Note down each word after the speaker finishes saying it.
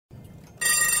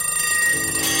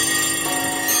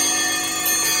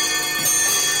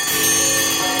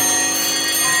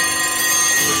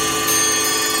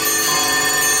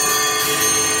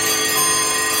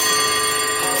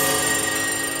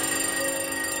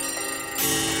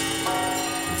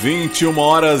21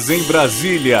 horas em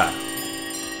Brasília.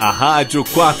 A Rádio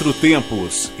Quatro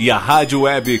Tempos e a Rádio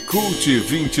Web Cult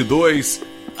 22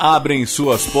 abrem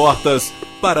suas portas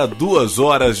para 2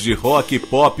 horas de rock e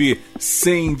pop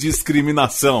sem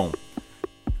discriminação.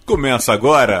 Começa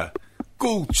agora,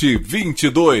 Cult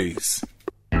 22.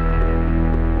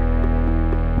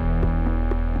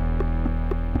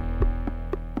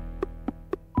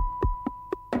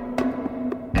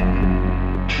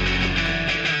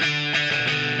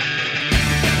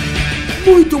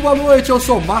 Muito boa noite, eu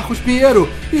sou Marcos Pinheiro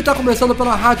e está começando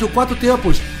pela Rádio Quatro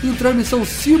Tempos, em transmissão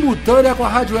simultânea com a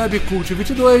Rádio Web Cult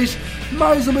 22,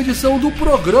 mais uma edição do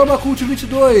programa Cult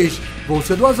 22. Vão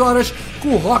ser 2 horas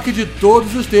com rock de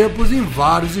todos os tempos em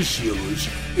vários estilos.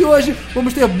 E hoje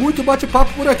vamos ter muito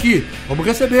bate-papo por aqui. Vamos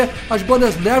receber as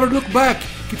bandas Never Look Back,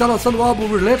 que está lançando o álbum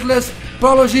Relentless,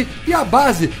 Prology, e a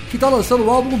Base, que está lançando o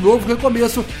álbum Novo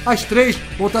Recomeço. As 3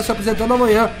 vão estar se apresentando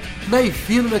amanhã na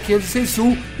Infino, na 506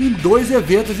 Sul, em 2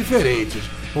 eventos diferentes.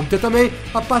 Vamos ter também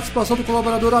a participação do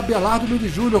colaborador Abelardo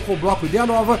Mendes Júnior com o bloco Ideia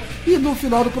Nova, e no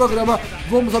final do programa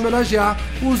vamos homenagear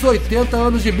os 80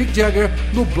 anos de Mick Jagger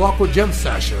no bloco Jam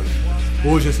Session.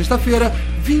 Hoje é sexta-feira,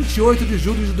 28 de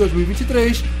julho de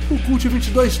 2023, o Cult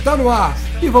 22 está no ar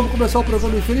e vamos começar o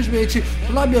programa, infelizmente,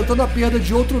 lamentando a perda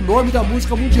de outro nome da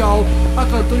música mundial, a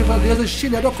cantora irlandesa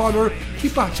Sinéad O'Connor, que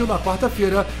partiu na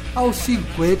quarta-feira aos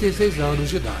 56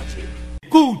 anos de idade.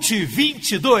 Cult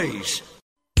 22.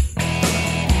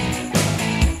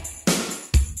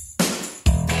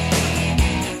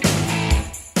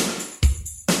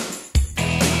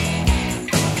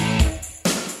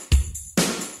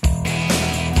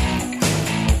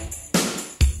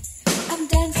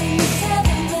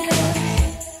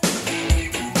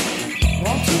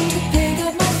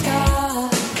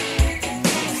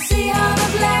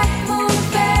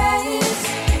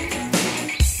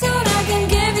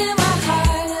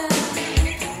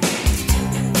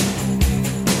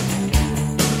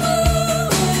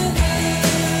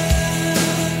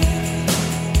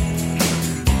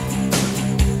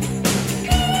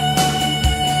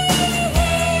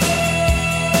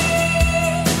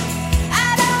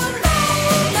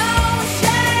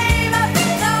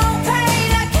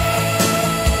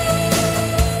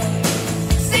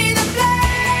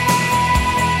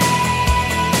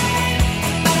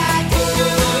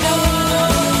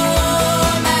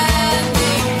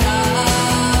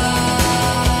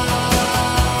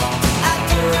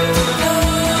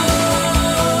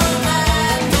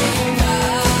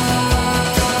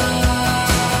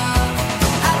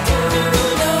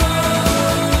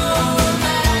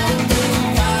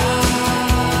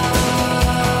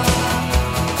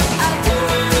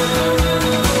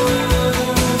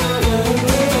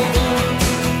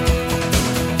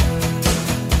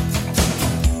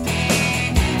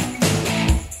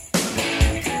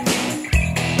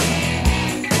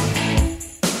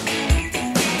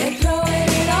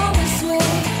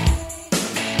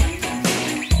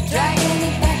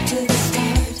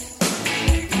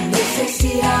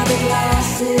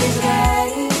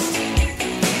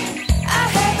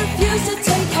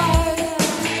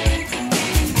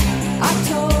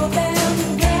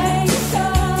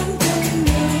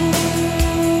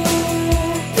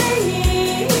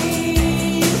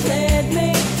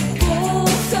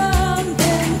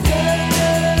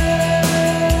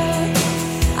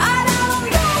 I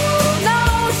don't know,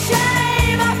 no shame.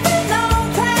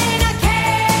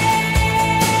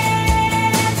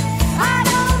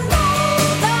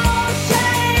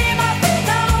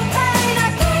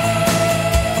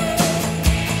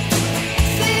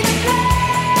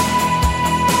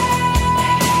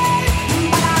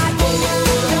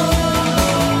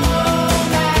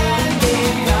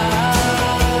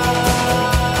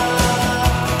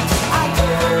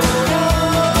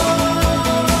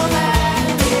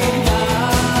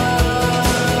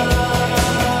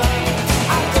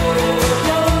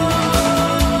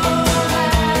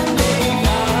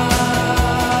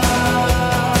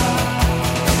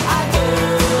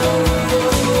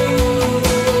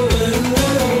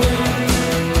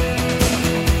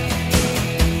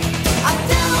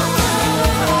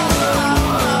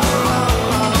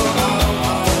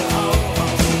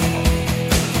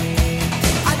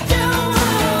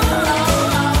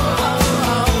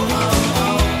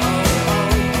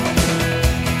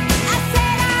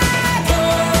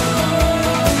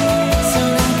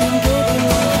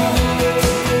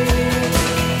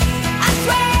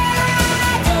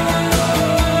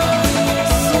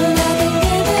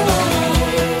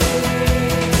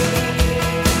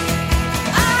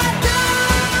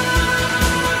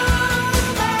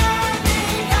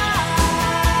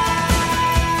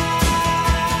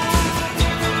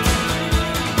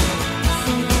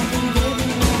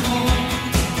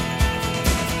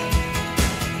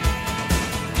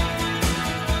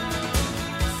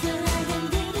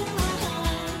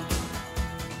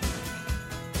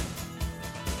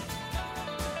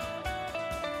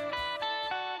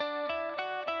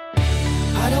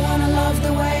 love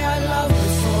the way I loved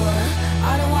before.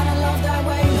 I don't wanna love that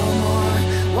way no more.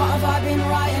 What have I been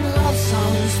writing love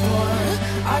songs for?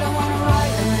 I don't wanna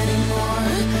write them anymore.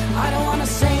 I don't wanna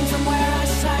sing from where I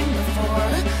sang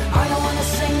before. I don't wanna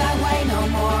sing that way no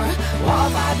more. What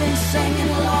have I been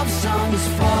singing love songs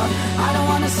for? I don't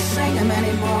wanna sing them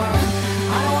anymore.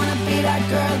 I don't wanna be that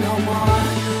girl no more.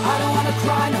 I don't wanna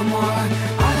cry no more.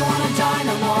 I don't wanna die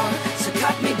no more. So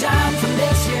cut me down from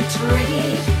this here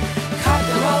tree. Cut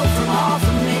the road from off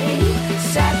of me.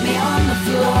 Set me on the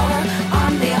floor.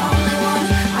 I'm the only one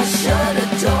I should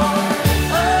adore.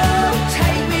 Oh,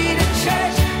 take me to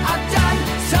church. I've done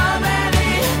so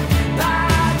many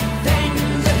bad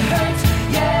things that hurt.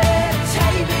 Yeah,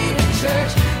 take me to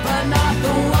church, but not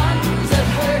the ones that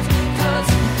hurt. 'Cause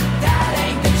that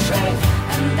ain't the truth,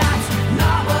 and that's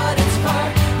not what it's for.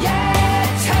 Yeah,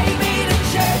 take me to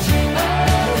church.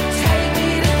 Oh, take me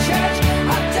to church.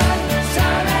 I've done so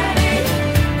many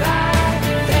bad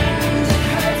things that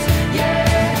hurt.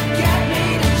 Yeah, get me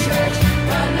to church,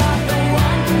 but not the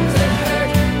ones that hurt.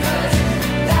 'Cause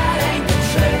that ain't the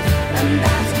truth, and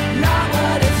that's not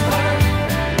what it's for.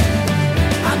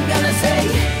 I'm gonna sing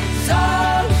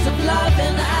songs of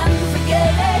loving and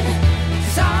forgiving,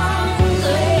 songs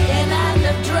of eating and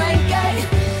of drinking,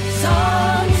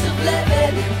 songs of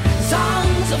living,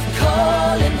 songs of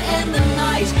calling in the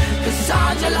night. 'Cause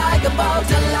songs are like a bolt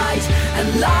of light, and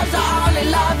love's the only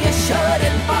love you should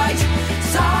invite.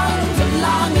 Songs of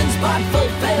longings but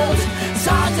fulfilled,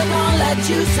 songs that won't let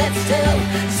you sit still,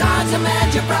 songs that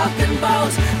mend your broken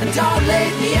bones and don't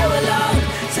leave you alone.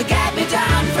 So get me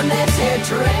down from this here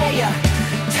tree.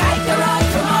 Take the road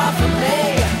from off of me.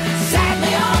 Set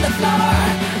me on the floor.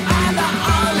 I'm the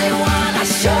only one I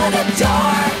should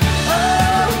adore.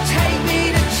 Oh, take me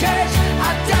to church.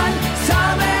 I've done so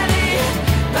many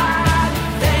bad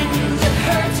things that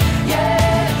hurt.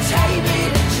 Yeah, take me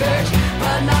to church,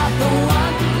 but not the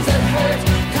ones that hurt.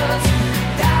 'Cause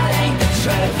that ain't the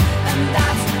truth, and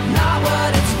that's not what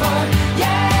it's for.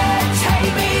 Yeah,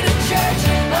 take me to church.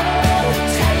 Oh,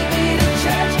 take me to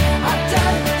church. I've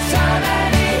done so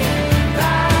many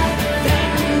bad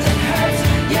things that hurt.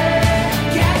 Yeah,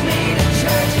 get me to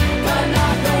church, but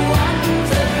not the ones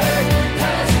that hurt.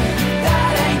 'Cause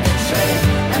that ain't the truth,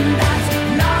 and that's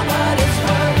not what it's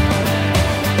for.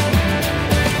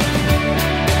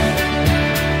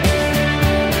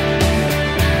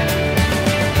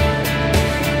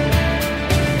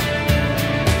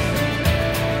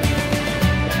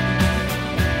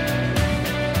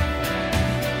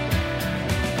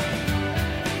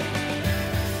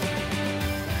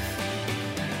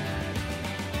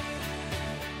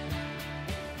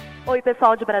 Oi,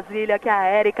 pessoal de Brasília, aqui é a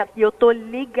Érica e eu tô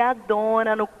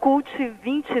ligadona no Cult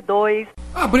 22.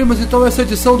 Abrimos então essa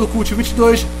edição do Cult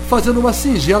 22 fazendo uma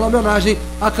singela homenagem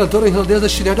à cantora irlandesa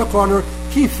Sinead O'Connor,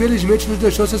 que infelizmente nos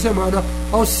deixou essa semana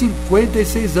aos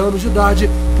 56 anos de idade,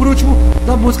 por último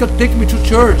na música Take Me to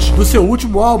Church, do seu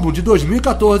último álbum de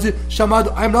 2014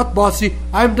 chamado I'm Not Bossy,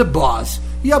 I'm the Boss.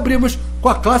 E abrimos com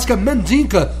a clássica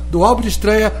Mandinka, do álbum de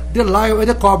estreia The Lion and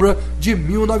the Cobra, de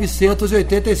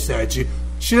 1987.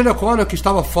 Sinead O'Connor, que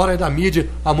estava fora da mídia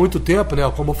há muito tempo,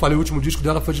 né? Como eu falei, o último disco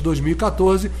dela foi de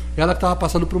 2014. Ela que estava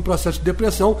passando por um processo de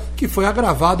depressão que foi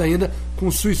agravado ainda com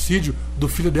o suicídio do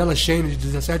filho dela, Shane, de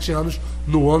 17 anos,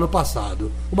 no ano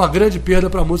passado. Uma grande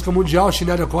perda para a música mundial.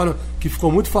 Sinead O'Connor, que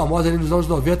ficou muito famosa ali nos anos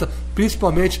 90,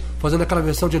 principalmente fazendo aquela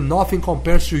versão de Nothing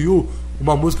Compares to You,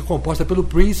 uma música composta pelo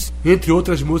Prince, entre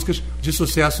outras músicas de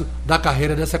sucesso da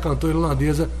carreira dessa cantora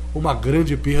irlandesa. Uma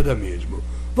grande perda mesmo.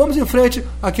 Vamos em frente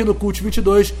aqui no Cult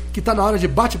 22, que está na hora de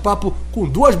bate-papo com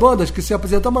duas bandas que se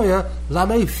apresentam amanhã lá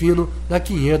na Infino, na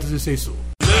 506 Sul.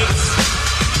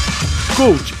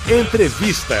 Cult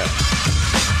Entrevista.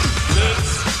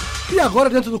 E agora,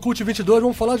 dentro do Cult 22,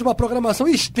 vamos falar de uma programação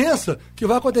extensa que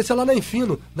vai acontecer lá na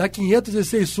Infino, na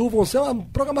 506 Sul. Vão ser uma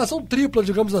programação tripla,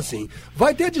 digamos assim.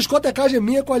 Vai ter discotecagem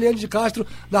minha com a Eliane de Castro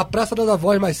na Praça das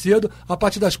Avós mais cedo, a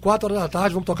partir das 4 horas da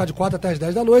tarde. Vamos tocar de 4 até as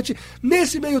 10 da noite.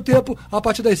 Nesse meio tempo, a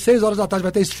partir das 6 horas da tarde,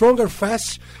 vai ter Stronger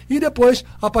Fest. E depois,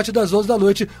 a partir das 11 da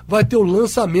noite, vai ter o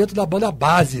lançamento da banda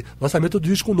Base. Lançamento do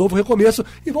disco Um Novo Recomeço.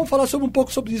 E vamos falar um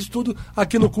pouco sobre isso tudo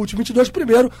aqui no Cult 22.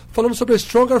 Primeiro, falando sobre a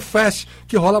Stronger Fest,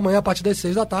 que rola amanhã a partir das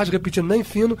 6 da tarde, repetindo na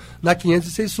Infino, na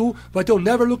 506 Sul. Vai ter o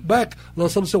Never Look Back,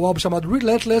 lançando seu álbum chamado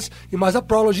Relentless, e mais a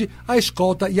Prology, a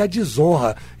Escolta e a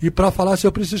Desonra. E para falar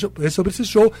sobre esse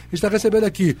show, está recebendo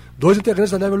aqui dois integrantes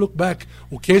da Never Look Back,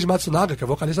 o Kenji Matsunaga, que é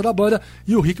vocalista da banda,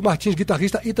 e o Rick Martins,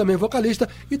 guitarrista e também vocalista,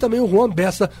 e também o Juan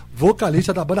Bessa,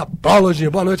 vocalista da banda Prology.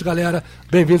 Boa noite, galera.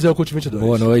 Bem-vindos ao Cult 22.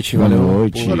 Boa noite, valeu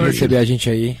por receber a gente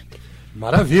aí.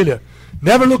 Maravilha.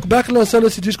 Never Look Back lançando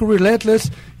esse disco Relentless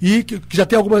e que já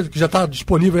tem que já está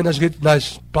disponível aí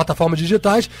nas plataformas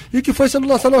digitais e que foi sendo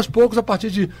lançado aos poucos a partir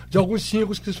de alguns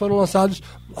singles que foram lançados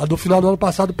do final do ano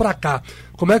passado para cá.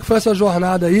 Como é que foi essa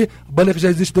jornada aí, banda que já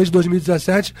existe desde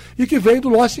 2017 e que veio do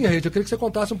Lost in Hate? Eu queria que você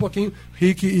contasse um pouquinho,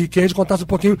 Rick e Cage, contasse um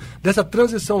pouquinho dessa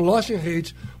transição Lost in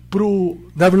Hate pro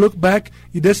Never Look Back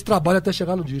e desse trabalho até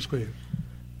chegar no disco aí.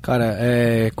 Cara,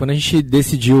 quando a gente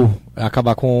decidiu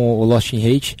acabar com o Lost in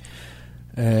Hate,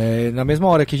 na mesma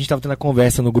hora que a gente tava tendo a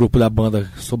conversa no grupo da banda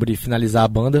sobre finalizar a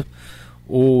banda,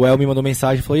 o El me mandou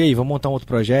mensagem e falou: e aí, vamos montar um outro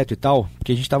projeto e tal?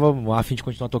 Porque a gente tava a fim de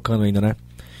continuar tocando ainda, né?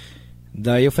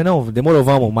 Daí eu falei: não, demorou,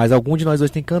 vamos, mas algum de nós dois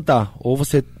tem que cantar. Ou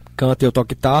você canta e eu toco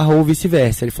guitarra, ou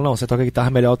vice-versa. Ele falou: não, você toca guitarra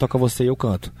melhor, toca você e eu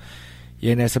canto. E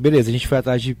aí nessa, beleza, a gente foi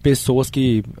atrás de pessoas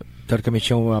que teoricamente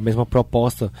tinham a mesma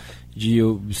proposta de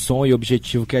som e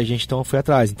objetivo que a gente, então foi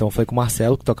atrás. Então foi com o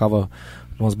Marcelo, que tocava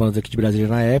umas bandas aqui de Brasília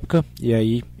na época, e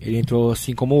aí ele entrou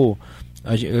assim como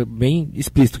bem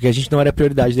explícito, que a gente não era a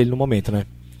prioridade dele no momento, né?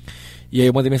 E aí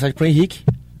eu mandei mensagem pro Henrique,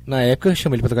 na época,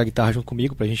 chamei ele pra tocar guitarra junto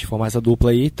comigo, pra gente formar essa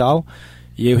dupla aí e tal,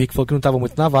 e aí o Henrique falou que não tava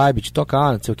muito na vibe de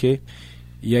tocar, não sei o que,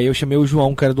 e aí eu chamei o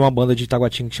João, que era de uma banda de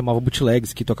Itaguatinga que chamava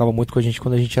Bootlegs, que tocava muito com a gente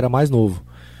quando a gente era mais novo.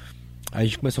 Aí a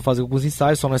gente começou a fazer alguns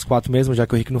ensaios, só nós 4 mesmo, já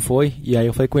que o Henrique não foi, e aí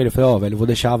eu falei com ele, eu falei: velho, eu vou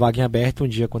deixar a vaga em aberto, um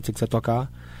dia quando você quiser tocar,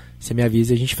 você me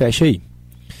avisa e a gente fecha aí.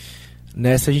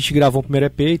 Nessa a gente gravou o primeiro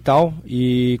EP e tal,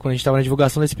 e quando a gente tava na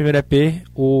divulgação desse primeiro EP,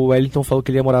 o Wellington falou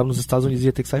que ele ia morar nos Estados Unidos e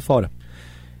ia ter que sair fora.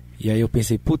 E aí eu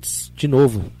pensei: putz, de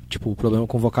novo, tipo, problema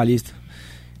com o vocalista.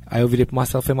 Aí eu virei pro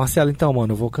Marcelo e falei: Marcelo, então,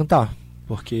 mano, eu vou cantar,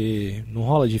 porque não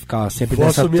rola de ficar sempre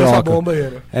nessa troca. Essa bomba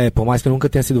aí, né? Por mais que eu nunca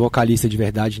tenha sido vocalista de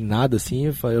verdade, nada assim,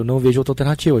 eu não vejo outra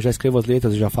alternativa. Eu já escrevo as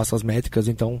letras, eu já faço as métricas,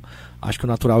 então acho que o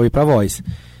natural é ir pra voz.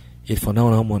 E ele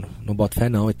falou: não, mano, não boto fé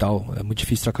não e tal, é muito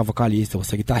difícil trocar vocalista,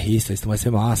 você é guitarrista, isso não vai ser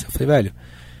massa. Eu falei: velho,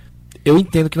 eu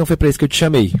entendo que não foi pra isso que eu te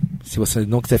chamei, se você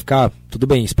não quiser ficar, tudo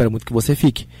bem, espero muito que você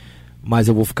fique, mas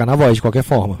eu vou ficar na voz de qualquer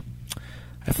forma.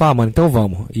 Aí eu falei: mano, então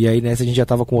vamos. E aí nessa a gente já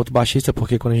tava com outro baixista,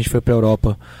 porque quando a gente foi pra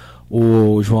Europa,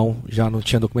 o João já não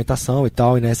tinha documentação e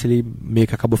tal, e nessa ele meio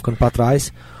que acabou ficando pra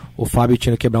trás, o Fábio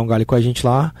tinha que quebrar um galho com a gente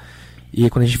lá, e aí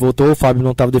quando a gente voltou, o Fábio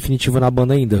não tava definitivo na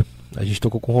banda ainda. A gente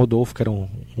tocou com o Rodolfo, que era um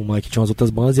moleque que tinha umas outras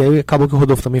bandas, e aí acabou que o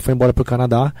Rodolfo também foi embora pro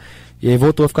Canadá, e aí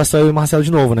voltou a ficar só eu e o Marcelo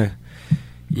de novo, né?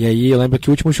 E aí eu lembro que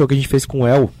o último show que a gente fez com o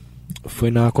El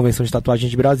foi na convenção de tatuagem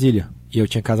de Brasília, e eu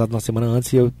tinha casado uma semana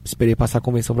antes e eu esperei passar a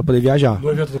convenção pra poder viajar. No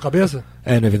evento do Cabeça?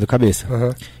 No evento do Cabeça.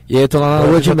 Uhum. E aí eu tô lá na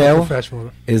lua de mel. Festival,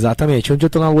 né? Exatamente. Um dia eu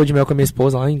tô na lua de mel com a minha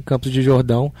esposa lá em Campos de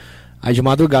Jordão, aí de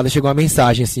madrugada chegou uma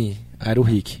mensagem assim, era o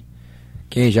Rick: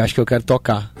 quem já acha que eu quero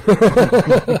tocar?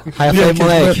 Aí eu falei: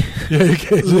 moleque.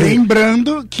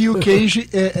 Lembrando que o Cage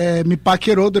me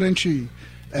paquerou durante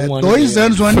 2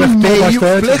 anos, 1 ano e meio,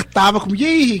 flertava comigo. E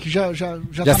aí, Rick, já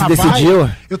tá se na decidiu?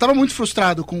 Vibe? Eu tava muito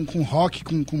frustrado com rock,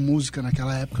 com música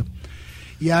naquela época.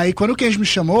 E aí, quando o Cage me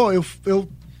chamou, eu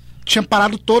tinha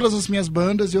parado todas as minhas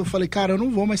bandas e eu falei: cara, eu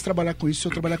não vou mais trabalhar com isso. Se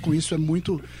eu trabalhar com isso é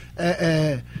muito...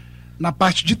 na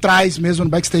parte de trás mesmo, no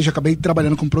backstage, acabei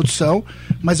trabalhando com produção,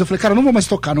 mas eu falei: cara, eu não vou mais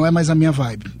tocar, não é mais a minha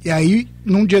vibe. E aí,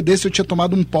 num dia desse, eu tinha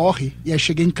tomado um porre, e aí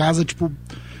cheguei em casa, tipo,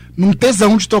 num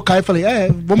tesão de tocar, e falei: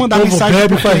 vou mandar mensagem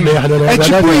pra faz merda, né? É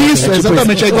tipo isso,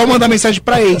 exatamente, é igual mandar mensagem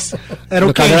pra ex. Era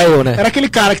o Cage, né? Era aquele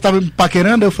cara que tava me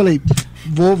paquerando, eu falei: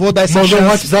 vou dar essa chance. Mandou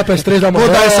um WhatsApp às 3 da manhã.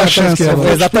 Vou dar essa chance.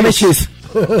 Foi exatamente isso.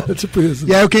 Tipo isso.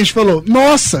 E aí o Cage falou: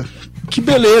 nossa, que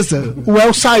beleza, o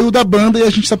El saiu da banda e a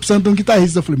gente tá precisando de um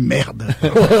guitarrista. Eu falei: merda.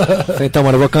 Então,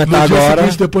 mano, eu vou cantar no agora.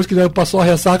 Seguinte, depois que já passou a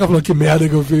ressaca, falou: que merda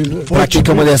que eu fiz. Pra que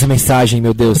eu mandei essa mensagem,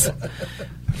 meu Deus?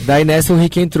 Daí nessa o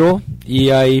Rick entrou,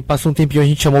 e aí passou um tempinho, a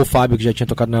gente chamou o Fábio, que já tinha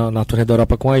tocado na turnê da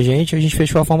Europa com a gente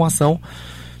fechou a formação.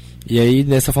 E aí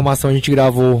nessa formação a gente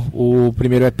gravou o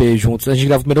primeiro EP juntos. A gente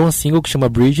gravou primeiro um single que chama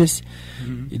Bridges,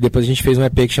 e depois a gente fez um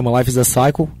EP que chama Life is a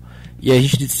Cycle. E a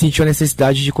gente sentiu a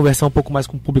necessidade de conversar um pouco mais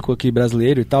com o público aqui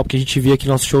brasileiro e tal, porque a gente via que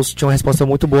nossos shows tinham uma resposta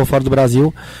muito boa fora do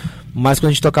Brasil, mas quando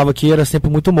a gente tocava aqui era sempre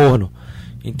muito morno.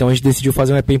 Então a gente decidiu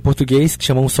fazer um EP em português, que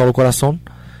chama Um Solo Coração,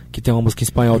 que tem uma música em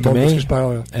espanhol também. Música em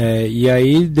espanhol, e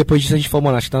aí depois disso a gente falou: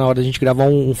 mano, acho que tá na hora da gente gravar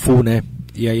um full, né?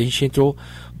 E aí a gente entrou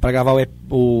pra gravar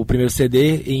o primeiro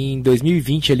CD em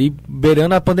 2020 ali,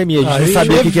 beirando a pandemia. A gente não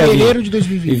sabia o que ia vir. Fevereiro de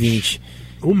 2020.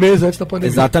 Um mês antes da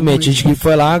pandemia. Exatamente, a gente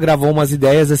foi lá, gravou umas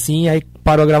ideias assim, aí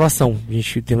parou a gravação. A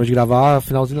gente terminou de gravar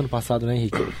finalzinho do ano passado, né,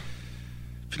 Henrique?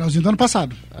 Finalzinho do ano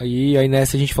passado. Aí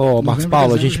nessa a gente falou: Marcos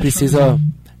Paulo, a gente precisa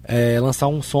lançar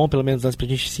um som, pelo menos antes, pra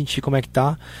gente sentir como é que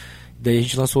tá. Daí a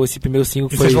gente lançou esse primeiro single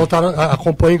que E foi... vocês voltaram a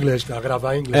compor em inglês, a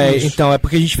gravar em inglês. Então, é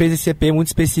porque a gente fez esse EP muito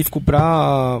específico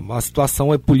pra a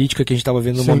situação política que a gente tava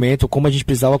vendo no momento, como a gente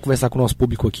precisava conversar com o nosso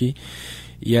público aqui.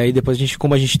 E aí depois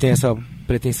como a gente tem essa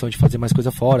pretensão de fazer mais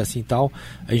coisa fora, assim e tal,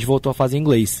 a gente voltou a fazer em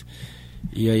inglês.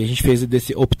 E aí a gente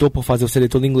optou por fazer o CD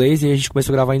todo em inglês, e aí a gente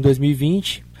começou a gravar em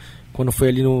 2020. Quando foi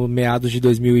ali no meados de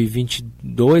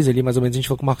 2022, ali mais ou menos, a gente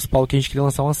falou com o Marcos Paulo que a gente queria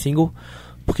lançar uma single,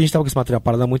 porque a gente tava com esse material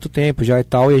parado há muito tempo já e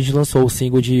tal, e a gente lançou o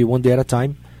single de One Day at a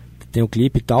Time, tem o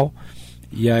clipe e tal.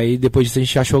 E aí depois disso a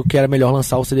gente achou que era melhor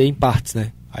lançar o CD em partes,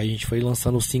 né? Aí a gente foi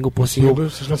lançando o single por single.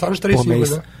 Vocês lançaram os 3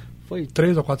 singles, né? Foi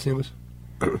 3 ou 4 singles.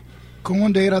 Com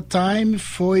One Day at a Time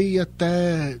foi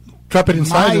até... Trapper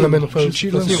Inside maio, também não foi? A gente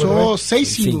lançou 6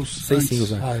 Sim, singles. 6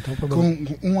 singles, né? Então foi bom.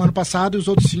 Com um ano passado e os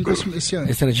outros 5 esse ano.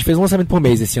 Esse ano a gente fez um lançamento por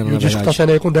mês esse ano, E na o disco verdade. tá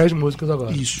saindo aí com 10 músicas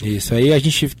agora. Isso. Aí a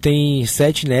gente tem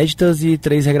 7 inéditas e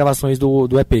 3 regravações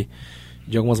do EP.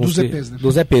 De algumas Dos músicas. EPs, né?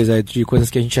 Dos EPs, de coisas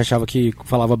que a gente achava que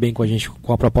falava bem com a gente,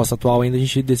 com a proposta atual ainda, a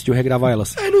gente decidiu regravar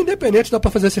elas. No Independente dá pra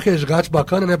fazer esse resgate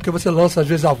bacana, né? Porque você lança às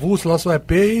vezes avulso, lança um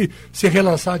EP e se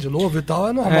relançar de novo e tal,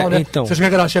 é normal, né? Então. Vocês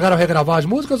chegaram a regravar as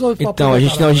músicas ou Então, a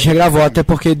gente regravou, até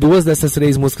porque 2 dessas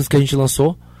 3 músicas que a gente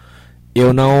lançou,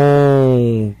 eu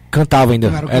não cantava ainda.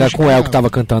 Era com o El que tava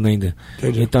cantando ainda.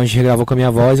 Entendi. Então a gente regravou com a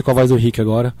minha voz e com a voz do Rick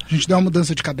agora. A gente deu uma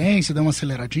mudança de cadência, deu uma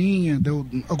aceleradinha, deu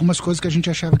algumas coisas que a gente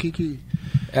achava que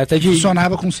Até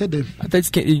funcionava com CD. Até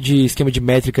de esquema de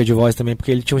métrica de voz também,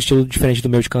 porque ele tinha um estilo diferente do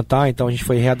meu de cantar, então a gente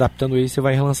foi readaptando isso e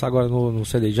vai relançar agora no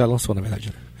CD. Já lançou, na verdade.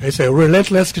 É isso aí, o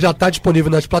Relentless, que já está disponível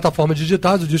nas plataformas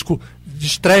digitais, o disco de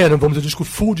estreia, né, vamos dizer, o disco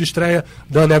full de estreia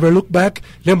da Never Look Back.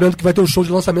 Lembrando que vai ter um show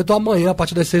de lançamento amanhã, a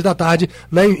partir das 6 da tarde,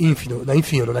 na Infino,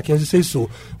 na 506 Sul.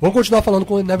 Vamos continuar falando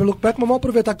com o Never Look Back, mas vamos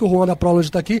aproveitar que o Juan da Prology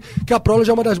está aqui, que a Prology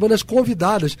é uma das bandas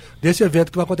convidadas desse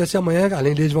evento que vai acontecer amanhã.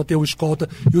 Além deles, vão ter o Escolta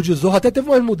e o Desorro. Até teve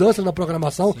umas mudanças na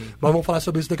programação, mas vamos falar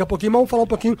sobre isso daqui a pouquinho. Mas vamos falar um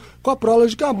pouquinho com a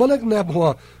Prology, que é uma banda, né,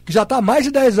 Juan, que já está há mais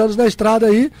de 10 anos na estrada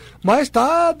aí, mas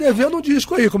está devendo um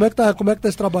disco aí. Como é que tá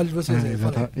esse trabalho de vocês aí?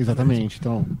 Exatamente.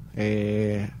 Então,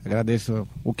 agradeço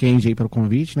o Kenji aí pelo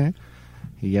convite, né?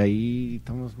 E aí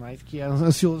estamos mais que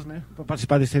ansiosos, né, para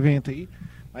participar desse evento aí.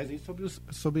 Mas aí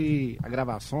sobre as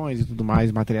gravações e tudo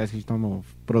mais, materiais que a gente estamos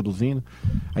produzindo,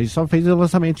 a gente só fez o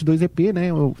lançamento de 2 EP, né?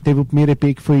 Teve o primeiro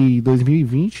EP que foi em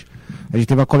 2020. A gente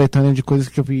teve a coletânea de coisas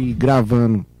que eu fui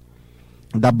gravando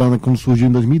da banda quando surgiu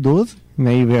em 2012,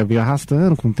 né? E veio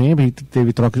arrastando com o tempo, a gente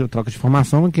teve troca de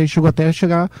formação, que a gente chegou até a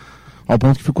chegar ao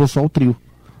ponto que ficou só o trio,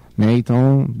 né?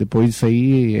 Então, depois disso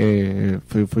aí,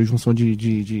 foi junção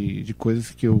de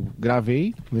coisas que eu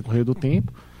gravei no decorrer do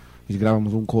tempo. A gente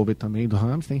gravamos um cover também do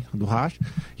Hamstein, do Racha,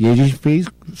 e aí a gente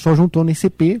só juntou nesse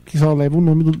EP, que só leva o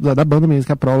nome da banda mesmo,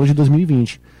 que é a Prology de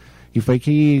 2020. E foi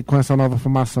que, com essa nova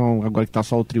formação, agora que tá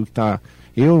só o trio, que tá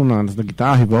eu na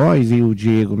guitarra e voz, e o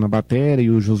Diego na bateria, e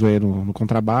o Josué no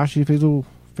contrabaixo, e fez um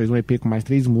EP com mais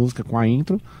 3 músicas, com a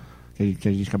intro, que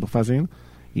a gente acabou fazendo,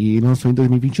 e lançou em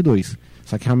 2022.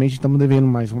 Só que realmente estamos devendo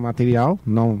mais um material,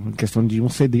 não em questão de um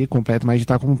CD completo, mas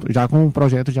já com um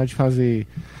projeto já de fazer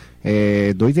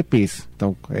 2 EPs.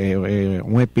 Então,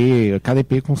 um EP, cada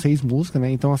EP com 6 músicas,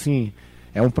 né? Então, assim,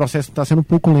 é um processo que está sendo um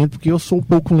pouco lento, porque eu sou um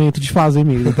pouco lento de fazer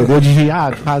mesmo, entendeu? De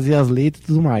fazer as letras e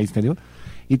tudo mais, entendeu?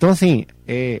 Então, assim,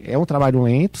 é um trabalho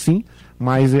lento, sim,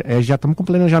 mas já estamos com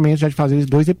planejamento já de fazer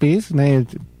 2 EPs, né?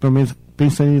 Pelo menos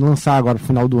pensando em lançar agora no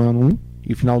final do ano um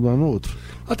e final do ano outro.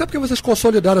 Até porque vocês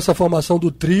consolidaram essa formação do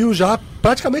trio já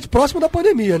praticamente próximo da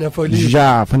pandemia, né? Foi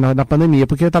na pandemia,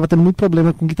 porque eu tava tendo muito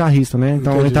problema com guitarrista, né?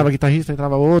 Então eu entrava guitarrista,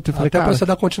 entrava outro, e falei, até pra você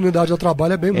dar continuidade ao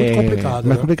trabalho é bem muito complicado.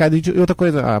 Mas né? complicado. E outra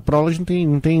coisa, a Prology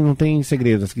não tem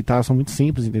segredo, as guitarras são muito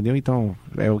simples, entendeu? Então,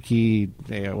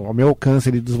 ao meu alcance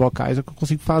ali dos vocais é o que eu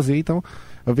consigo fazer, então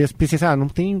eu pensei assim,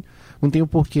 não tem o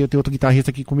porquê eu ter outro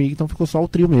guitarrista aqui comigo, então ficou só o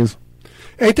trio mesmo.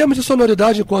 Em termos de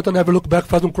sonoridade, enquanto a Never Look Back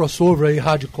faz um crossover aí,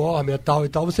 hardcore, metal e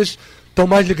tal, vocês estão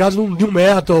mais ligados no new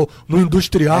metal, no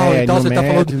industrial e tal. Você tá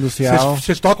falando,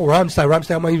 vocês tocam Rammstein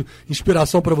é uma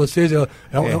inspiração pra vocês,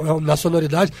 na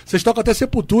sonoridade. Vocês tocam até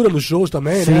Sepultura nos shows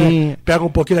também, sim, né? Pegam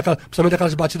um pouquinho principalmente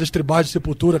aquelas batidas tribais de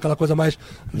Sepultura, aquela coisa mais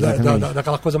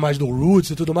daquela coisa mais do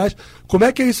roots e tudo mais. Como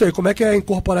é que é isso aí? Como é que é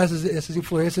incorporar essas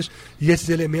influências e esses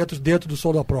elementos dentro do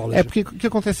som da Prology? Porque o que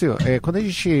aconteceu? Quando a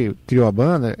gente criou a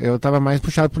banda, eu tava mais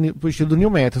puxado pro estilo do new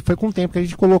metal. Foi com o tempo que a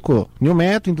gente colocou new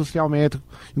metal, industrial metal,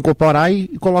 incorporar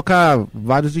e colocar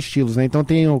vários estilos, né? Então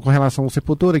tem com relação ao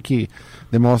Sepultura, que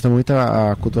demonstra muito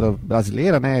a cultura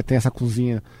brasileira, né? Tem essa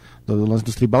cozinha do lance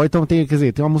dos tribal. Então tem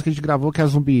uma música que a gente gravou que é a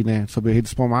Zumbi, né? Sobre o Rei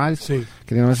dos Pomares. Sim.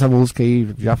 Querendo essa música aí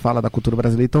já fala da cultura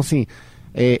brasileira. Então, assim,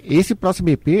 esse próximo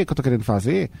EP que eu tô querendo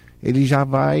fazer, ele já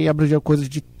vai abranger coisas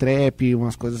de trap,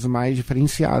 umas coisas mais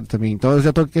diferenciadas também. Então eu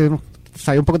já tô querendo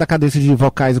sair um pouco da cadência de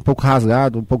vocais um pouco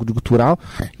rasgado, um pouco de gutural,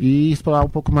 e explorar um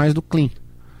pouco mais do clean.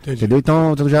 Entendi. Entendeu?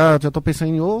 Então eu já tô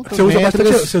pensando em outras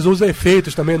Você usa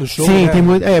efeitos também no show? Sim, né? tem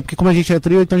muito. Porque como a gente é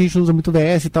trio, então a gente usa muito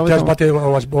VS e tal. Tem então,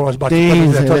 umas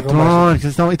batidas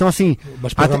eletrônicas. Então assim,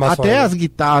 até as né?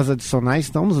 guitarras adicionais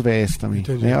estão nos VS também.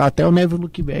 Né? Até o Never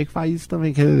Look Back faz isso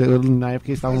também, que na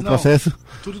época eles estavam no processo.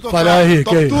 Tudo tocado. Fala aí,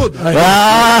 que tudo.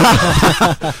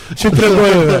 Te entregou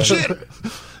aí,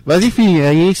 Mas enfim,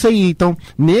 é isso aí. Então,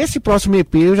 nesse próximo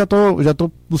EP eu já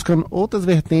tô buscando outras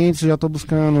vertentes, já tô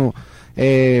buscando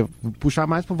puxar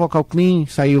mais pro vocal clean,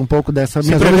 sair um pouco dessa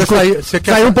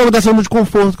sair um pouco dessa zona de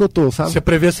conforto que eu tô, sabe? Você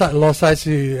prevê lançar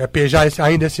esse EP já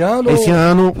ainda esse ano? Esse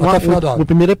ano, o o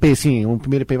primeiro EP, sim. O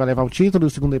primeiro EP vai levar o título, o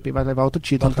segundo EP vai levar outro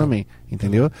título também,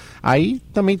 entendeu? Aí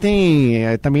também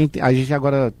a gente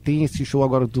agora tem esse show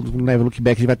agora do Never Look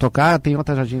Back, a gente vai tocar, tem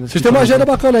outras agendas. Vocês têm uma agenda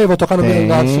bacana aí, vão tocar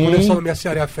na segunda edição do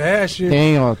Mercearia Fest.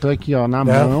 Tem, ó, tô aqui, ó, na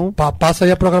mão. Passa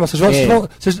aí a programação.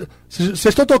 Vocês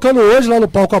estão tocando hoje lá no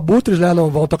Palco Abutres, né?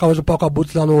 Vão tocar hoje no Palco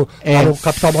Abutres lá no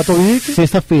Capital Motor Week.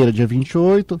 Sexta-feira, dia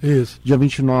 28. Isso. Dia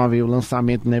 29, o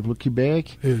lançamento do Never Look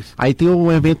Back. Isso. Aí tem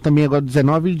um evento também agora,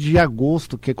 19 de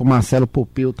agosto, que é com o Marcelo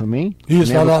Popeu também.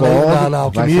 Isso, né, na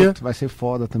Alquimia. Vai ser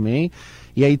foda também.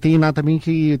 E aí tem lá também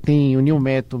que tem o New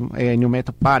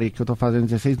Metal Party, que eu tô fazendo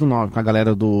 16/9 com a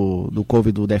galera do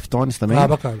cover do Deftones também.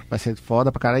 Bacana. Vai ser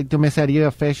foda pra caralho. E tem o Mercearia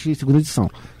Fest segunda edição,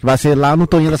 que vai ser lá no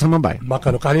Toninho da Samambaia.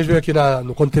 Bacana. O Carlinhos veio aqui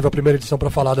quando teve a primeira edição pra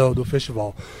falar do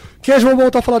festival. Que eles vão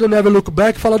voltar a falar do Never Look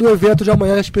Back, falar do evento de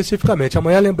amanhã especificamente.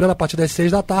 Amanhã, lembrando, a partir das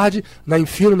 6 da tarde, na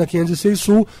Infino, na 506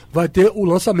 Sul, vai ter o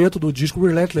lançamento do disco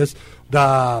Relentless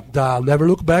da Never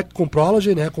Look Back, com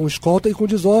Prology, né, com Escolta e com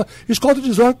Dizon. Escolta e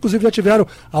Dizon, inclusive, já tiveram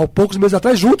há poucos meses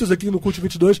atrás, juntos aqui no Cult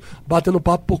 22, batendo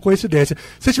papo por coincidência.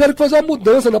 Vocês tiveram que fazer uma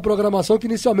mudança na programação, que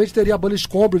inicialmente teria a banda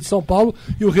Escombro de São Paulo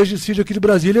e o Regicídio aqui de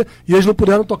Brasília, e eles não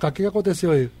puderam tocar. O que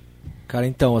aconteceu aí? Cara,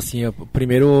 então, assim,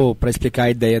 primeiro, pra explicar a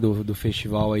ideia do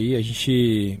festival aí,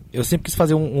 eu sempre quis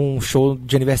fazer um show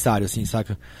de aniversário, assim,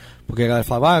 saca? Porque a galera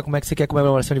falava, como é que você quer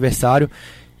comemorar seu aniversário?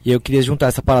 E eu queria juntar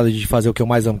essa parada de fazer o que eu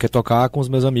mais amo, que é tocar com os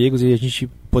meus amigos e a gente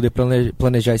poder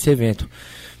planejar esse evento.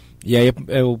 E aí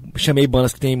eu chamei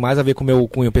bandas que tem mais a ver com o meu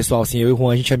cunho pessoal, assim, eu e o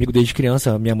Juan, a gente é amigo desde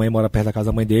criança, minha mãe mora perto da casa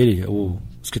da mãe dele, o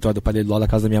escritório do pai dele lá da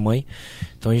casa da minha mãe,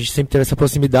 então a gente sempre teve essa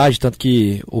proximidade, tanto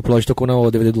que o Plod tocou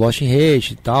no DVD do Lost in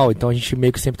Hate e tal, então a gente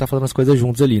meio que sempre tá fazendo as coisas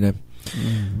juntos ali, né?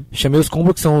 Uhum. Chamei os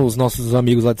Combro, que são os nossos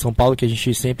amigos lá de São Paulo, que a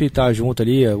gente sempre tá junto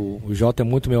ali, o Jota é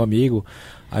muito meu amigo,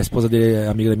 a esposa dele é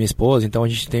amiga da minha esposa, então a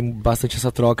gente tem bastante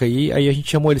essa troca aí a gente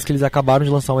chamou eles, que eles acabaram de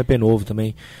lançar um EP novo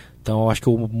também, então eu acho que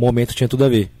o momento tinha tudo a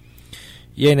ver.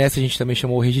 E aí nessa a gente também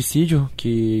chamou o Regicídio,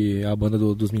 que é a banda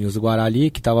dos meninos do Guará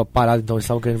ali, que tava parado, então eles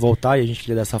estavam querendo voltar e a gente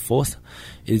queria dar essa força.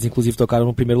 Eles inclusive tocaram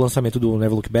no primeiro lançamento do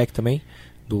Never Look Back também,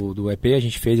 do EP, a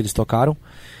gente fez, eles tocaram.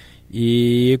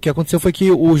 E o que aconteceu foi que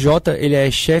o Jota, ele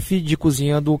é chefe de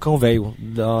cozinha do Cão Velho,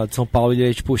 de São Paulo, ele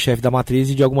é tipo chefe da matriz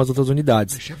e de algumas outras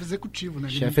unidades. É chefe executivo, né?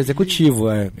 Chefe executivo,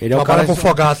 Ele é o cara cara com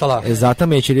fogaça lá.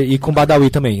 Exatamente, e com Badawi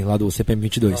também, lá do CPM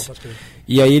 22.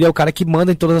 E aí ele é o cara que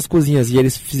manda em todas as cozinhas, e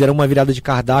eles fizeram uma virada de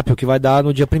cardápio que vai dar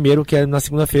no dia 1º, que é na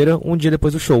segunda-feira, um dia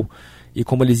depois do show. E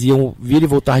como eles iam vir e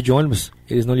voltar de ônibus,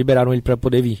 eles não liberaram ele pra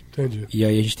poder vir. Entendi. E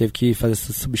aí a gente teve que fazer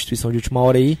essa substituição de última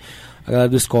hora aí. A galera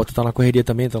do Escolta tá na correria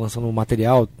também, tá lançando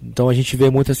material. Então a gente vê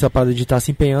muito essa parada de estar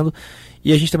se empenhando.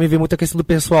 E a gente também vê muita questão do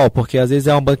pessoal, porque às vezes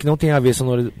é uma banda que não tem a ver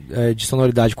de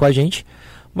sonoridade com a gente,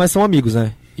 mas são amigos,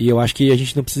 né? E eu acho que a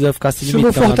gente não precisa ficar se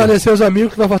limitando. Se não fortalecer os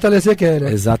amigos, que vai fortalecer quem,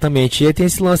 né? Exatamente. E aí tem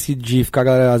esse lance de ficar,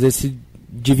 galera, às vezes se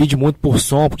divide muito por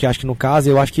som, porque acho que no caso,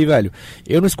 eu acho que, velho,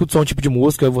 eu não escuto só um tipo de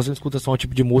música, você não escuta só um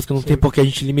tipo de música, não tem por que a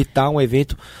gente limitar um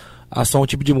evento a só um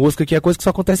tipo de música, que é coisa que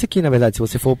só acontece aqui, na verdade. Se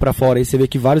você for pra fora aí, você vê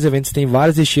que vários eventos têm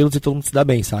vários estilos e todo mundo se dá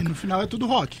bem, saca? E no final é tudo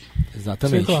rock.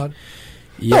 Exatamente. Sim, claro.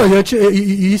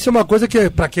 E isso é uma coisa que,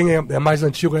 pra quem é mais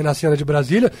antigo aí na cena de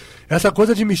Brasília, essa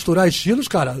coisa de misturar estilos,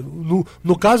 cara,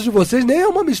 no caso de vocês, nem é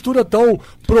uma mistura tão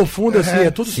profunda assim,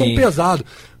 é tudo som pesado.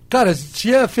 Cara,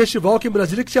 tinha festival aqui em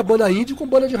Brasília que tinha banda indie com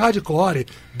banda de hardcore,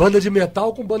 banda de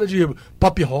metal com banda de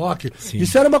pop rock. Sim.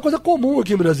 Isso era uma coisa comum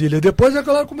aqui em Brasília. Depois a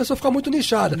galera começou a ficar muito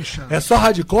nichada. É só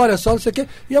hardcore, é só não sei o quê.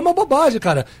 E é uma bobagem,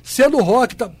 cara. Sendo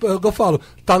rock, eu falo,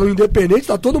 tá no independente,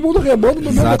 tá todo mundo remando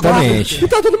no mesmo barco. E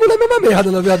tá todo mundo na mesma merda,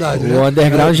 na verdade. O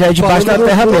underground já é debaixo da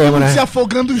terra mesmo, né? Se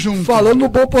afogando junto. Falando no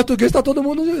bom português, tá todo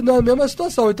mundo na mesma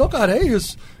situação. Então, cara, é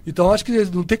isso. Então acho que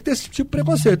não tem que ter esse tipo de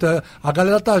preconceito. A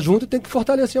galera tá junto e tem que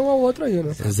fortalecer um ao outro aí,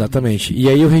 né? Exatamente. E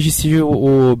aí o Regicídio,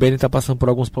 o Benny tá passando por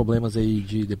alguns problemas aí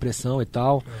de depressão e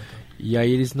tal. E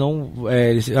aí eles não...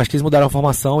 acho que eles mudaram a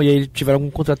formação e aí tiveram algum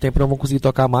contratempo, não vão conseguir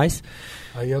tocar mais.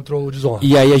 Aí entrou o Desonra.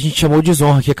 E aí a gente chamou o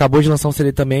Desonra, que acabou de lançar um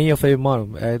CD também, e eu falei, mano,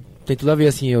 tem tudo a ver,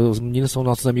 assim, os meninos são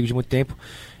nossos amigos de muito tempo.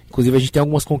 Inclusive a gente tem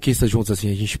algumas conquistas juntos,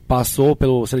 assim, a gente passou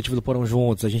pelo seletivo do Porão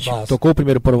juntos, a gente tocou o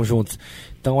primeiro Porão juntos.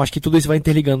 Então acho que tudo isso vai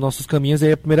interligando nossos caminhos, e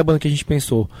aí a primeira banda que a gente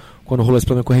pensou quando rolou esse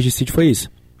problema com o Regis City foi isso.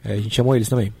 A gente chamou eles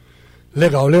também.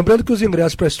 Legal, lembrando que os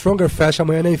ingressos para Stronger Fest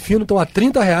amanhã na Infino estão a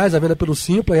R$30 a venda pelo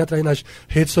Simpla. Entra aí nas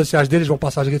redes sociais deles, vão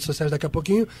passar as redes sociais daqui a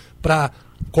pouquinho para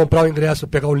comprar o ingresso,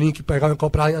 pegar o link, pegar e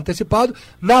comprar antecipado.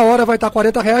 Na hora vai estar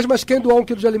R$40, mas quem doar 1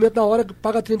 quilo de alimento na hora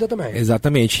paga 30 também.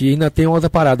 Exatamente, e ainda tem outra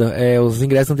parada, os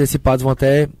ingressos antecipados vão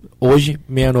até hoje,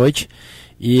 meia-noite.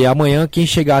 E amanhã, quem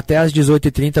chegar até às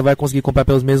 18h30 vai conseguir comprar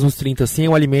pelos mesmos 30 sem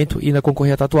o alimento e ainda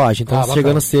concorrer à tatuagem. Então,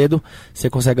 chegando cedo, você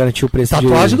consegue garantir o preço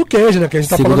tatuagem do Kenji, né? Que a gente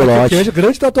tá falando aqui, Kenji,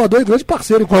 grande tatuador e grande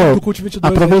parceiro do Cult 22.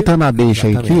 Aproveitando a deixa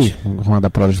aí aqui, como a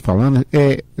da Prodigy falando,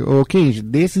 Kenji,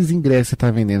 desses ingressos que você tá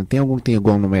vendendo, tem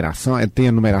alguma numeração? Tem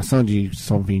a numeração de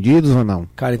são vendidos ou não?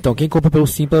 Cara, então, quem compra pelo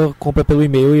Simpla, compra pelo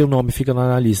e-mail e o nome fica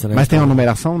na lista, né? Mas tem uma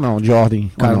numeração, não? De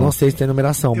ordem? Cara, não sei se tem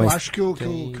numeração, mas... Eu acho que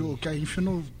a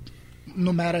Infino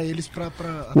numera eles pra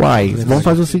vamos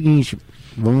fazer o seguinte,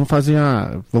 vamos fazer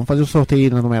o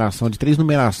sorteio na numeração de 3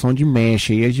 numeração de mesh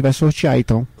e a gente vai sortear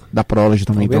então da Prodigy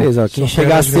também. Então, beleza, quem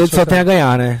chegar cedo só tem a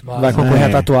ganhar, né? Vai concorrer a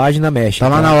tatuagem na mesh. Tá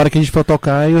lá na hora que a gente for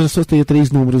tocar e eu sorteio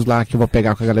 3 números lá que eu vou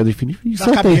pegar com a galera do Infinity e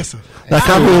da cabeça. Da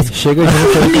cabeça. Chega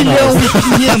junto.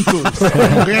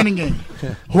 1.500.000. Não ganha ninguém.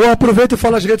 Juan, aproveita e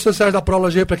fala as redes sociais da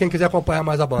Prodigy aí pra quem quiser acompanhar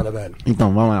mais a banda, velho.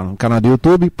 Então, vamos lá, no canal do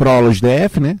YouTube, Prodigy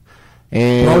DF, né?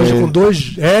 Prodigy com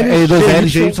 2 L, 2 L,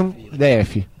 Jason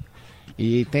DF.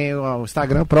 E tem o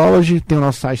Instagram Prodigy, tem o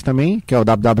nosso site também, que é o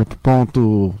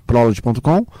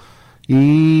www.prodigy.com.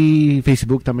 E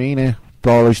Facebook também, né?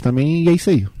 Prodigy também, e é isso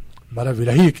aí.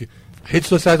 Maravilha. Rick, redes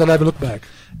sociais da Never Look Back.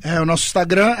 O nosso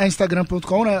Instagram é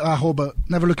instagram.com, né?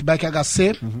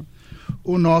 @NeverLookBackHC.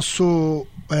 O nosso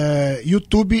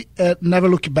YouTube é Never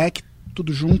Look Back,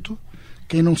 tudo junto.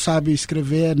 Quem não sabe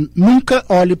escrever, nunca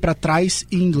olhe pra trás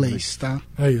em inglês, tá?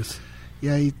 É isso. E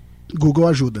aí, Google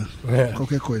ajuda.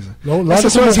 Qualquer coisa.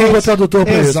 Essas são as redes tradutor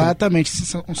para exatamente.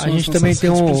 A gente também tem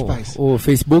o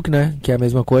Facebook, né? Que é a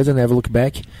mesma coisa, Never Look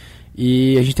Back.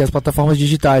 E a gente tem as plataformas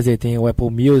digitais aí. Tem o Apple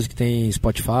Music, tem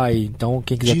Spotify. Então,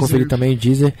 quem quiser conferir também,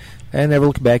 Deezer, Never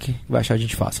Look Back. Vai achar a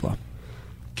gente fácil lá.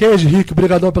 Kenji, Rick,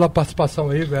 brigadão pela participação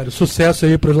aí, velho. Sucesso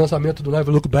aí para os lançamentos do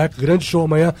Never Look Back. Grande show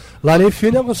amanhã lá na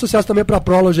Infine. É um sucesso também para a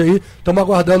Prodigy aí. Estamos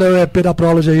aguardando o EP da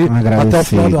Prodigy aí até o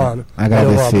final do ano.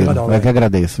 Vai que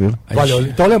agradeço, viu? Valeu.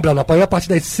 Então, lembrando, amanhã a partir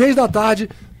das 6 da tarde,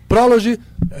 Prodigy,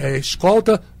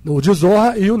 escolta, o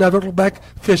Desonra e o Never Look Back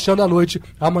fechando a noite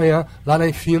amanhã lá na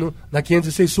Infino, na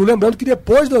 506 Sul. Lembrando que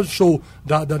depois do show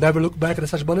da Never Look Back,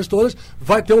 dessas bandas todas,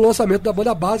 vai ter o lançamento da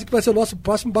banda base, que vai ser o nosso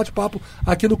próximo bate-papo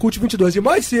aqui no Cult 22. E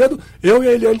mais cedo, eu e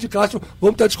a Eliane de Castro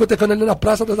vamos estar discotecando ali na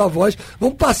Praça das Avós.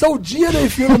 Vamos passar o dia na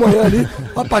Infino amanhã ali,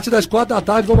 a partir das 4 da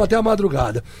tarde, vamos até a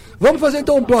madrugada. Vamos fazer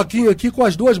então um bloquinho aqui com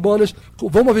as duas bandas.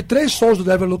 Vamos ouvir 3 sons do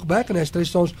Never Look Back, né? Os 3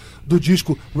 sons do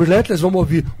disco Relentless. Vamos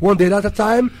ouvir One Day at a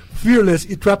Time, Fearless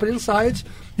e Trapped Inside.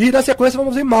 E na sequência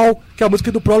vamos ouvir Mal, que é a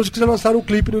música do Prodigy, que já lançaram um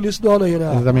clipe no início do ano aí,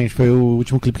 né? Exatamente, foi o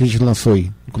último clipe que a gente lançou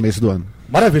aí, no começo do ano.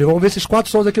 Maravilha, vamos ver esses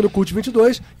 4 sons aqui no Cult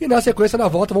 22 e na sequência, na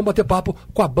volta, vamos bater papo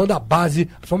com a banda base.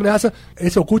 Vamos nessa,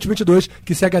 esse é o Cult 22,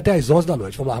 que segue até às 11 da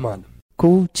noite. Vamos lá, Armando.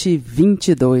 Cult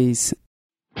 22.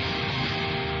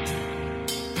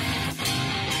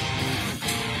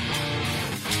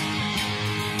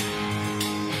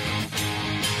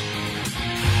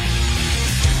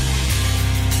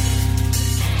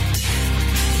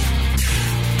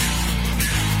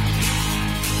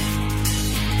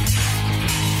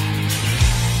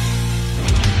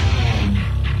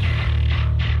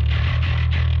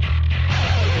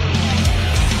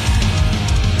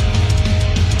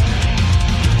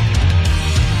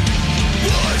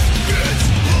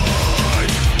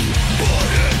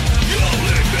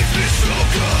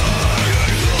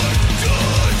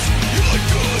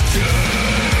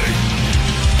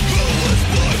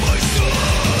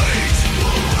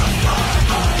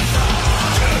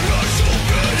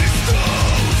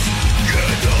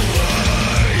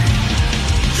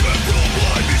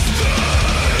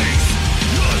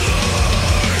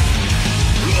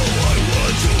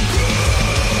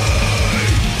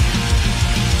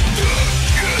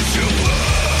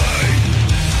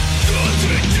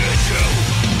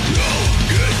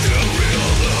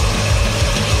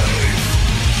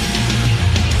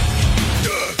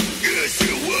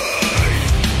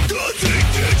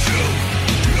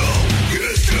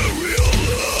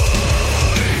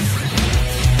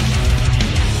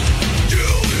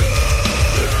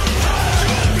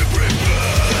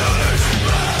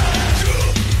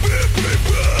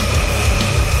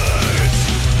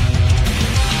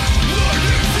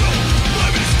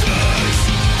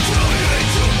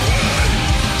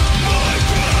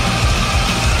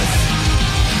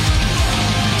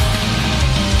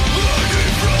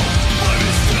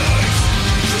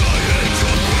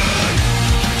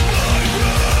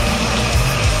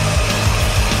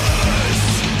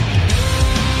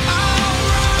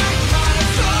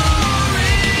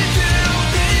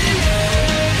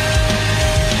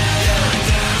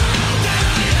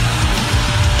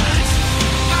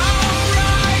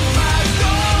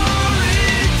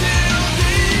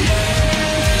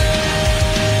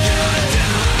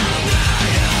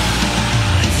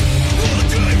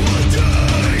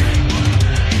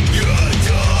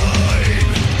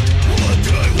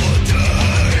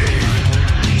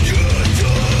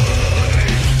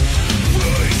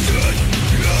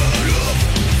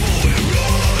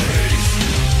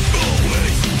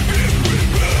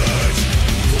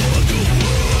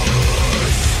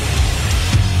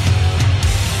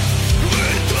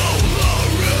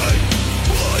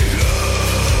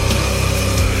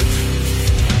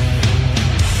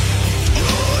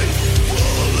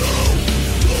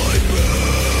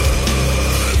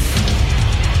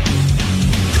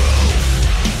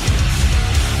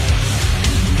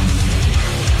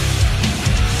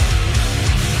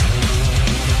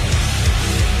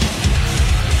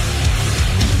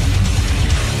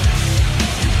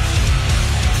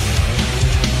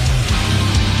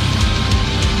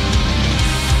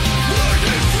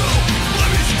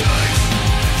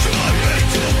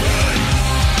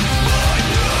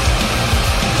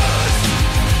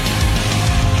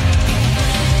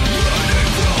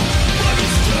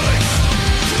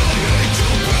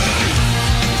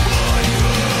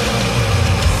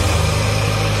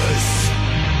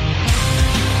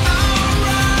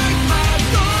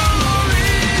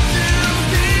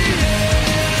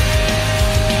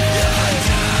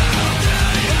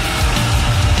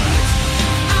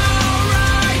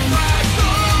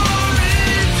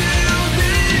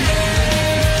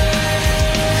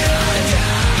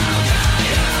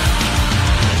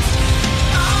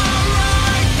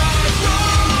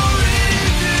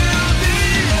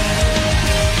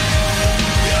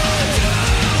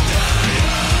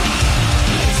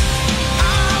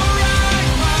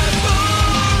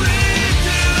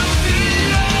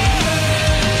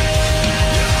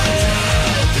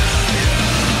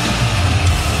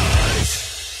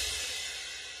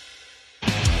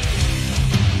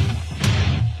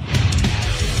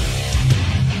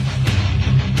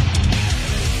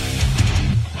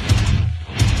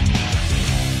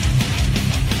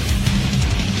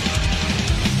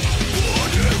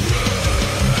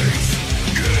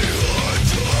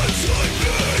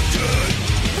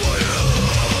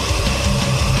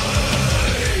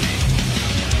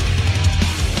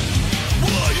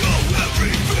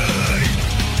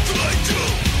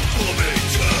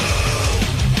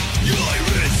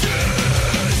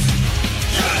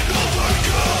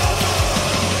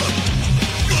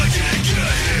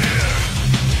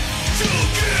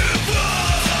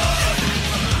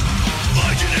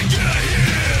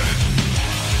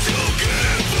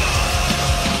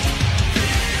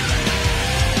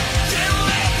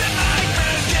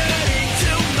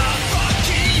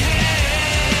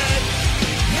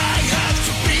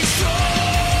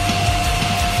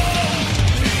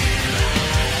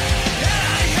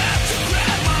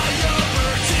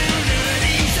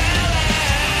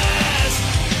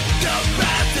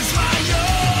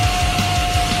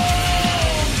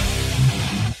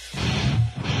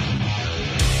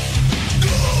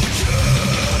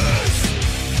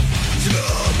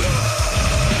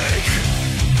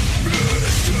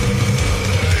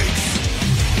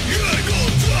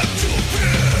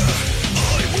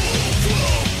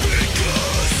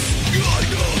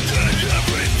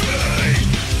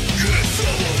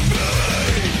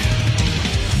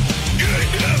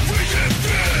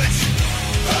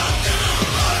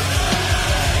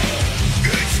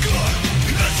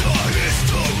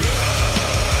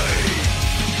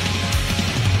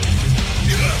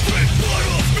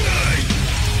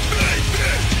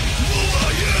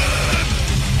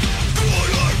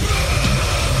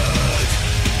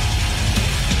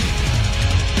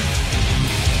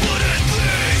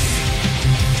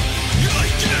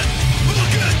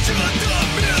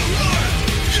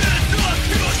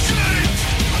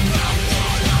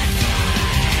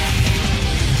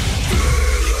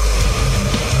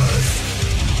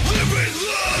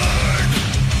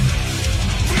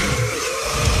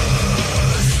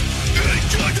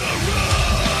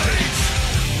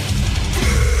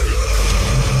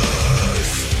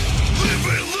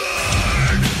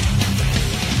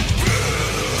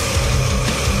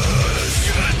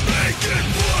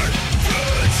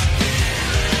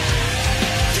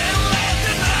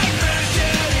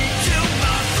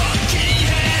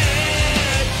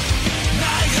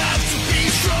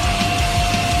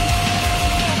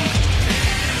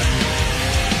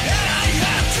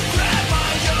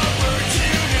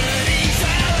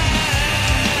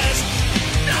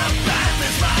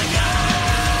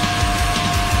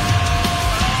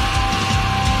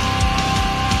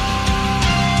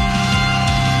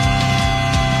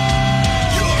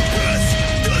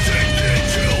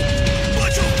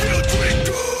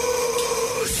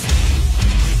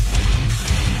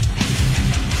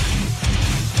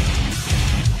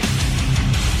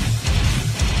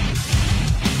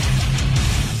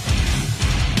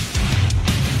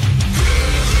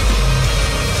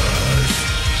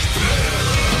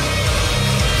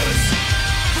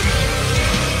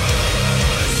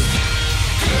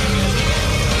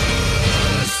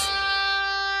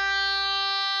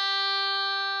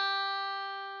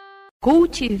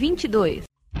 Cult 22.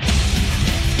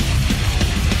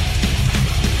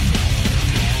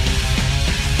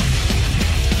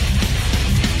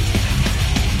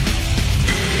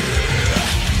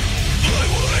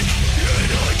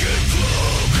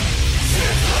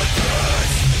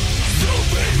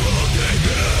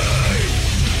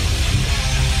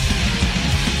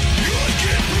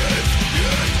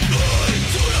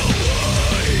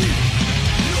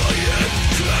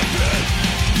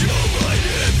 You might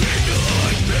be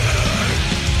like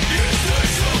me.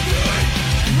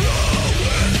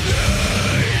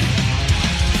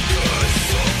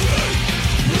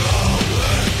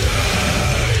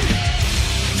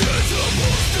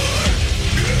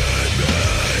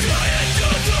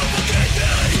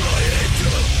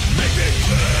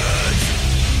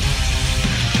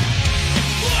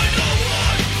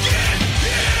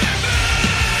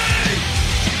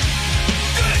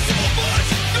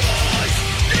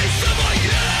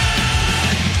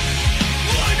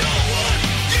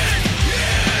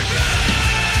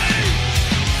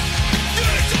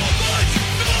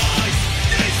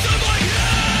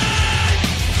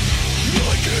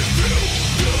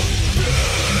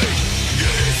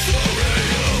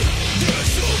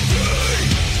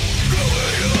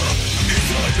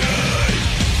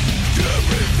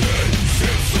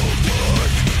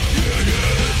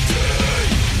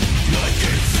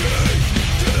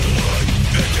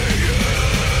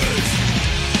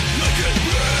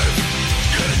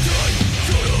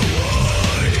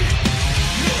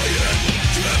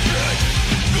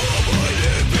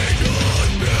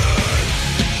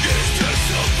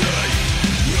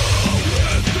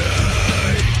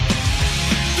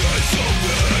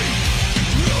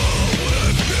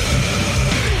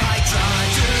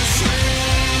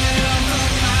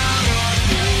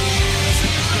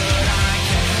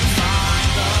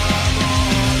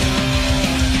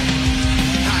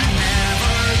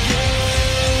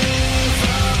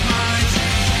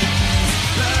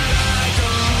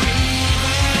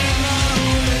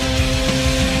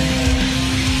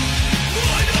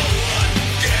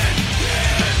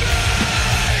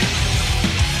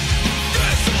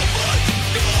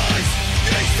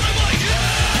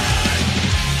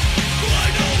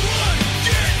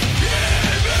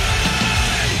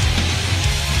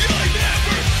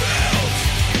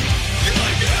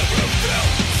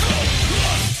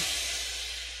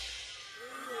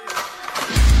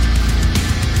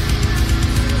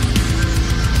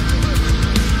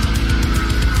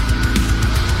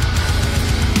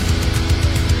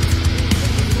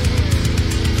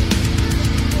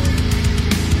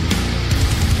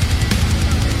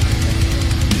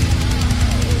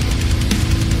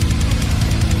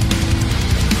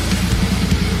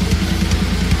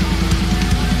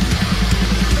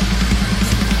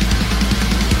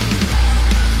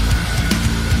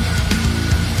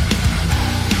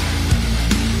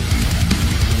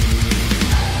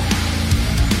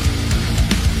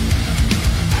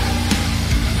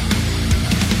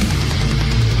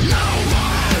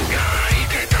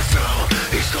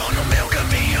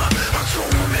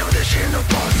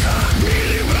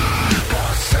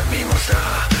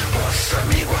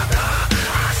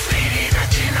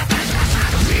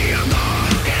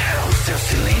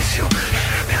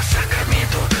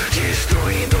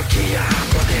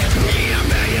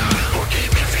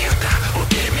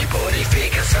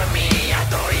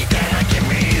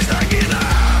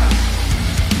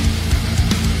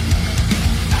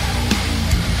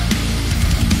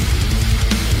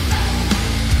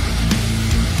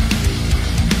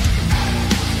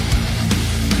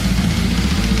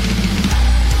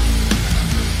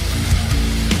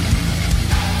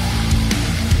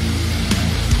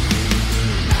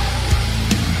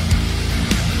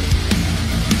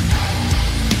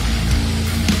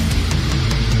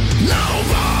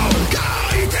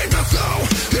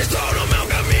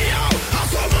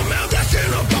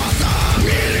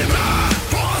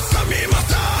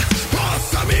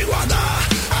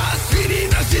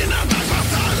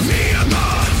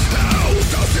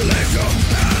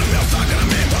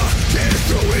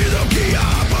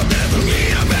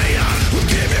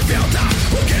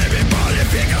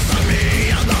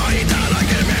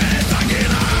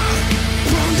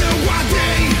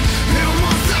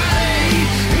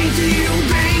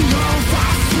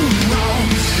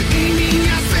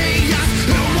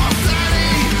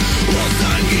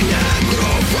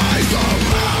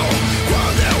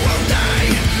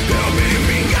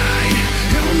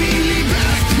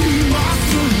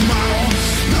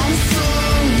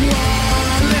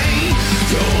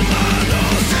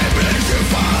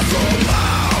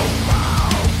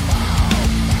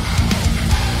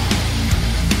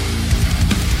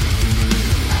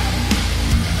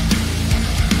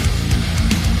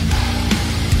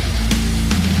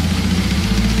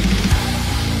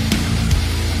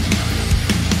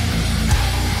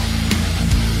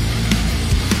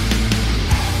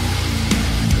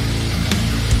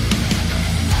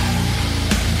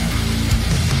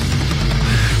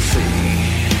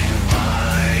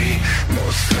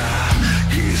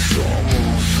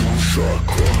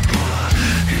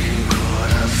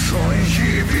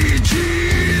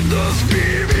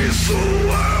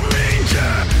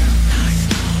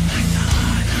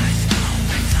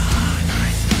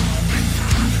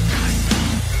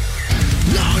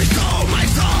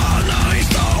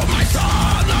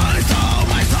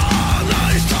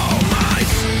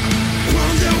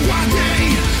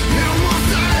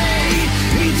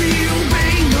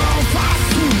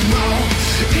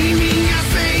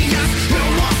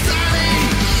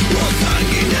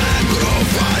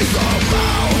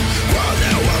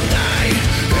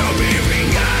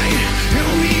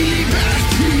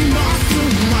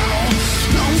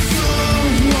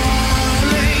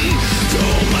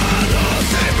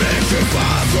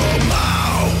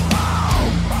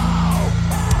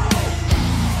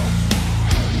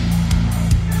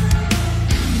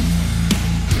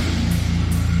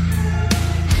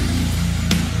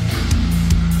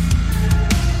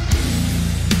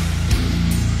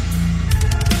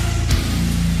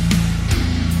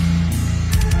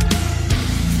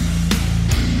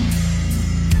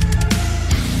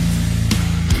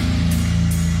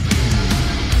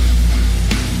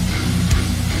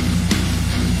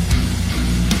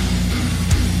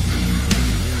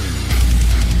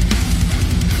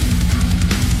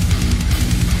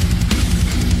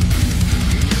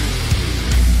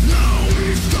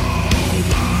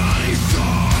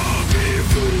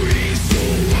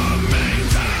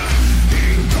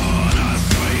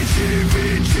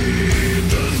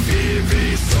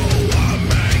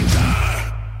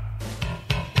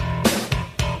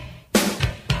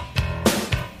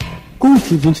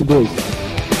 Cult 22.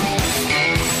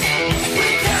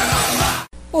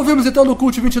 Ouvimos então no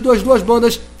Cult 22 duas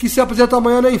bandas que se apresentam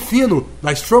amanhã na Infino,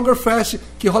 na Stronger Fest,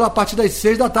 que rola a partir das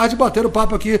 6 da tarde, batendo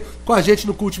papo aqui com a gente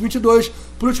no Cult 22.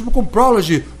 Por último com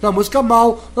Prology, na música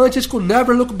Mal, antes com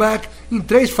Never Look Back, em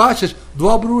 3 faixas do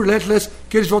álbum Relentless,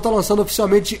 que eles vão estar lançando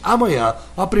oficialmente amanhã.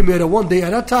 A primeira One Day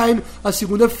at a Time, a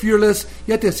segunda Fearless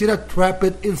e a terceira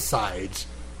Trapped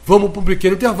Inside. Vamos para um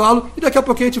pequeno intervalo e daqui a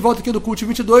pouquinho a gente volta aqui do Cult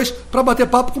 22 para bater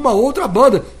papo com uma outra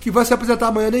banda que vai se apresentar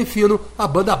amanhã na Infino, a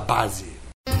banda Base.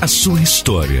 A sua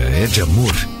história é de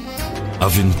amor,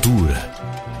 aventura,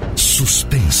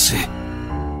 suspense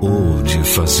ou de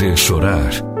fazer chorar?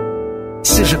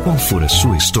 Seja qual for a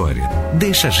sua história,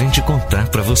 deixa a gente contar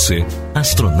pra você.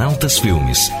 Astronautas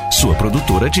Filmes, sua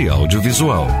produtora de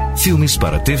audiovisual. Filmes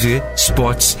para TV,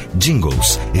 spots,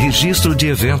 jingles, registro de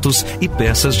eventos e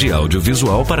peças de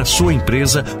audiovisual para sua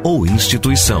empresa ou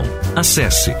instituição.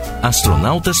 Acesse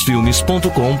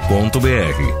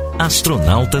astronautasfilmes.com.br.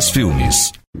 Astronautas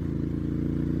Filmes.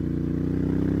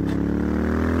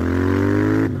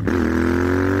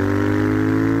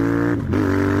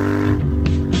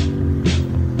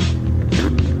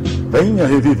 Venha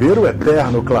reviver o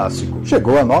eterno clássico.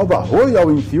 Chegou a nova Royal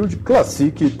Enfield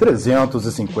Classic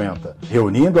 350,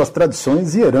 reunindo as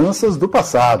tradições e heranças do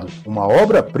passado, uma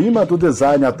obra-prima do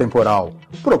design atemporal,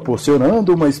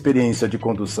 proporcionando uma experiência de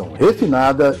condução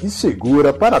refinada e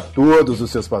segura para todos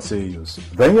os seus passeios.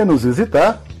 Venha nos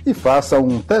visitar e faça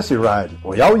um test ride.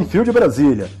 Royal Enfield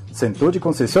Brasília, Centro de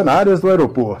Concessionárias do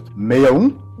Aeroporto,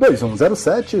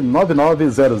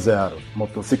 61-2107-9900.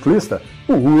 Motociclista,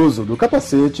 o uso do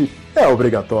capacete é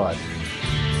obrigatório.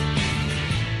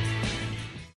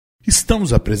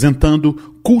 Estamos apresentando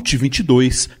Cult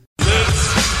 22.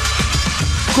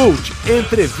 Cult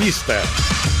Entrevista.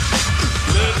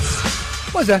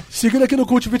 Pois é, seguindo aqui no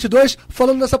Cult 22,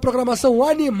 falando dessa programação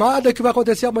animada que vai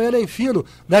acontecer amanhã na Infino,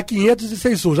 na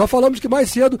 506 Sul. Já falamos que mais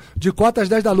cedo, de 4 às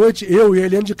 10 da noite, eu e a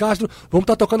Eliane de Castro vamos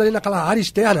estar tocando ali naquela área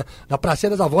externa, na Pracinha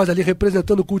das Avós, ali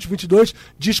representando o Cult 22,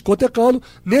 discotecando.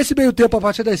 Nesse meio tempo, a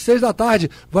partir das 6 da tarde,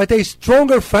 vai ter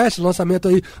Stronger Fest, lançamento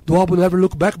aí do álbum Never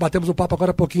Look Back. Batemos um papo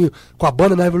agora há pouquinho com a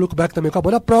banda Never Look Back, também com a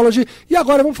banda Prology. E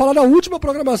agora vamos falar da última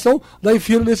programação da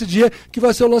Infino nesse dia, que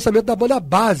vai ser o lançamento da banda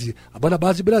Base, a banda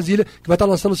Base de Brasília, que vai estar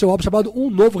lançando o seu álbum chamado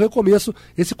Um Novo Recomeço,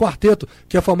 esse quarteto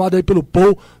que é formado aí pelo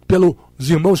Paul, pelos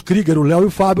irmãos Krieger, o Léo e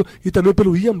o Fábio, e também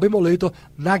pelo Ian Bemolator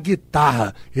na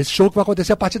guitarra. Esse show que vai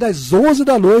acontecer a partir das 11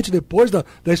 da noite, depois da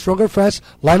Stronger Fest,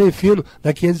 lá na Infino,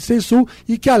 na 506 Sul,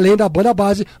 e que além da banda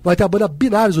Base, vai ter a banda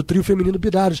Binários, o trio feminino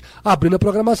Binários, abrindo a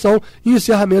programação e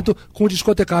encerramento com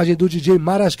discotecagem do DJ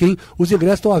Marasquim. Os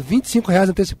ingressos estão a R$25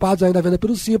 antecipados ainda à venda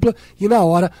pelo Simpla, e na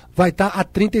hora vai estar a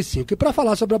R$35. E para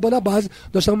falar sobre a banda Base,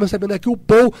 nós estamos recebendo aqui o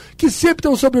Paul, que sempre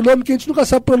tem um sobrenome que a gente nunca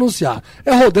sabe pronunciar.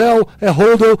 É Rodel, é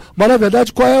Rodel, mas na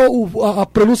verdade qual é a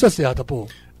pronúncia certa, Paul?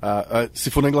 Se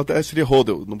for na Inglaterra seria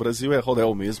Rodel, no Brasil é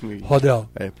Rodel mesmo. Rodel.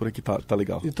 Por aqui tá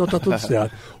legal. Então tá tudo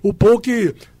certo. O Paul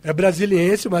que é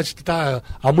brasiliense, mas que está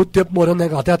há muito tempo morando na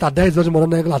Inglaterra, está há 10 anos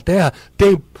morando na Inglaterra,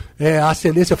 tem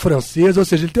ascendência francesa, ou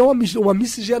seja, ele tem uma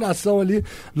miscigenação ali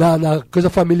na coisa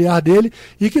familiar dele,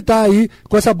 e que está aí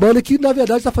com essa banda que, na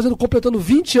verdade, está completando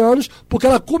 20 anos, porque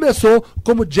ela começou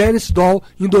como Janis Doll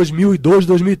em 2002,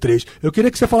 2003. Eu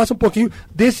queria que você falasse um pouquinho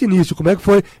desse início, como é que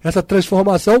foi essa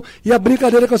transformação, e a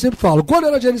brincadeira que eu sempre falo. Quando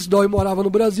era Janis Doll e morava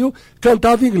no Brasil,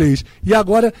 cantava em inglês. E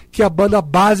agora que a banda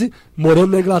Base,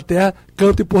 morando na Inglaterra,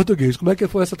 canta em português. Como é que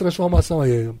foi essa transformação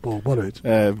aí? Pô, boa noite.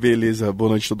 Beleza, boa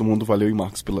noite a todo mundo. Valeu, e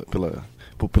Marcos, pelo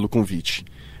convite.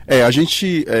 A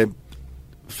gente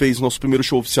fez o nosso primeiro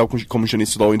show oficial como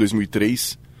Janis Doll em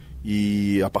 2003,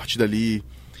 e a partir dali,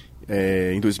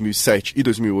 em 2007 e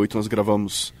 2008, nós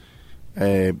gravamos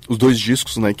os 2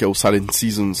 discos, né, que é o Silent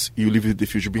Seasons e o Leave the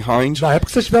Future Behind. Na época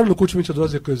vocês estiveram no Cult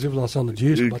 22, inclusive, lançando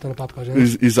disco, batendo papo com a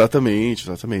gente.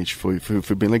 Exatamente. Foi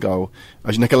bem legal.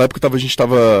 Naquela época a gente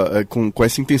estava com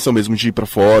essa intenção mesmo de ir pra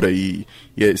fora, e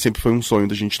sempre foi um sonho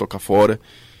da gente tocar fora,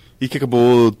 e que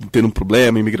acabou tendo um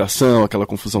problema, imigração, aquela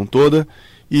confusão toda,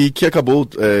 e que acabou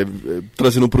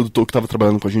trazendo um produtor que estava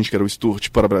trabalhando com a gente, que era o Stuart,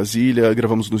 para Brasília.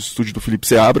 Gravamos no estúdio do Felipe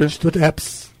Seabra. Stuart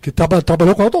Epps, que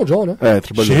trabalhou com o Elton John, né?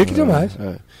 Trabalhou. Chique demais.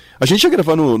 A gente ia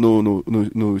gravar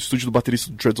no estúdio do baterista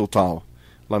do Dreadful Town,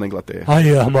 lá na Inglaterra.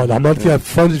 Aí, Armando que é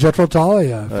fã de Dreadful Town,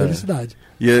 felicidade.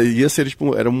 Ia ser,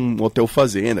 era um hotel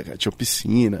fazenda, cara, tinha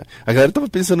piscina. A galera tava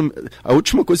pensando, a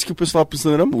última coisa que o pessoal tava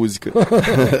pensando era música.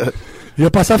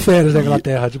 Ia passar férias na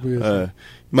Inglaterra, tipo isso.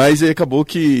 Mas aí acabou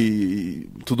que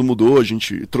tudo mudou, a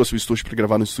gente trouxe o estúdio para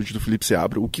gravar no estúdio do Felipe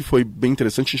Seabra, o que foi bem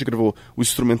interessante. A gente gravou o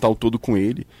instrumental todo com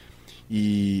ele,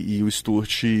 e o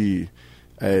Stuart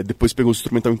Depois pegou o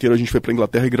instrumental inteiro, a gente foi pra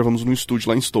Inglaterra e gravamos num estúdio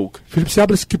lá em Stoke. Felipe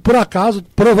Seabras, que por acaso,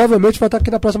 provavelmente vai estar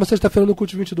aqui na próxima sexta-feira no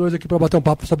Cult 22 aqui pra bater um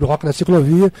papo sobre rock na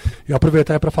ciclovia e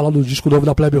aproveitar pra falar do disco novo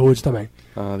da Plebe Road também.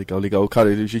 Ah, legal.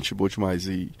 Cara, ele é gente boa demais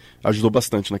e ajudou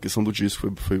bastante na questão do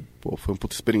disco, foi uma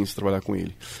puta experiência trabalhar com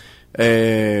ele.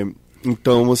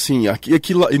 Então, assim, aqui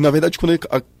e na verdade, quando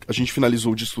a gente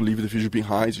finalizou o disco Live the Future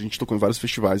Behind, a gente tocou em vários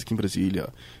festivais aqui em Brasília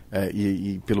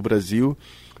e pelo Brasil.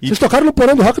 Vocês tocaram no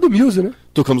Porão do Rock do Muse, né?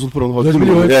 Tocamos no Porão do Rock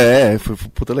 2008. do Muse. Foi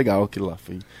puta legal aquilo lá.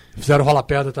 Fizeram Rola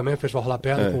Pedra também, festival Rola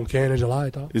Pedra com o Kennedy lá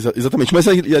e tal. Exatamente, mas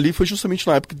ali foi justamente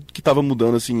na época que tava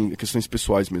mudando, assim, questões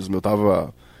pessoais mesmo. Eu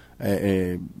tava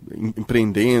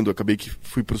empreendendo, acabei que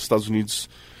fui para os Estados Unidos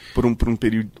por um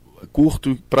período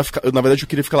curto, na verdade eu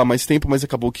queria ficar lá mais tempo, mas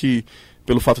acabou que,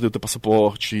 pelo fato de eu ter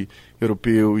passaporte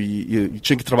europeu e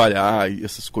tinha que trabalhar e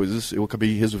essas coisas, eu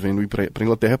acabei resolvendo ir para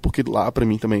Inglaterra, porque lá para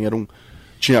mim também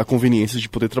tinha a conveniência de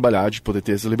poder trabalhar, de poder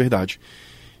ter essa liberdade.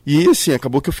 E assim,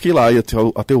 acabou que eu fiquei lá e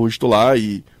até hoje estou lá,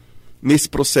 e nesse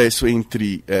processo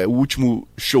entre o último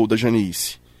show da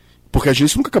Janice, porque a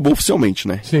gente nunca acabou oficialmente,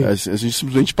 né? Sim. A gente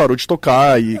simplesmente parou de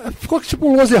tocar e... Ficou tipo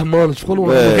um Los Hermanos, ficou num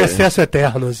recesso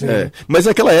eterno, assim. Mas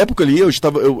naquela época ali,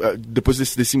 depois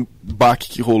desse baque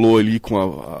que rolou ali com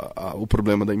o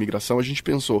problema da imigração,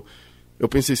 eu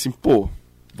pensei assim,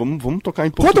 vamos tocar em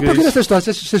português. Conta um pouquinho dessa história,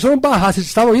 vocês foram barrados, vocês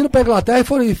estavam indo pra Inglaterra e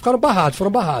ficaram barrados.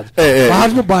 Barrados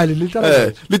no baile,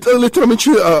 literalmente. Literalmente,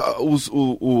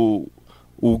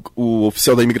 o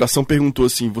oficial da imigração perguntou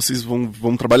assim, vocês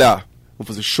vão trabalhar?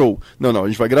 Vamos fazer show? Não, a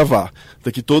gente vai gravar.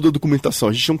 Daqui toda a documentação.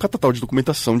 A gente tinha um catatal de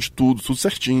documentação de tudo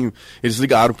certinho. Eles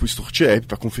ligaram pro Stuart App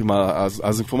pra confirmar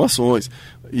as informações.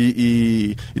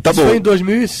 E tá Isso bom. foi em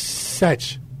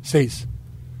 2007, 2006.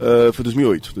 Foi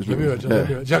 2008.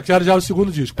 Já era o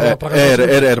segundo disco. Era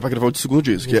pra gravar o segundo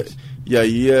disco. E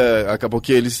aí acabou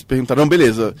que eles perguntaram,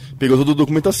 beleza, pegou toda a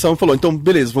documentação e falou, então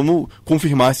beleza, vamos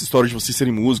confirmar essa história de vocês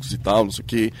serem músicos e tal, não sei o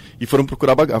quê. E foram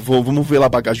procurar vamos ver lá a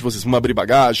bagagem de vocês, vamos abrir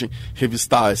bagagem,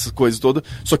 revistar essas coisas todas.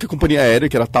 Só que a companhia aérea,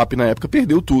 que era a TAP na época,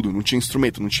 perdeu tudo. Não tinha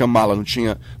instrumento, não tinha mala, não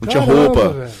tinha roupa.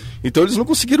 Velho. Então eles não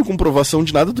conseguiram comprovação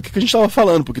de nada do que a gente estava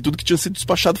falando, porque tudo que tinha sido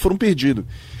despachado foram perdido.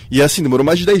 E assim, demorou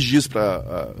mais de 10 dias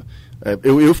pra...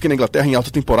 Eu fiquei na Inglaterra em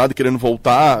alta temporada, querendo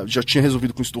voltar, já tinha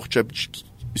resolvido com o Stuart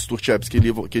Apps que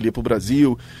ele ia pro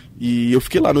Brasil, e eu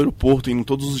fiquei lá no aeroporto, indo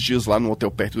todos os dias lá no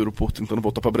hotel perto do aeroporto, tentando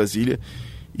voltar pra Brasília,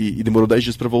 e demorou 10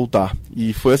 dias pra voltar.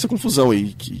 E foi essa confusão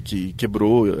aí que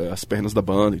quebrou as pernas da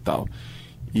banda e tal.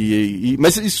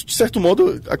 Mas isso, de certo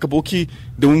modo, acabou que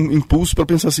deu um impulso pra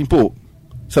pensar assim,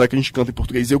 será que a gente canta em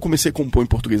português? Eu comecei a compor em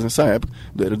português nessa época,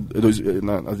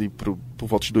 por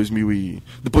volta de 2000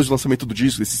 depois do lançamento do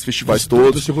disco, desses festivais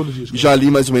todos. Do segundo disco. Já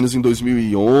ali mais ou menos em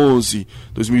 2011,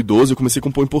 2012, eu comecei a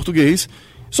compor em português.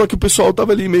 Só que o pessoal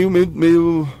tava ali meio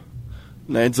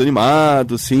né,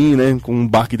 desanimado, assim, né, com um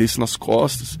baque desse nas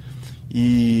costas.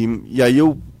 E aí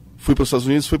eu fui para os Estados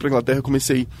Unidos, fui para Inglaterra,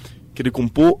 comecei a querer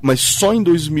compor, mas só em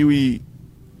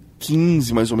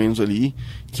 2015, mais ou menos ali,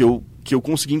 que eu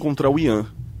consegui encontrar o Ian,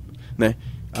 né?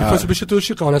 Que foi substituir o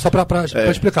Chicão, né? Só pra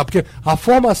explicar, porque a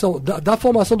formação, da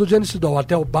formação do Genesis Doll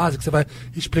até o básico, que você vai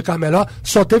explicar melhor,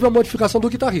 só teve a modificação do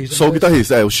guitarrista. Só o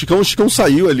guitarrista, o Chicão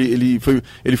saiu, ele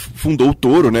fundou o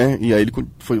Toro, né? E aí ele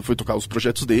foi tocar os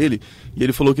projetos dele, e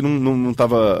ele falou que não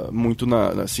tava muito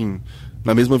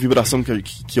na mesma vibração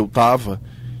que eu tava.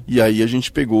 E aí a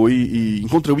gente pegou e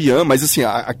encontrou o Ian, mas assim,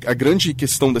 a grande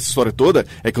questão dessa história toda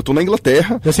é que eu tô na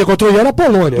Inglaterra. Você encontrou o Ian na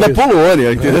Polônia. Na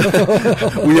Polônia, entendeu?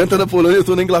 O Ian tá na Polônia, eu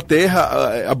tô na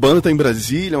Inglaterra, a banda tá em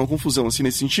Brasília, é uma confusão assim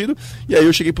nesse sentido. E aí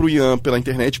eu cheguei pro Ian pela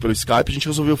internet, pelo Skype, a gente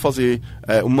resolveu fazer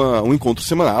um encontro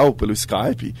semanal pelo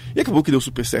Skype. E acabou que deu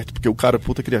super certo, porque o cara,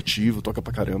 puta criativo, toca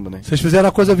pra caramba, né? Vocês fizeram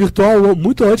a coisa virtual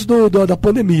muito antes da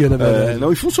pandemia, na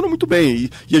verdade. E funcionou muito bem.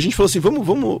 E a gente falou assim,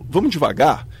 vamos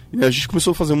devagar. E a gente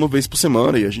começou a fazer uma vez por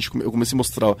semana, e eu comecei a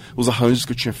mostrar os arranjos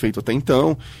que eu tinha feito até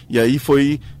então, e aí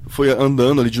foi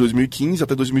andando ali de 2015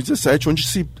 até 2017,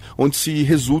 onde se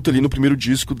resulta ali no primeiro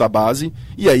disco da base,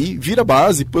 e aí vira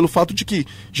base pelo fato de que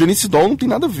Janice Doll não tem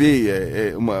nada a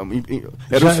ver.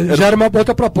 Já era uma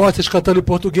outra proposta, vocês cantando em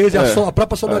português, e a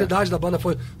própria sonoridade da banda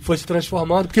foi se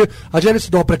transformando, porque a Janice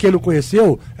Doll, pra quem não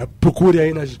conheceu, procure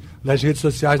aí nas redes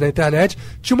sociais, na internet,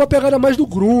 tinha uma pegada mais do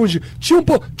grunge,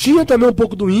 tinha também um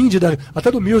pouco do indie,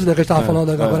 até do music, né, que a gente estava falando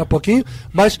agora há pouquinho,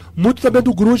 mas muito também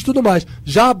do grunge e tudo mais.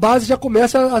 Já a base já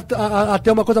começa a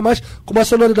ter uma coisa mais com uma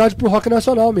sonoridade pro rock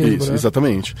nacional mesmo. Isso, né?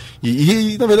 Exatamente.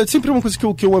 E na verdade sempre é uma coisa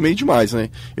que eu amei demais,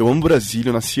 né? Eu amo Brasília,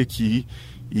 eu nasci aqui,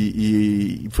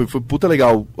 E foi puta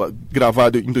legal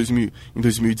gravado em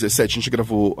 2017. A gente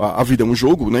gravou A Vida é um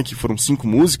Jogo, né? Que foram 5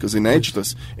 músicas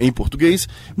inéditas em português.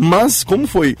 Mas como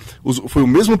foi o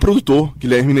mesmo produtor,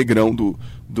 Guilherme Negrão, do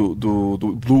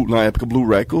Blue, na época Blue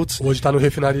Records. Hoje tá no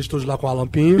Refinaria Studios lá com a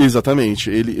Lampinho. Exatamente.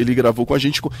 Ele gravou com a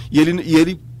gente. E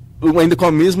ele ainda com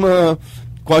a mesma...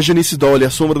 Com a Janice Dolly, a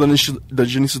sombra da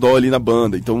Janice Dolly ali na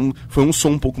banda. Então foi um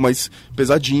som um pouco mais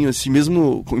pesadinho, assim,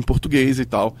 mesmo em português e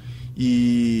tal.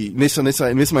 E nessa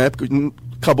mesma época,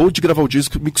 acabou de gravar o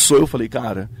disco, mixou, eu falei,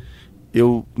 cara,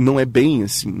 não é bem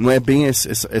assim, não é bem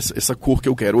essa cor que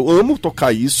eu quero. Eu amo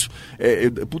tocar isso, é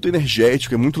puta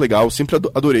energético, é muito legal, sempre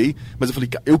adorei, mas eu falei,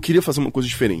 eu queria fazer uma coisa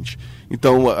diferente.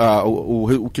 Então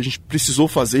o que a gente precisou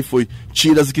fazer foi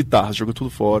tirar as guitarras, jogar tudo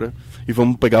fora e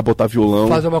vamos botar violão.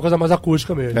 Fazer uma coisa mais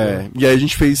acústica mesmo. Né? E aí a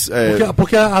gente fez...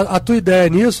 Porque a tua ideia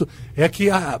nisso é que...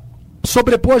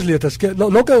 sobrepor as letras,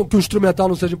 não que o instrumental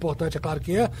não seja importante, é claro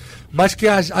que é, mas que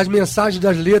as mensagens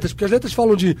das letras, porque as letras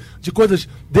falam de coisas,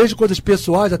 desde coisas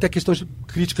pessoais até questões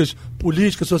críticas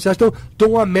políticas, sociais,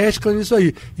 então uma mescla nisso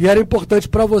aí. E era importante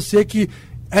para você que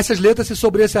essas letras se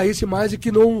sobressaíssem mais e que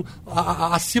não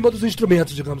acima dos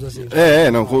instrumentos, digamos assim.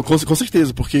 Com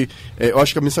certeza, porque eu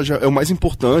acho que a mensagem é o mais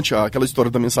importante, aquela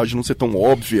história da mensagem não ser tão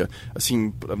óbvia,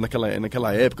 assim,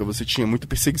 naquela época você tinha muita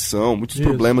perseguição, muitos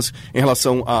problemas em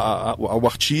relação ao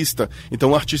artista,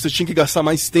 então o artista tinha que gastar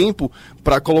mais tempo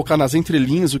para colocar nas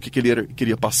entrelinhas o que ele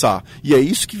queria passar, e é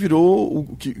isso que virou,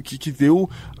 que deu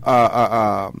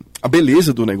a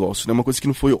beleza do negócio, né? Uma coisa que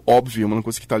não foi óbvia, uma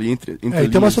coisa que tá ali entre e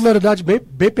tem uma sonoridade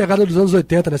bem pegada dos anos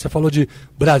 80, né? Você falou de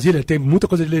Brasília, tem muita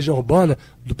coisa de Legião Urbana,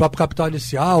 do próprio Capital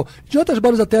Inicial, de outras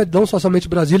bandas até, não só somente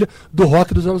Brasília, do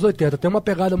rock dos anos 80. Tem uma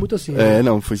pegada muito assim. Né?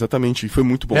 Foi exatamente, foi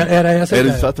muito bom. Era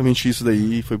exatamente isso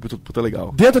daí, foi puta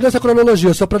legal. Dentro dessa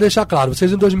cronologia, só pra deixar claro,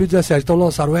 vocês em 2017 então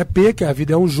lançaram o EP, que é A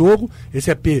Vida é um Jogo, esse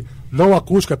EP não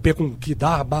acústico, EP com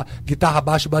guitarra,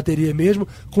 baixo e bateria mesmo,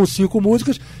 com 5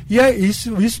 músicas, e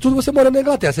isso tudo você morando na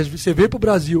Inglaterra. Você veio pro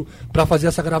Brasil para fazer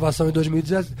essa gravação em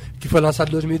 2017, que foi lançado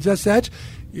em 2017,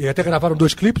 e até gravaram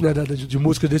 2 clipes, né, de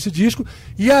músicas desse disco,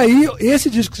 e aí esse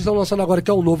disco que vocês estão lançando agora,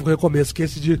 que é um novo recomeço, que é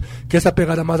essa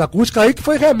pegada mais acústica, aí que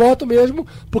foi remoto mesmo,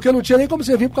 porque não tinha nem como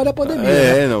você vir por causa da pandemia.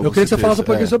 Eu queria que você falasse um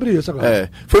pouquinho sobre isso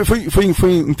agora.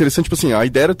 Foi interessante, tipo assim, a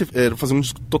ideia era fazer um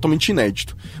disco totalmente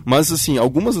inédito, mas assim,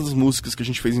 algumas das músicas que a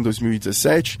gente fez em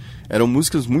 2017 eram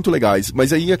músicas muito legais,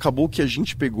 mas aí acabou que a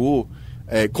gente pegou,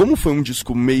 como foi um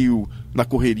disco meio na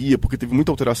correria, porque teve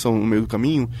muita alteração no meio do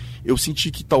caminho, eu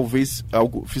senti que talvez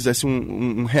algo fizesse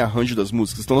um rearranjo das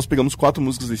músicas. Então nós pegamos 4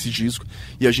 músicas desse disco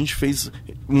e a gente fez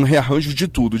um rearranjo de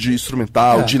tudo, de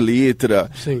instrumental, de letra,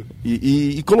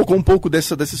 e colocou um pouco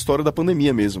dessa história da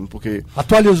pandemia mesmo, porque...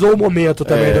 Atualizou o momento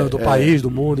também do país, do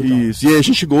mundo. Isso, e aí a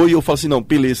gente chegou e eu falo assim, não,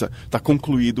 beleza, tá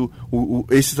concluído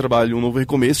esse trabalho, um novo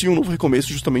recomeço, e um novo recomeço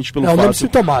justamente pelo fato... É um nome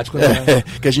sintomático, né?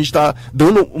 Que a gente tá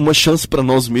dando uma chance para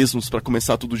nós mesmos, para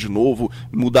começar tudo de novo,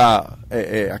 mudar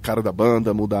a cara da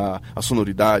banda, mudar a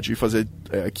sonoridade e fazer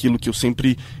aquilo que eu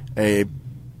sempre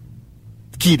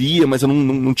queria, mas eu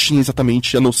não tinha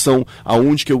exatamente a noção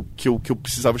aonde que eu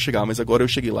precisava chegar, mas agora eu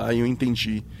cheguei lá e eu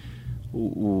entendi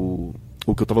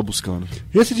o que eu estava buscando.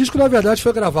 Esse disco, na verdade,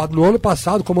 foi gravado no ano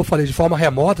passado, como eu falei, de forma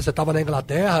remota. Você estava na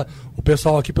Inglaterra, o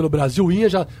pessoal aqui pelo Brasil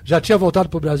já tinha voltado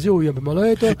para o Brasil, ia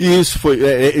então... Isso, foi.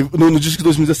 No disco de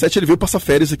 2017 ele veio passar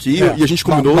férias aqui e a gente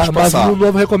combinou de passar. Mas no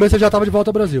novo recomeço ele já estava de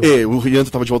volta ao Brasil. O Rian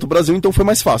estava de volta ao Brasil, então foi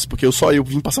mais fácil, porque eu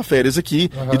vim passar férias aqui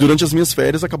e durante as minhas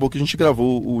férias acabou que a gente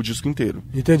gravou o disco inteiro.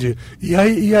 Entendi. E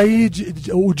aí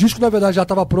o disco, na verdade, já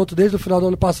estava pronto desde o final do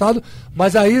ano passado,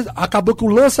 mas aí acabou que o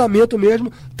lançamento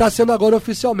mesmo está sendo agora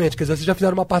oficialmente, quer dizer, vocês já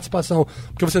fizeram uma participação,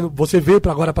 porque você veio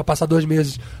agora para passar 2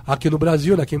 meses aqui no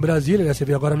Brasil, né, aqui em Brasília, né, você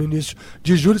veio agora no início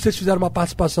de julho, vocês fizeram uma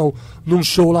participação num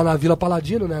show lá na Vila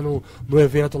Paladino, né, no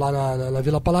evento lá na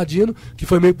Vila Paladino, que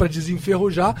foi meio para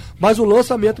desenferrujar, mas o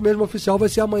lançamento mesmo oficial vai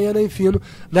ser amanhã na Infino,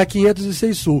 na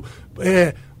 506 Sul.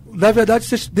 Na verdade,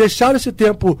 vocês deixaram esse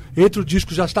tempo entre o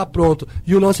disco já estar pronto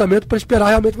e o lançamento para esperar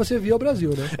realmente você vir ao Brasil,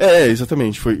 né?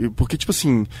 Exatamente. Foi porque, tipo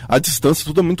assim, a distância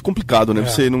tudo é muito complicado, né?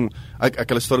 Você não...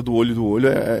 Aquela história do olho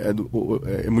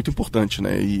é muito importante,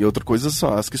 né? E outra coisa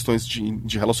são as questões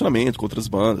de relacionamento com outras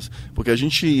bandas. Porque a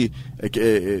gente...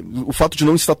 o fato de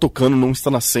não estar tocando, não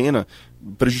estar na cena,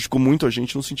 prejudicou muito a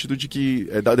gente no sentido de que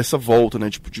dessa volta, né,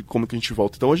 tipo, de como que a gente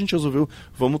volta. Então a gente resolveu,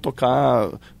 vamos tocar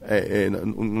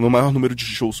no maior número de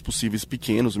shows possíveis,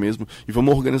 pequenos mesmo, e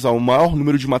vamos organizar o maior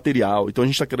número de material. Então a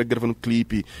gente está gravando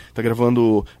clipe, está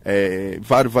gravando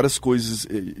várias coisas,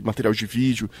 material de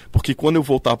vídeo, porque quando eu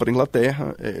voltar para a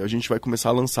Inglaterra, a gente vai começar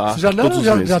a lançar todos os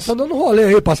meses. Já estão dando rolê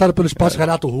aí, passaram pelo espaço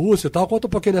Renato Russo e tal. Conta um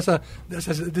pouquinho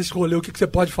desse rolê, o que você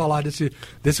pode falar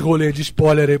desse rolê de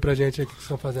spoiler aí pra gente, aí, o que vocês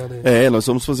estão fazendo aí? Nós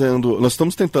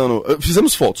estamos tentando,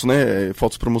 fizemos fotos, né,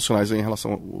 fotos promocionais aí em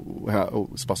relação ao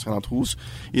espaço Renato Russo,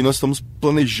 e nós estamos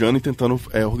planejando e tentando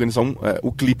organizar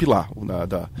o clipe lá,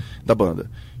 da banda.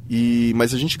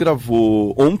 Mas a gente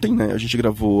gravou ontem, né? A gente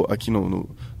gravou aqui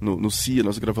no CIA,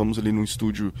 nós gravamos ali no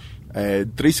estúdio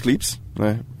 3 clipes,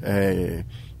 né?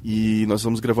 E nós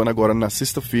vamos gravando agora na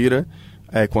sexta-feira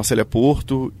com a Célia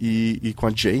Porto e com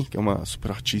a Jay, que é uma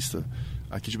super artista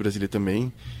aqui de Brasília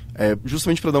também,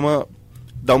 justamente para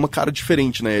dar uma cara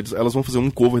diferente, né? Elas vão fazer um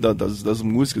cover das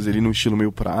músicas ali no estilo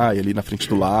meio praia, ali na frente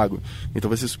do lago. Então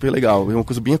vai ser super legal. É uma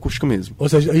coisa bem acústica mesmo. Ou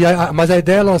seja, mas a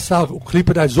ideia é lançar o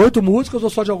clipe das 8 músicas ou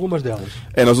só de algumas delas?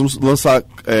 Nós vamos lançar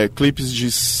clipes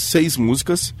de 6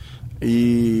 músicas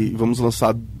e vamos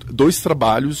lançar 2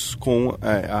 trabalhos com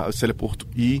a Célia Porto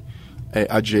e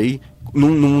a Jay,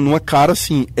 numa cara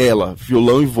assim,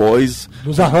 violão e voz.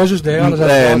 Nos arranjos delas,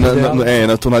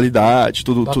 na tonalidade,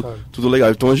 tudo legal.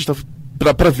 Então a gente tá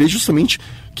pra ver justamente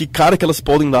que cara que elas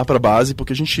podem dar pra base,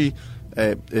 porque a gente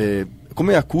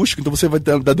como é acústico, então você vai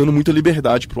dar dando muita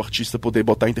liberdade pro artista poder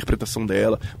botar a interpretação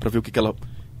dela, pra ver o que ela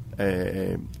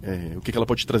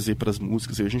pode trazer para as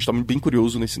músicas, e a gente está bem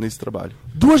curioso nesse trabalho.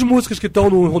 2 músicas que estão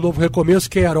no Novo Recomeço,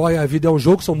 que é Herói e A Vida é um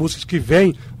Jogo, são músicas que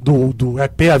vêm do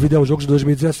EP A Vida é um Jogo de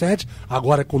 2017,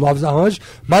 agora com novos arranjos,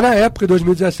 mas na época, em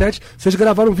 2017, vocês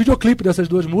gravaram um videoclipe dessas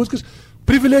 2 músicas,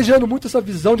 privilegiando muito essa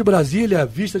visão de Brasília,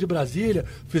 vista de Brasília,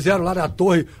 fizeram lá na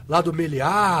torre, lá do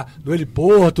Meliá, no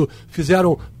heliporto,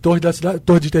 fizeram torre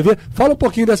de TV. Fala um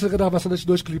pouquinho dessa gravação desses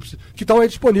 2 clipes, que estão aí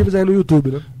disponíveis aí no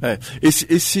YouTube, né?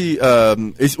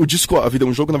 O disco A Vida é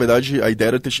um Jogo, na verdade, a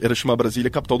ideia era chamar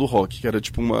Brasília Capital do Rock, que era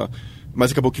tipo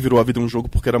mas acabou que virou A Vida é um Jogo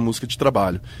porque era música de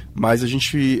trabalho. Mas a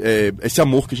gente, esse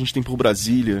amor que a gente tem por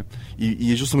Brasília,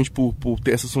 e justamente por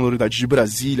ter essa sonoridade de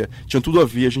Brasília, tinha tudo a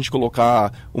ver a gente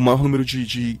colocar o maior número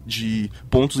de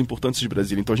pontos importantes de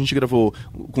Brasília. Então a gente gravou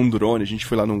com drone, a gente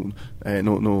foi lá no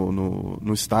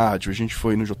estádio, a gente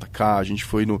foi no JK, a gente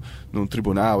foi no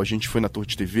tribunal, a gente foi na torre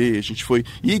de TV, a gente foi...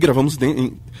 E gravamos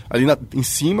ali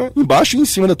embaixo e em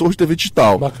cima da torre de TV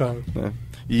digital. Bacana. Né?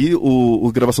 E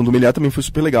a gravação do Meliá também foi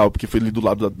super legal, porque foi ali do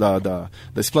lado da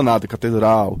Esplanada,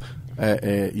 Catedral,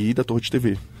 e da torre de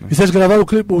TV. Né? E vocês gravaram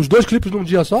os 2 clipes num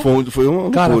dia só? Foi uma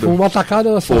loucura. Cara, foi uma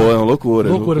tacada só. Foi uma loucura.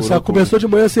 Você começou de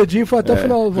manhã cedinho e foi até o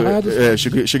final.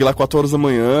 Cheguei lá 4 horas da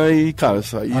manhã e, cara,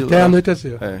 saí até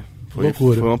anoitecer.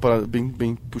 Foi uma parada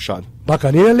bem puxada.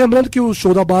 Bacana. E lembrando que o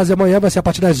show da base amanhã vai ser a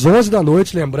partir das 11 da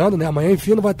noite, lembrando, né? Amanhã,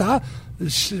 enfim, não vai estar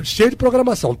cheio de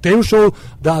programação. Tem o show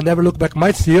da Never Look Back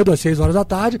mais cedo, às 6 horas da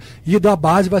tarde, e da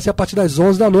base vai ser a partir das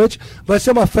 11 da noite. Vai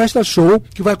ser uma festa show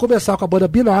que vai começar com a banda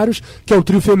Binários, que é um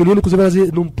trio feminino, inclusive elas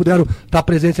não puderam estar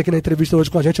presentes aqui na entrevista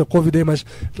hoje com a gente, eu convidei, mas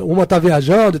uma tá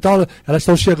viajando e tal, elas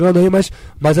estão chegando aí, mas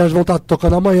elas vão estar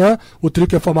tocando amanhã. O trio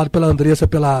que é formado pela Andressa,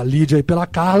 pela Lídia e pela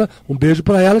Carla, um beijo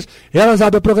pra elas. Elas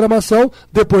abrem a programação,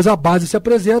 depois a base se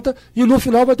apresenta, e no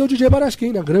final vai ter o DJ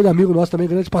Barasquim, né? Grande amigo nosso também,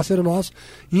 grande parceiro nosso,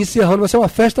 e encerrando, vai ser uma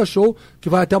festa show que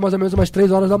vai até mais ou menos umas 3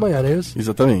 horas da manhã, não é isso?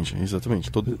 Exatamente.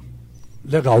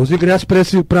 Legal, os ingressos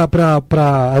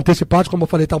para antecipados, como eu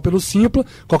falei, estão pelo Simpla.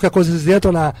 Qualquer coisa, vocês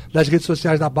entram nas redes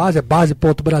sociais da base, é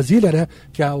base.brasilia, né?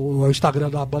 Que é o Instagram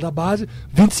da banda Base,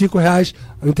 R$25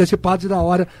 antecipados, e na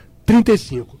hora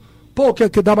 35. Pô, quer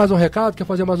dar mais um recado, quer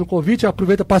fazer mais um convite?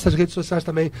 Aproveita, passa as redes sociais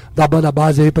também da banda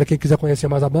Base aí para quem quiser conhecer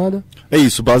mais a banda. É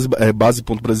isso,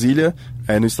 base.brasilia,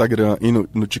 no Instagram e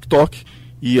no TikTok.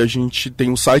 E a gente tem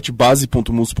o site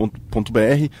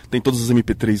base.mus.br, tem todas as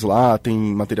MP3 lá, tem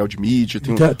material de mídia.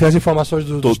 Tem as informações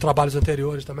dos trabalhos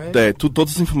anteriores também?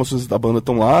 Todas as informações da banda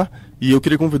estão lá. E eu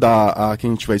queria convidar a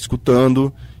quem estiver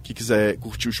escutando, que quiser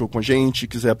curtir o show com a gente,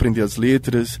 quiser aprender as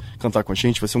letras, cantar com a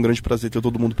gente, vai ser um grande prazer ter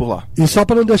todo mundo por lá. E só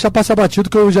para não deixar passar batido,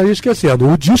 que eu já ia esquecendo,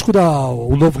 o disco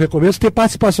o Novo Recomeço tem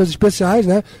participações especiais,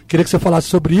 né? Queria que você falasse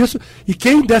sobre isso. E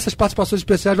quem dessas participações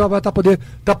especiais vai poder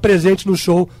estar presente no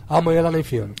show amanhã lá na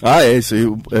Inferno? Isso aí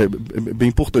é bem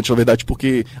importante, na verdade,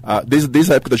 porque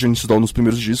desde a época da Genesis Doll, nos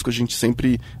primeiros discos, a gente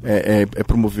sempre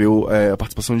promoveu a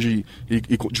participação de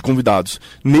convidados.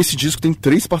 Nesse disco tem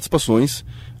 3 participações.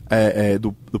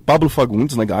 Do Pablo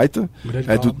Fagundes na gaita,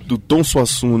 do Tom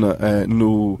Suassuna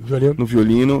no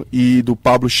violino e do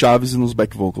Pablo Chaves nos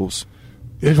back vocals.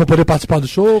 Eles vão poder participar do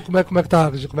show? Como é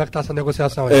que tá essa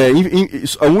negociação aí?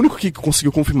 O único que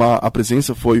conseguiu confirmar a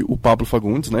presença foi o Pablo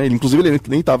Fagundes, né? Inclusive, ele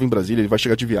nem estava em Brasília, ele vai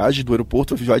chegar de viagem do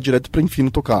aeroporto e vai direto para Infino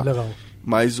tocar. Legal.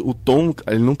 Mas o Tom,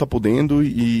 ele não tá podendo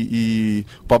e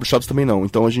o Pablo Chaves também não.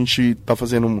 Então a gente tá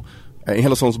fazendo... em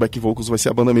relação aos back vocals, vai ser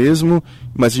a banda mesmo,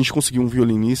 mas a gente conseguiu um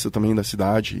violinista também da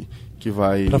cidade que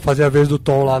vai... Pra fazer a vez do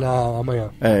Tom lá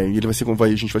amanhã. E ele vai ser a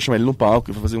gente vai chamar ele no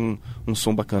palco e vai fazer um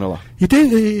som bacana lá.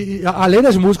 E além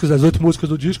das músicas, das 8 músicas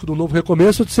do disco, do Novo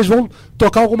Recomeço, vocês vão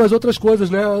tocar algumas outras coisas,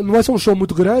 né? Não vai ser um show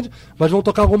muito grande, mas vão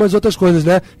tocar algumas outras coisas,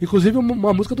 né? Inclusive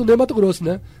uma música do Ney Mato Grosso,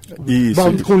 né? Isso.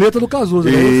 Com letra do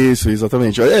Cazuza, né? Isso,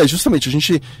 exatamente. Justamente, a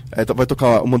gente vai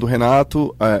tocar uma do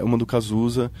Renato, uma do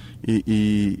Cazuza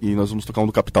e nós vamos tocar um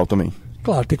do Capital também.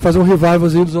 Claro, tem que fazer um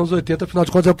revivalzinho dos anos 80, afinal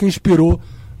de contas é o que inspirou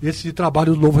esse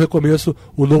trabalho do Novo Recomeço,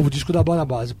 o novo disco da Banda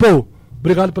Base. Pô,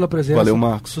 obrigado pela presença. Valeu,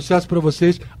 Marcos. Sucesso pra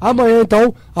vocês. Amanhã,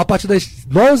 então, a partir das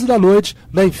 11 da noite,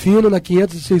 na Infino, na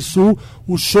 506 Sul,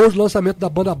 o show de lançamento da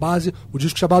Banda Base, o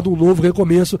disco chamado Um Novo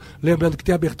Recomeço. Lembrando que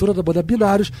tem a abertura da banda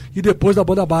Binários e depois da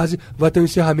Banda Base vai ter o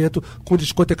encerramento com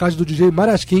discotecagem do DJ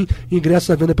Marasquim.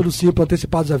 Ingressos à venda pelo Simpla,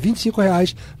 antecipados a R$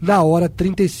 25,00, na hora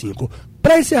 35.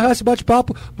 Para encerrar esse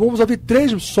bate-papo, vamos ouvir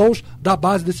 3 sons da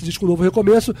base desse disco Novo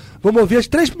Recomeço. Vamos ouvir as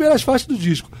 3 primeiras faixas do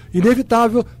disco.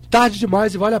 Inevitável, Tarde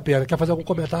Demais e Vale a Pena. Quer fazer algum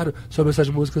comentário sobre essas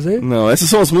músicas aí? Não, essas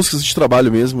são as músicas de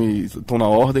trabalho mesmo e estão na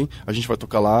ordem. A gente vai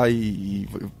tocar lá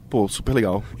pô, super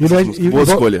legal. Boa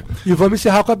escolha. E vamos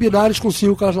encerrar com a Binários, com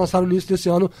 5 que elas lançaram no início desse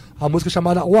ano, a música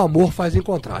chamada O Amor Faz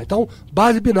Encontrar. Então,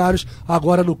 base Binários,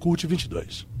 agora no Cult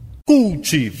 22.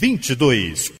 Cult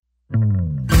 22.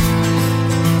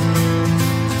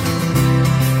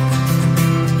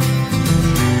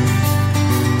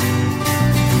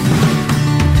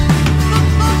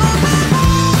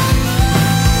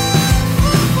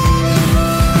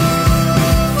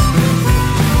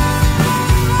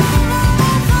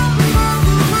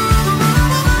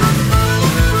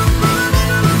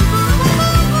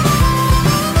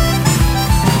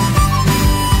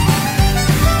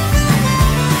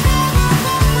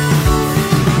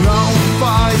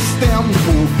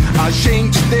 A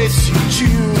gente decidiu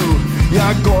e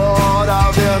agora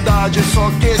a verdade é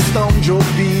só questão de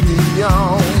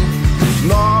opinião.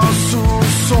 Nossos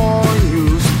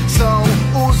sonhos são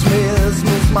os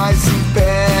mesmos, mas se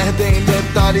perdem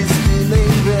detalhes que nem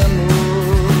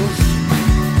vemos.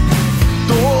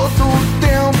 Todo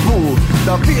tempo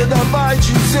da vida vai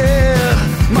dizer,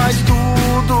 mas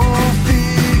tudo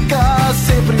fica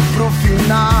sempre pro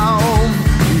final.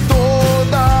 E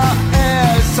toda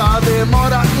essa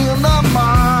demora ainda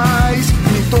mais,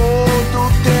 em todo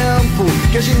o tempo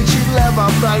que a gente leva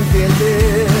pra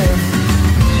entender.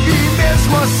 E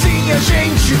mesmo assim a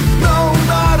gente não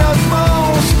dá as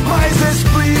mãos, mas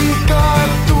explica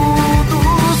tudo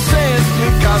sem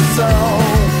explicação.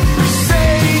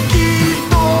 Sei que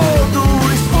todo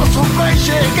esforço vai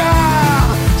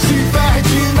chegar, se perde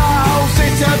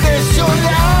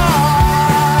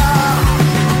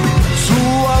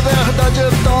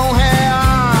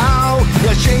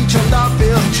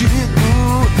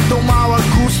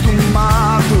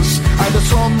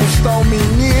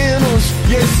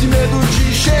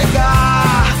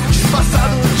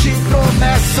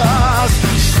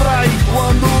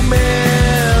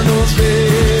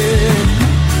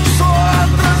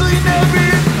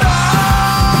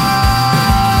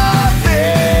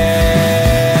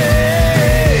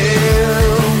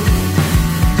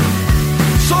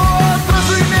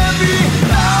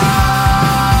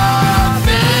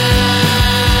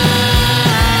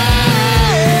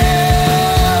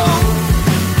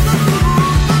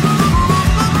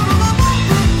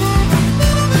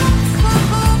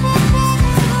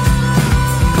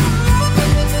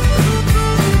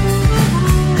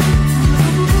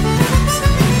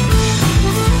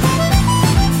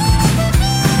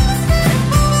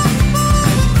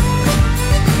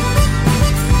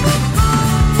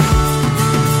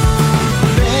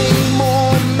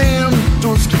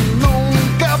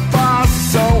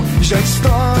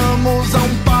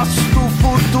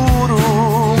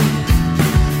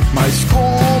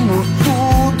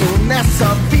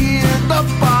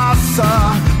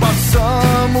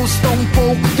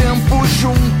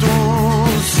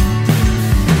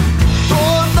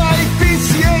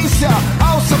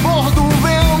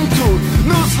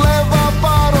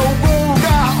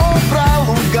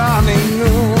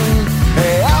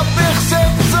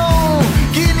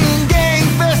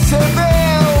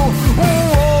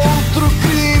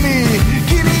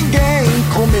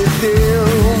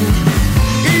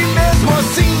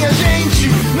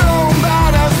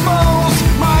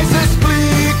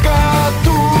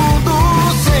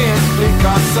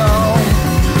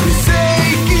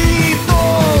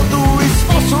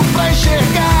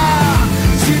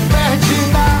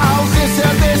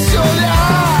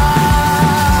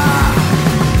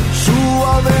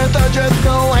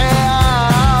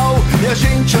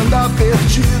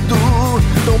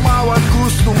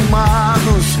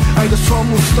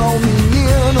tão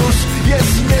meninos, e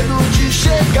esse medo de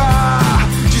chegar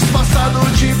disfarçado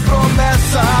de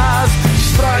promessas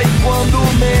distrai quando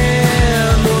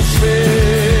menos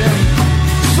vê.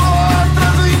 Só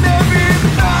atrás do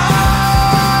inevitável.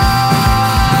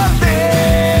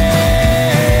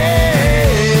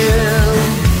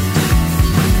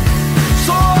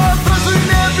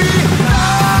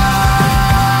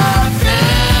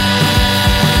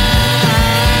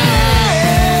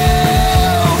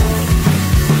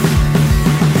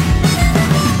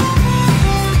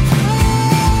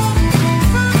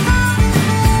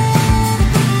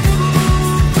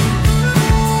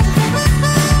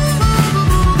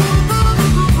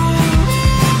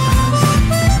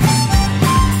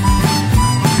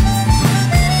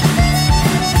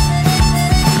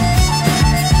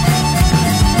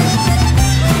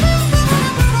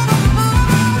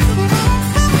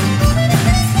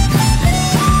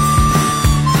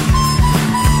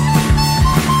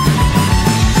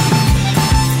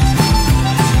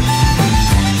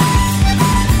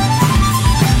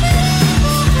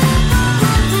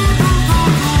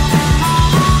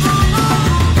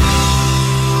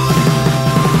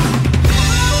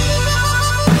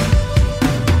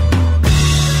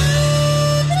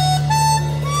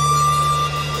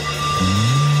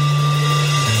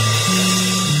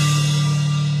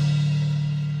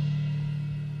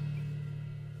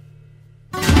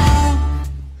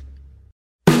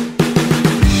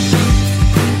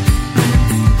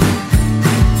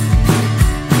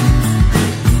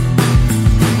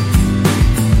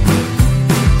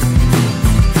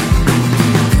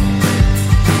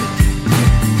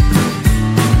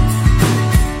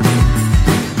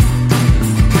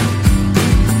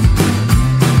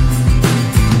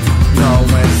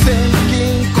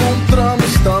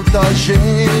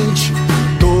 Gente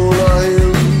toda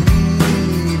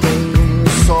reunida em um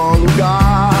só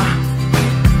lugar.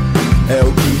 É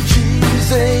o que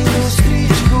dizem os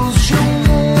críticos de um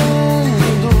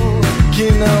mundo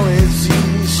que não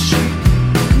existe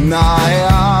na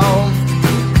real.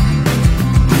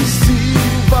 E se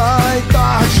vai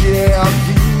tarde é a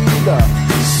vida,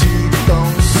 se tão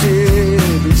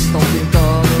cedo estão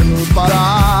tentando nos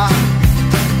parar.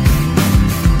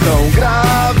 Tão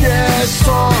grave é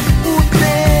só o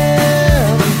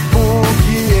tempo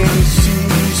que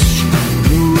insiste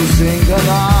nos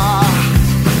enganar.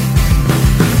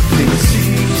 Que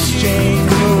insiste em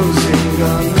nos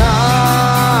enganar.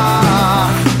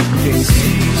 Que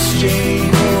insiste em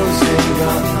nos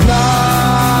enganar.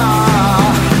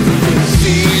 Que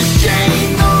insiste em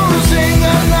nos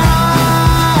enganar.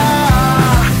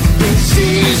 Que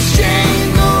insiste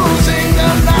em nos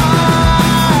enganar.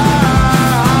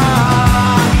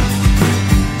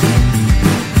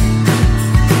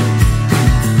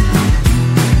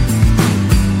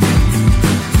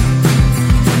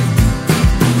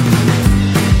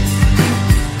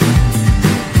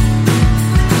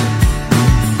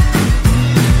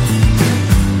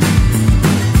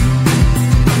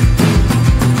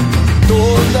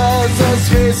 As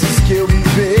vezes que eu me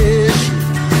vejo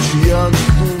diante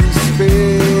do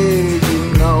espelho,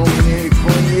 não me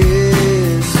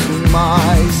conheço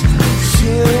mais.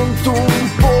 Sinto um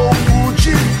pouco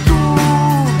de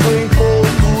tudo em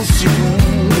poucos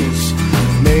segundos,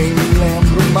 nem me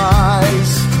lembro mais.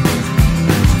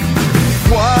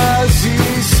 Quase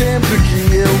sempre que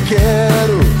eu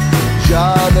quero,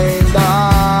 já nem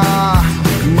dá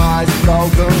mais pra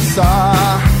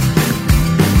alcançar.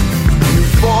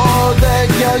 É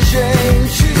que a gente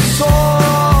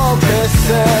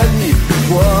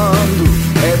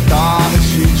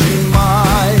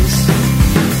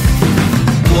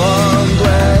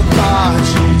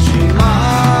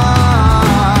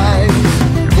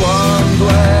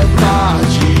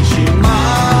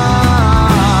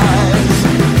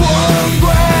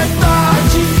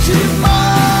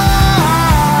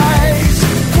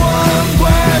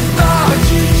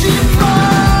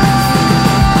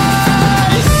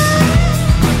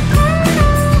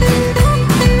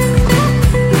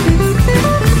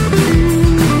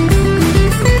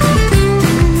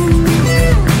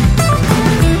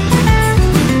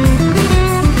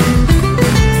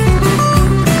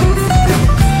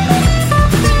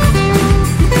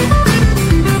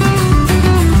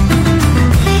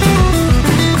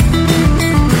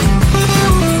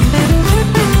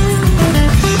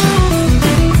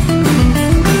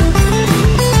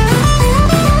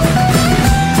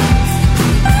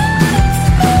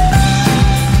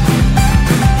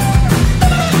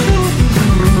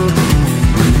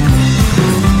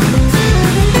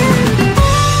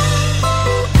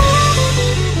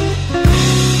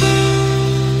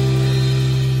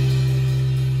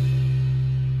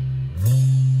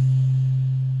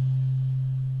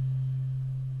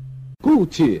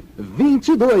Cult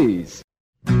 22.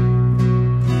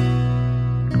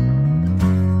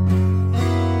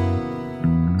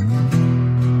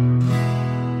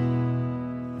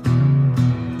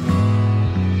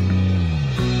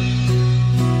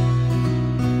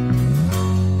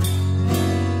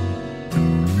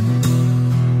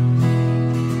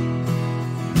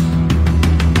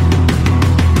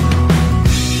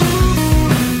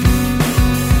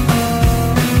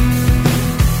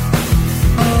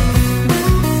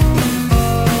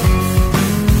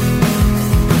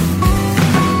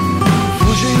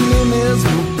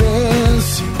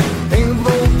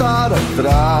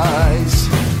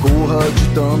 Corra de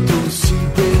tanto se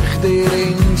perder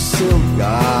em seu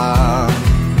lugar.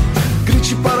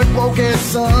 Grite para qualquer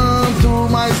santo,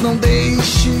 mas não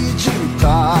deixe de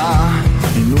lutar.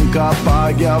 E nunca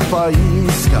apague a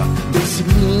faísca desse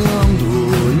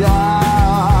lindo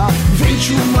olhar.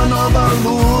 Vente uma nova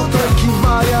luta que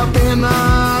vale a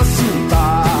pena se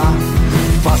lutar.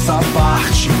 Faça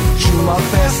parte de uma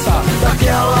festa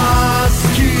daquelas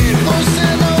que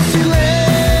você não se lembra.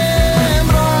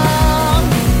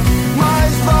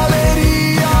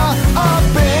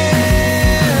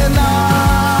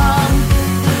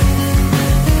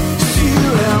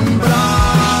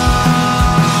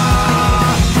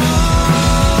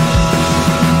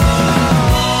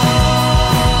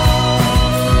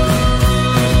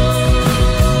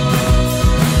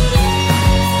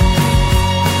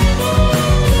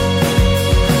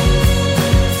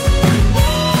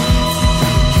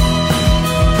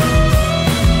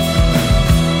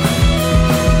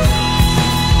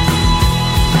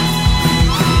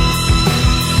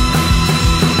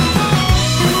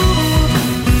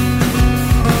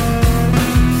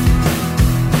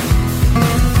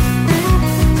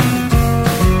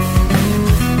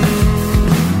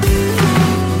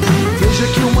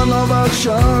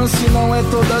 Chance não é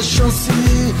toda chance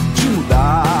de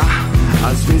mudar.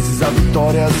 Às vezes a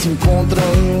vitória se encontra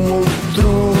em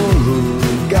outro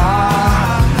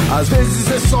lugar. Às vezes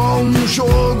é só um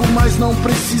jogo, mas não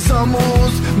precisamos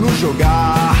nos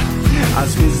jogar.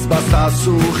 Às vezes basta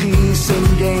sorrir sem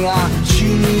ninguém a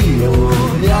te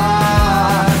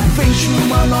olhar. Vem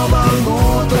uma nova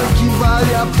luta que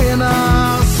vale a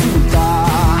pena se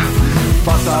lutar.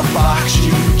 Faça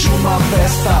parte de uma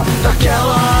festa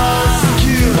daquelas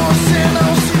que você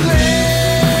não se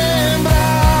lembra,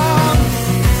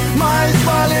 mas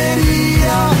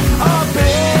valeria a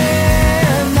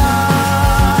pena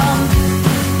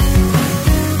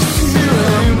se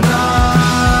lembrar.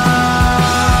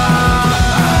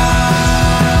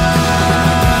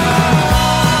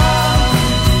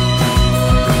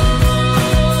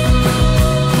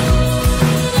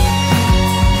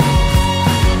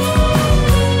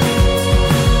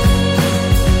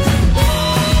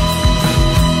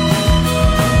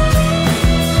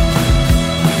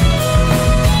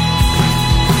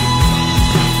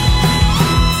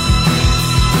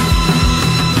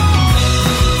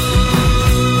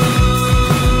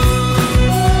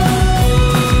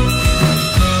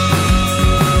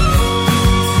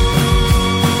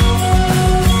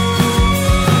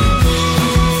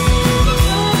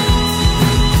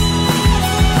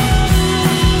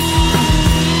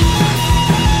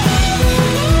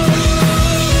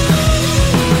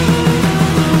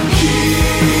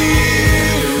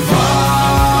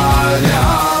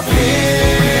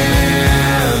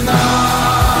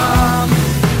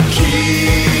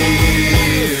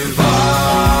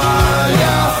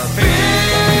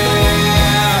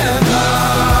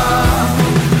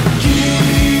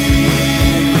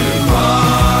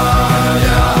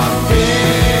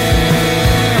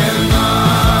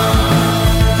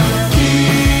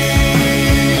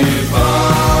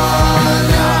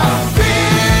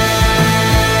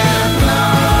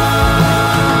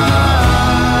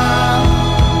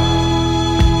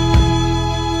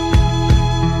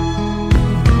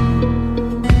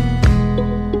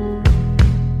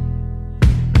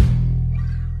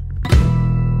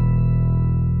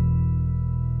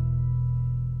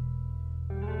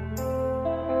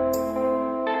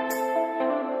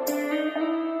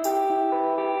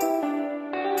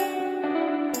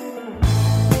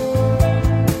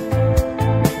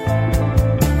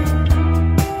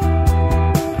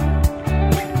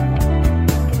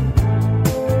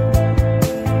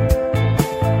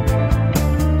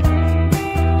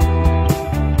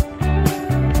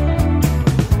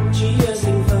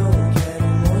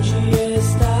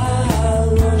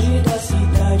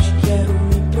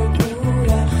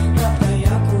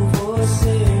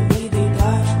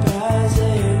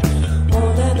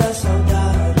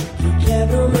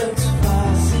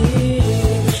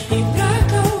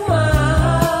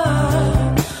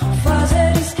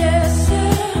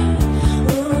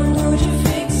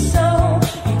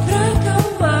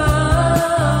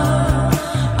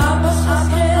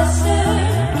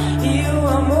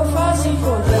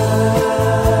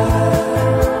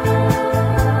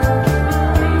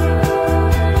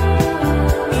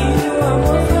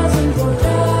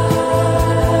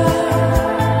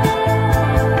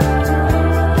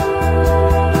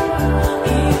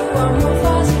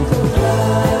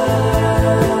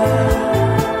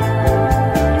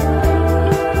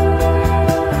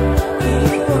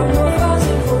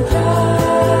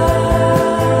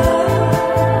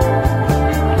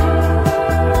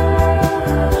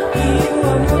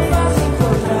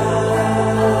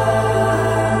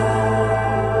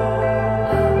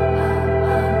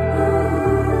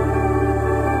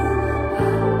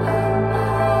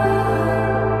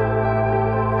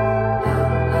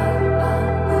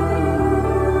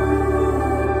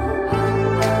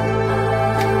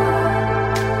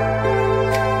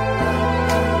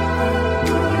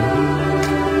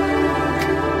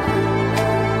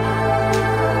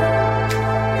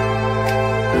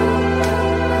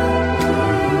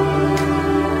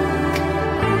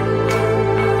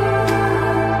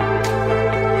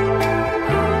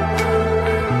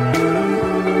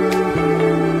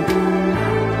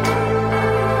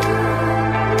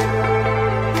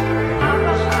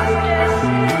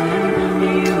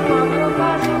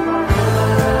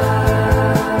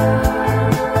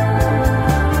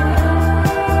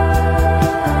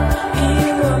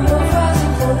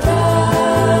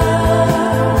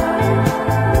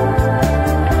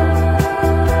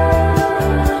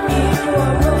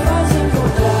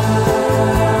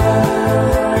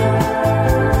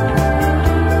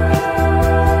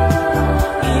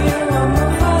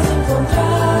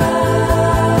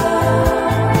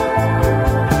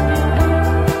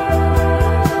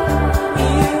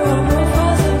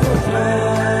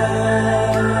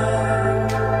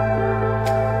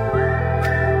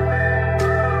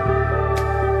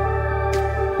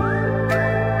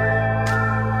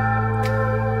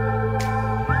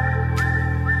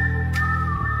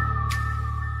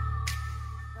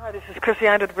 This is Chrissy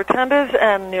Under the Pretenders,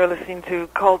 and you're listening to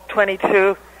Cult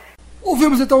 22.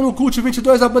 Ouvimos então no Cult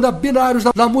 22 a banda Binários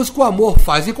na música O Amor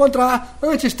Faz Encontrar,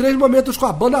 antes 3 momentos com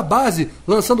a banda Base,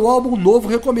 lançando o álbum Novo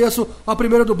Recomeço, a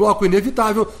primeira do bloco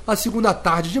Inevitável, a segunda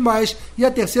Tarde Demais e a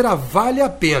terceira Vale a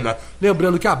Pena.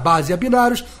 Lembrando que a Base e a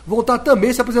Binários vão estar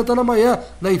também se apresentando amanhã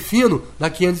na Infino, na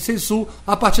 506 Sul,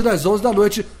 a partir das 11 da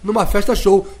noite, numa festa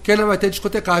show, que ainda vai ter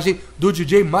discotecagem do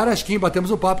DJ Marasquim. Batemos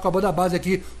um papo com a banda Base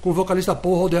aqui, com o vocalista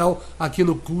Paul Rodel, aqui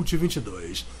no Cult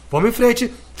 22. Vamos em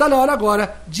frente, tá na hora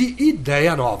agora de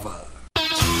Ideia Nova.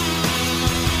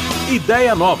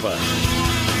 Ideia Nova.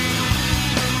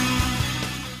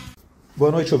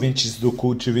 Boa noite, ouvintes do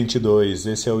Cult 22.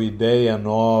 Esse é o Ideia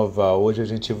Nova. Hoje a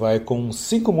gente vai com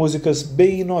 5 músicas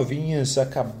bem novinhas,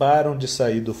 acabaram de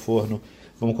sair do forno.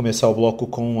 Vamos começar o bloco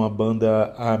com a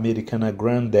banda americana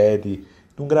Granddaddy.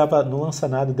 Não lança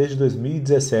nada desde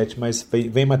 2017, mas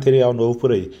vem material novo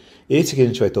por aí. Esse que a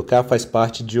gente vai tocar faz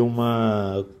parte de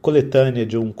uma coletânea,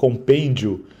 de um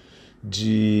compêndio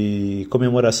de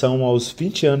comemoração aos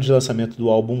 20 anos de lançamento do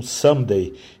álbum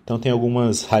Someday. Então tem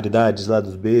algumas raridades lá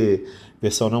dos B,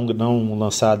 versão não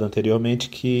lançada anteriormente,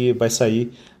 que vai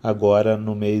sair agora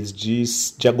no mês de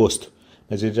agosto.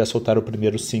 Mas eles já soltaram o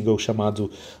primeiro single chamado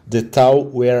The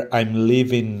Town Where I'm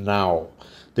Living Now.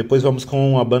 Depois vamos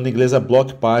com a banda inglesa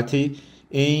Block Party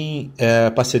em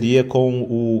parceria com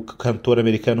o cantor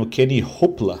americano Kenny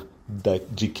Hoopla,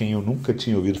 de quem eu nunca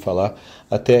tinha ouvido falar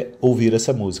até ouvir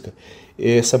essa música.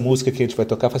 Essa música que a gente vai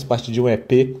tocar faz parte de um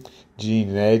EP de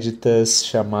inéditas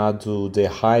chamado The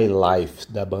High Life,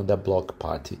 da banda Block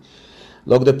Party.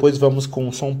 Logo depois vamos com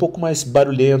um som um pouco mais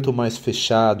barulhento, mais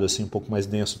fechado, assim, um pouco mais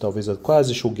denso, talvez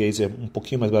quase shoegazer, um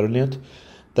pouquinho mais barulhento,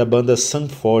 da banda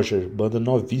Sunforger, banda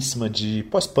novíssima de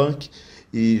post-punk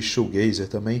e shoegazer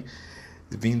também,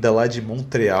 vinda lá de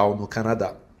Montreal, no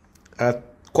Canadá. A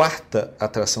quarta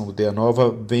atração do Ideia Nova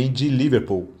vem de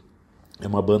Liverpool. É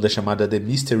uma banda chamada The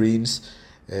Mysterines.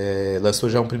 Lançou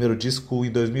já um primeiro disco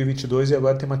em 2022 e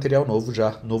agora tem material novo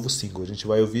já, novo single. A gente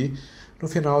vai ouvir no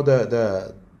final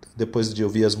depois de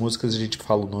ouvir as músicas, a gente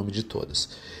fala o nome de todas.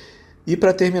 E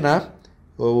para terminar,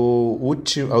 a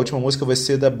última música vai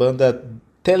ser da banda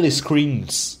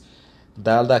Telescreens,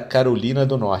 da Carolina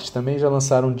do Norte. Também já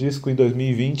lançaram um disco em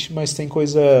 2020, mas tem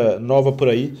coisa nova por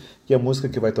aí e a música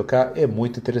que vai tocar é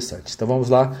muito interessante. Então vamos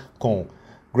lá com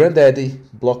Granddaddy,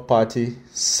 Block Party,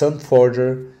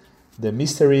 Sunforger, The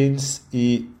Mysterines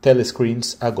e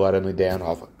Telescreens agora no Ideia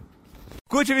Nova.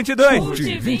 Cult 22. Cult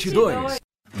 22.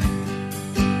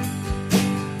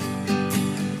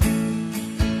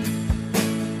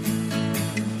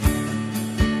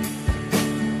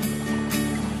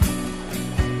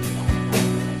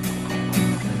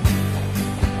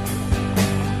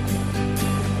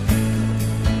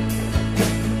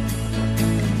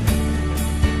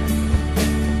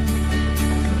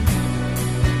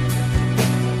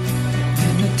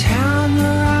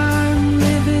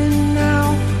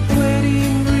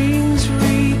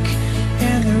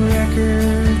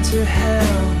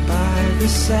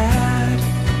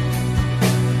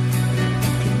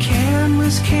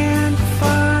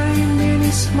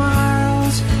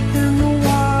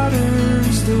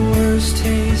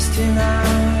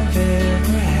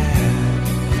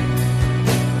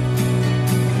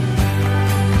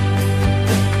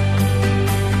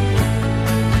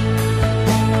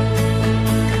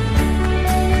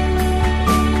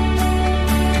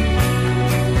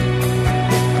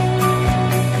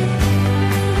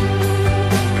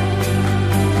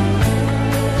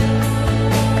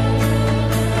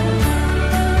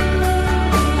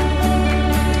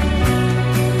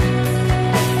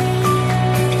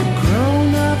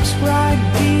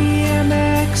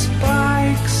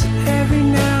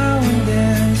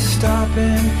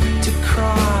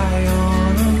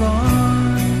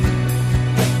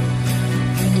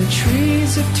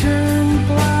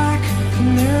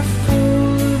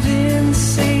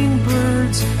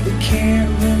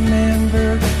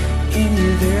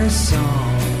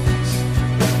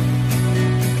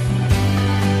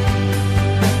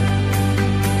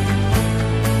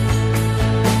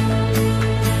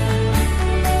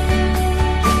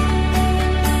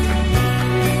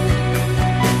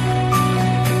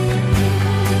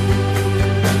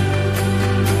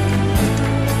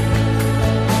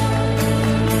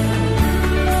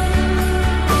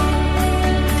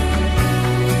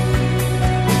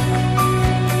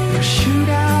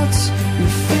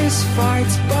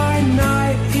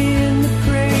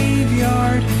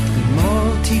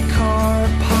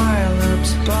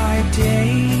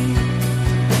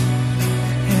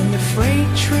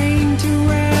 Train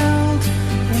derailed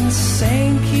and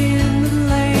sank in the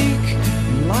lake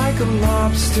like a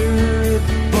lobster, it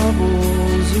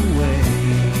bubbles away.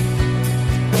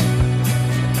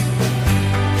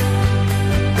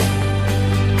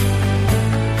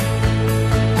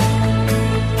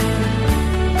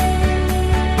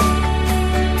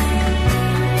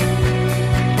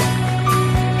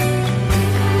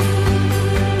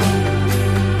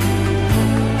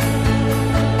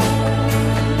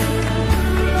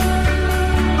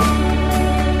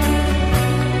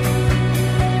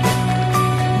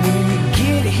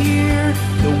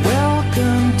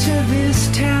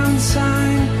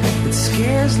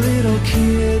 Little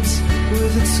kids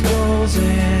with its skulls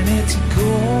and its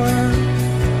gore.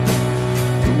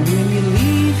 But when you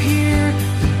leave here,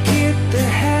 the get the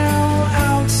hell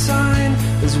out sign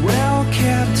is well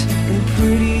kept and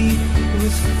pretty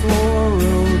with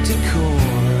floral decor.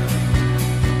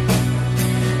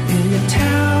 In the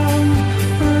town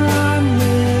where I'm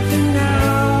living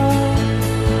now,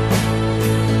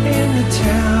 in the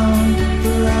town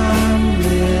where I'm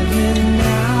living now.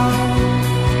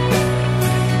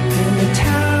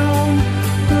 Town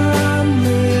where I'm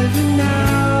living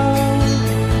now.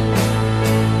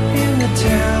 In the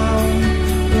town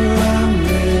where I'm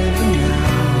living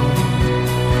now.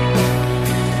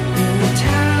 In the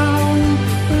town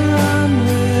where I'm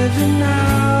living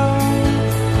now.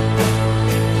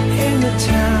 In the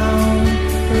town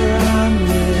where I'm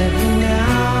living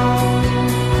now.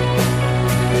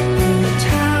 In the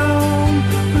town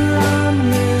where I'm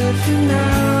living now.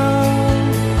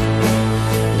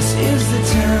 Is the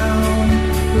town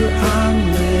where I'm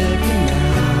living now.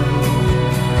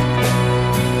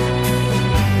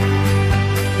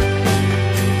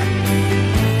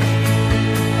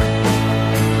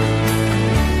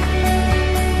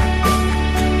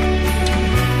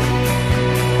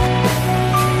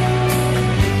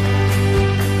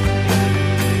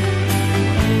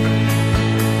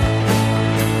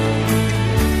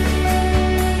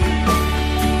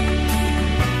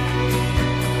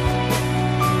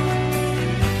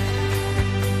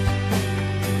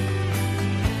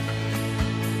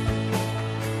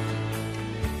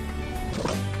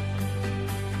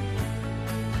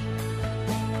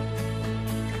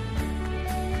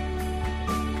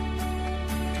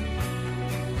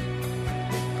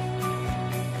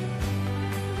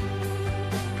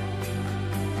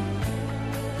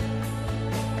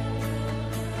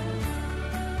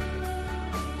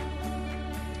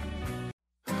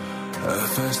 At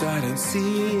first I didn't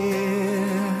see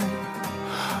it,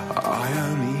 I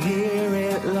only hear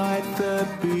it like the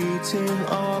beating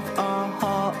of a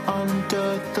heart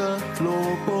under the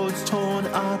floorboards torn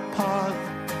apart.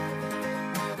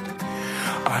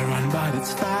 I run but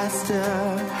it's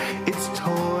faster, it's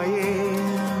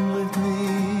toying with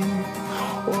me.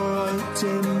 World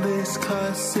in this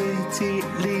cursed city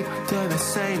lead to the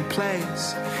same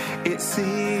place, it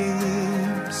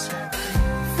seems.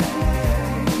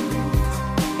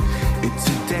 It's a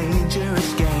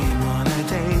dangerous game on a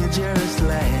dangerous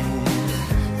lane.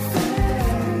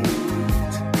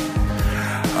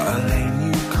 A lane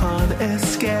you can't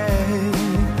escape.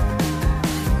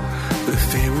 The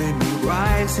fear in me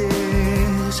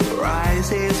rises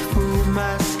through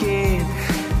my skin.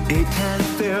 It can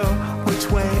feel which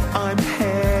way I'm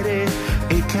headed.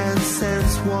 It can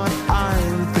sense what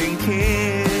I'm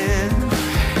thinking.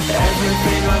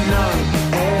 Everything I know,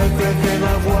 everything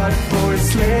I've worked for is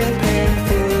slipping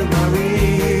through my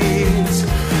reeds.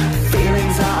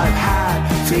 Feelings that I've had,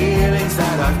 feelings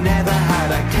that I've never had,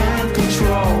 I can't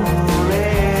control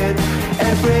it.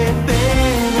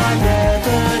 Everything I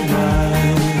never know,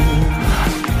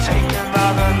 taken by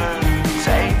the moon,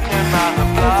 taken by the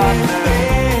blood moon.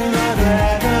 Everything I've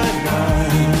ever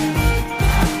known,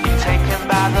 taken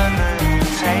by the moon,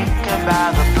 taken by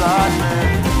the blood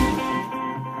moon.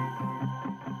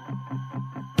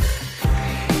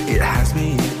 It has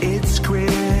me in its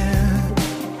grip.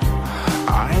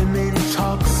 I'm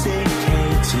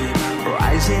intoxicated,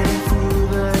 rising through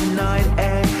the night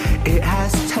air. It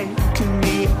has taken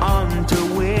me under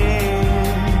wing.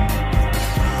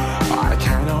 I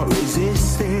cannot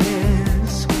resist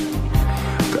this.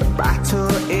 The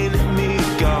battle in me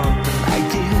gone. I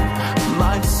give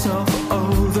myself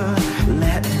over.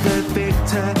 Let the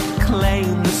victor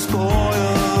claim the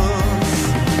spoils.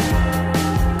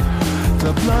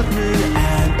 The blood moon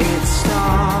and its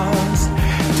stars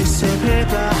disappear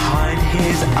behind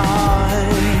his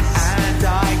eyes, and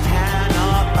I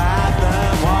cannot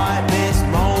fathom what this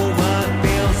moment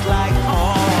feels like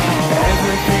home.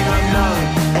 Everything I know,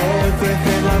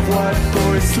 everything I've worked for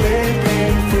is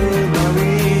slipping through my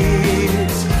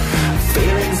reeds.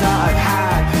 Feelings that I've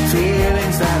had,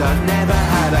 feelings that I've never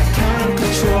had, I can't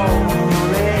control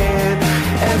it.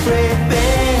 Every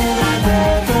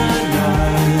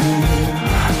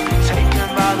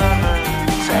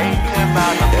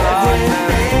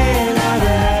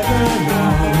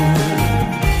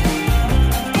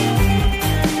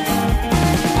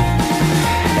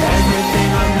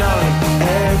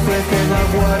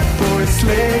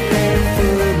slipping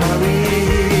through my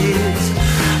reeds.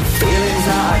 Feelings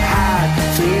that I've had,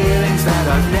 feelings that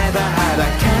I've never had.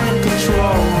 I can't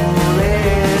control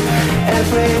it.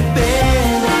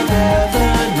 Everything I've ever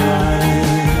known,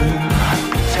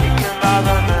 taken by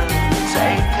the moon,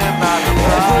 taken by the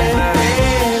brightness.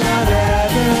 Everything I've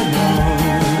ever known,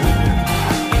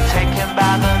 taken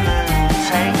by the moon,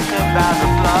 taken by the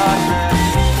bloodness.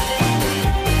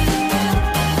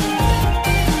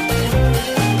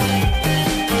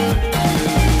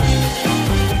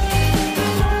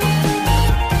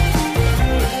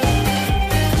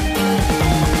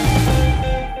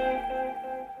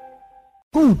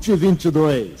 Cult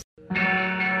 22.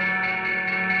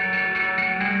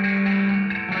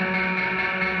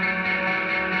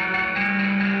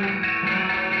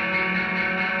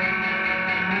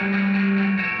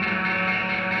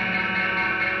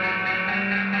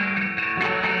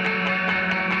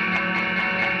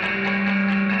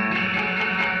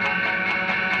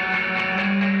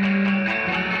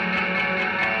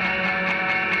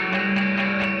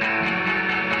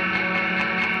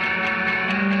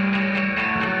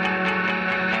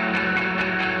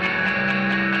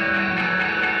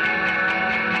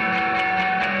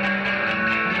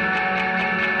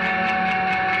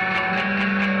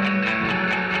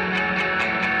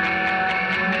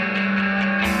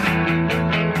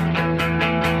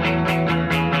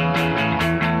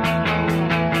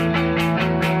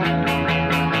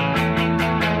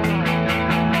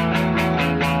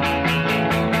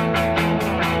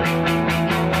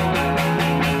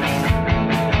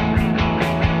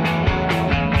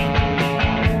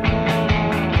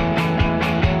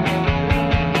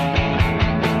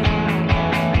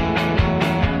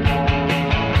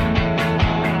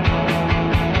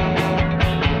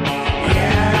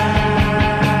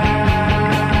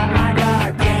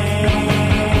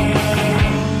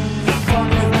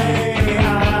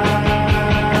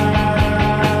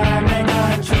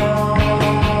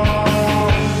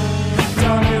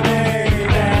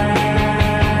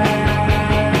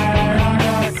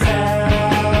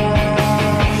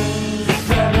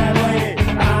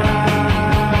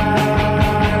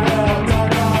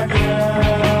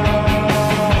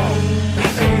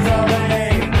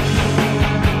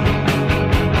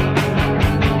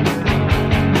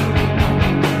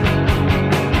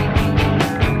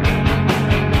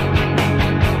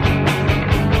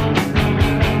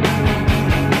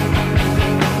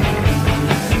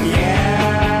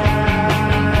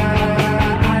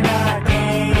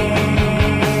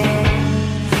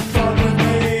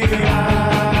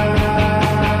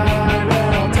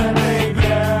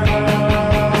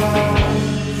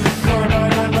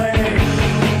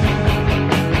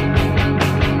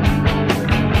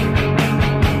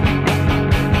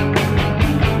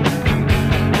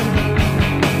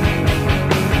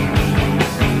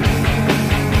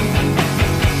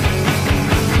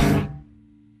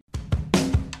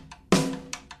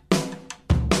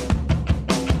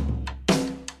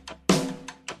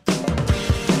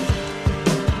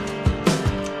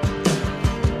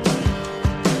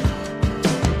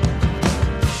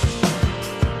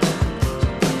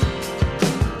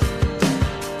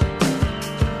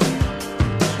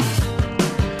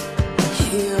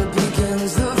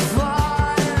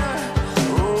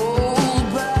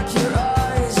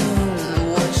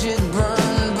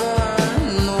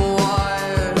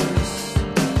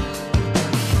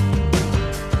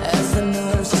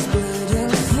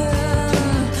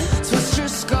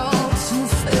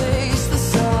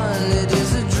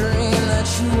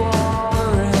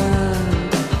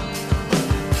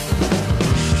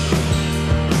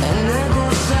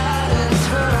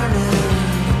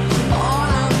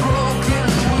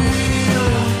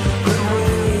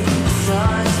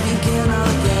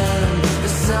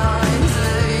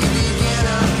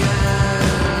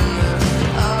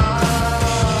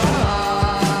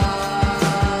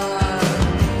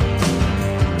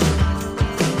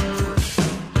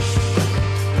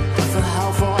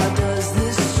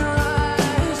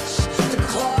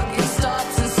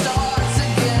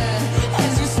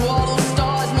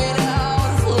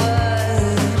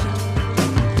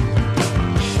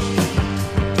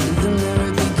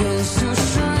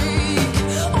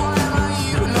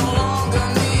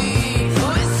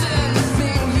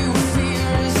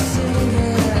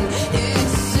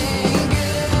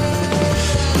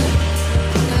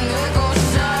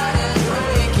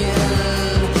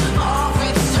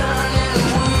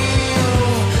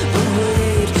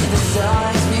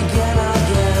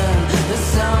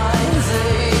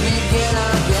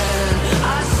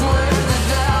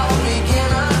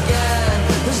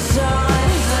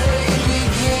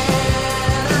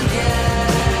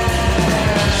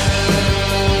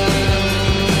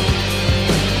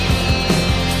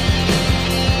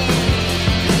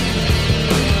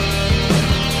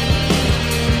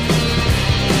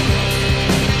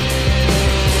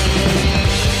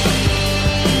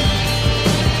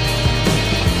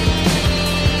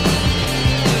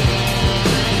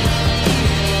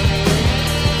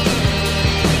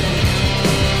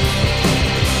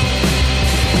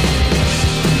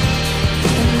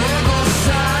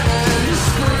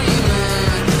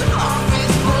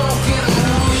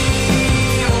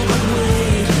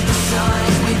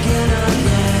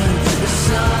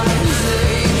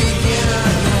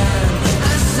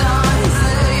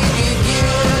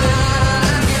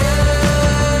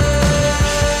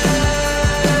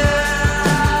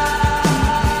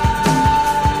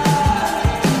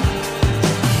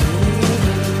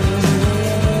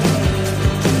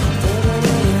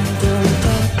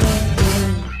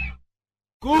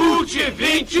 Cult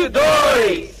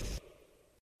 22.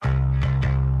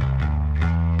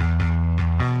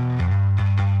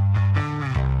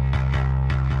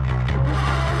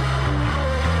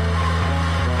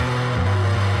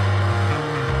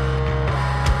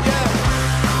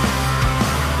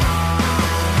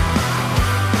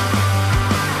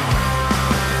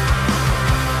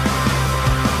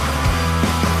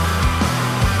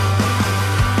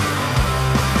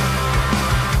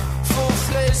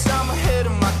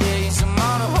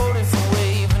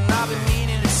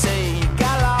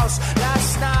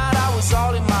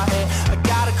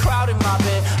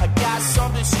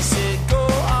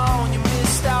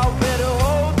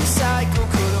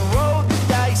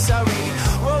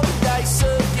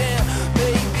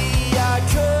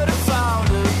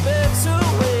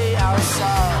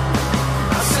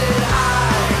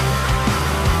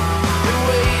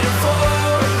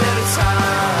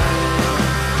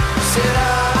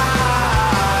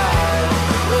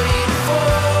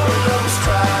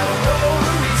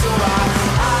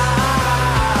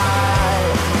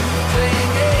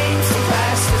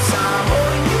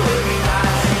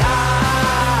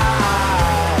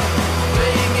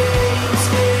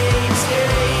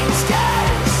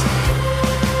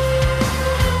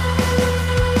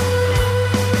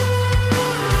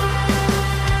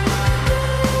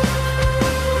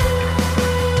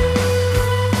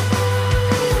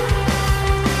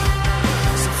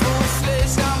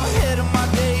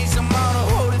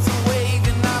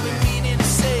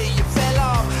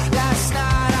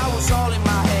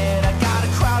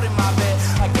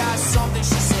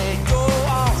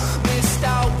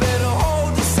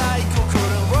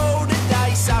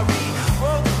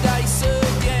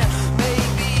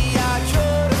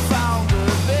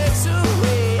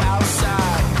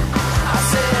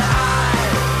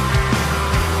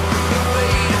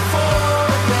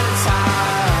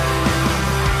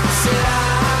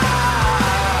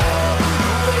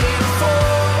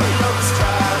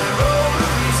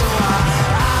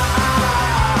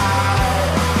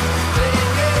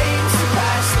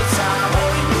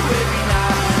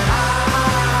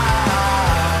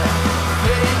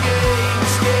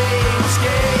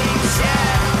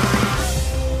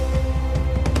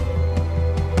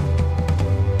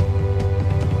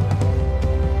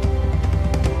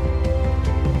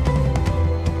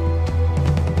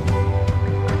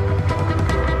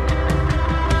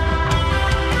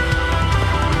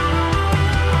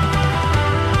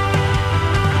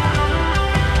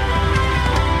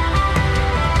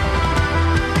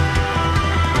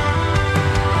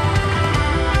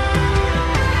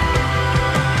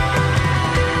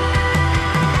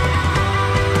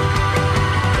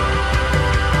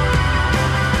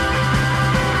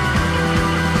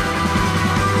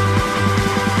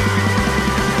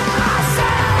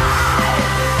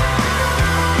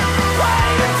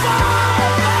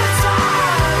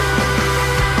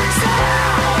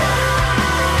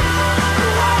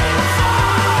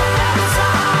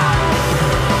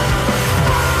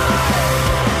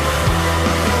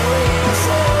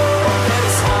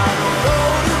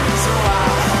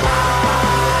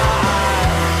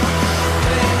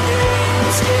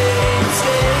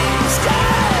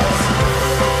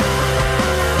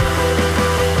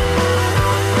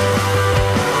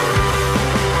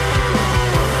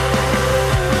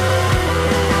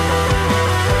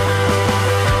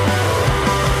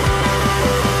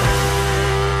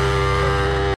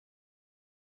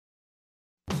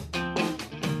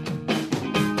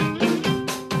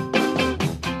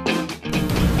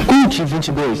 Cult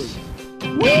 22.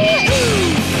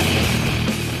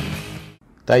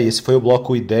 Tá aí, esse foi o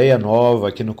bloco Ideia Nova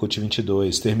aqui no Cult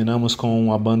 22. Terminamos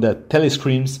com a banda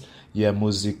Telescreams e a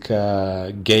música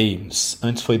Games.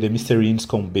 Antes foi The Mysterines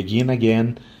com Begin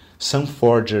Again, Sun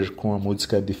Forger com a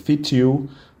música Defeat You,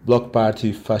 Block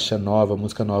Party, faixa nova,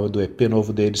 música nova do EP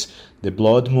novo deles, The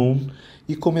Blood Moon.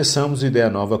 E começamos Ideia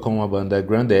Nova com a banda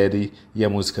Granddaddy e a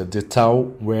música The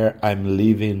Town Where I'm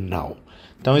Living Now.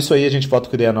 Então é isso aí, a gente volta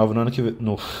com Ideia Nova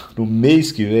no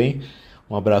mês que vem.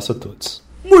 Um abraço a todos.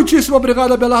 Muitíssimo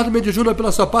obrigado, Abelardo Mendes Júnior,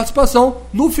 pela sua participação.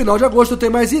 No final de agosto tem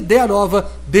mais Ideia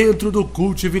Nova dentro do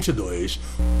Cult 22.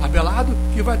 Abelardo,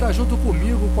 que vai estar junto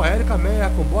comigo, com a Érica Meyer,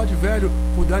 com o Bode Velho,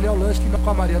 com o Daniel Lansky, com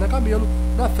a Mariana Camelo,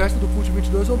 na festa do Cult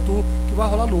 22 On Tour, que vai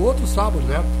rolar no outro sábado,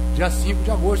 né? Dia 5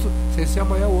 de agosto, sem ser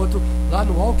amanhã o outro, lá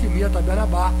no Alquimia Taberna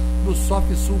Bar, no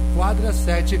Sof Sul, quadra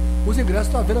 7. Os ingressos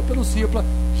estão à venda pelo Simpla.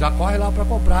 Já corre lá para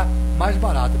comprar mais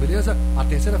barato, beleza? A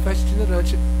terceira festa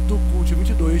itinerante do Cult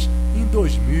 22 em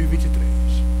 2023.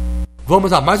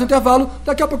 Vamos a mais um intervalo.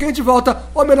 Daqui a pouco a gente volta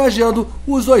homenageando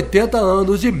os 80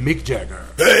 anos de Mick Jagger.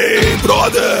 Hey,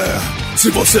 brother! Se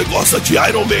você gosta de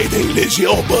Iron Maiden,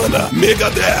 Legião Urbana,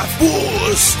 Megadeth,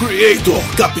 Puss, Creator,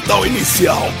 Capital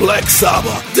Inicial, Black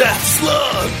Sabbath, Death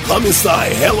Slam,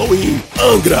 Rammstein, Halloween,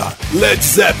 Angra, Led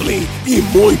Zeppelin e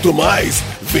muito mais,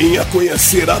 venha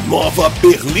conhecer a nova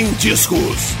Berlim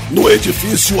Discos. No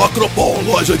edifício Acropol,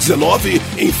 loja 19,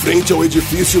 em frente ao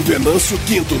edifício Venâncio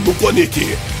Quinto, no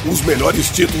Conic. Os melhores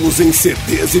títulos em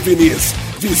CDs e vinis.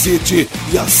 Visite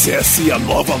e acesse a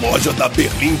nova loja da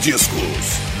Berlim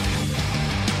Discos.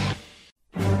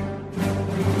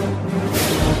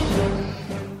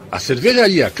 A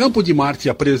cervejaria Campo de Marte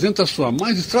apresenta sua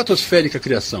mais estratosférica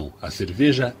criação, a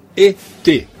cerveja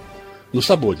ET. Nos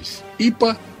sabores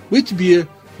IPA, Wheat Beer,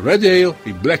 Red Ale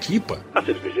e Black IPA. A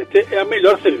cerveja ET é a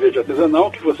melhor cerveja artesanal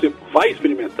que você vai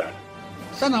experimentar.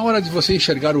 Está na hora de você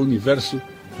enxergar o universo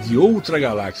de outra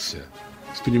galáxia.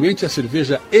 Experimente a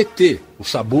cerveja ET, o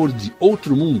sabor de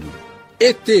outro mundo.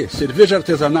 ET, cerveja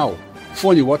artesanal.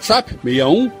 Fone WhatsApp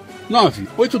 61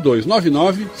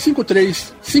 98299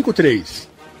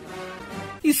 5353.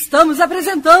 Estamos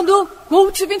apresentando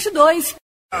Cult 22.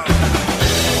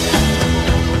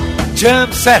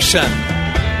 Jam Session.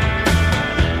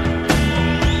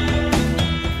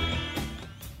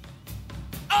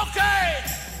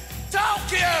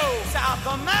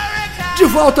 De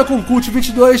volta com o Cult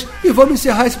 22 e vamos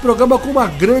encerrar esse programa com uma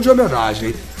grande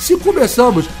homenagem. Se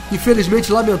começamos,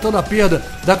 infelizmente lamentando a perda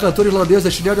da cantora irlandesa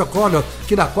Sinéad O'Connor,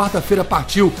 que na quarta-feira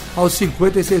partiu aos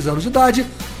 56 anos de idade,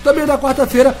 também na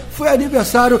quarta-feira foi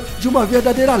aniversário de uma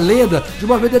verdadeira lenda, de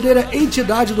uma verdadeira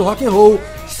entidade do rock and roll,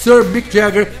 Sir Mick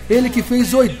Jagger, ele que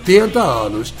fez 80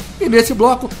 anos. E nesse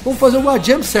bloco vamos fazer uma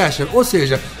jam session, ou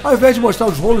seja, ao invés de mostrar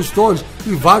os Rolling Stones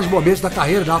em vários momentos da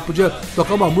carreira, já podia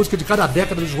tocar uma música de cada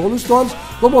década dos Rolling Stones,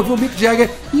 vamos ouvir o Mick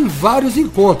Jagger em vários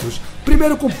encontros.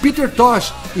 Primeiro com Peter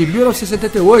Tosh, em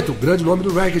 1978, grande nome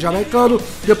do reggae jamaicano.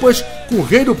 Depois com o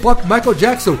rei do pop Michael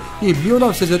Jackson, em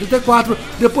 1984.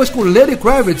 Depois com Lenny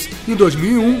Kravitz, em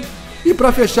 2001. E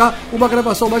para fechar, uma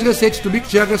gravação mais recente do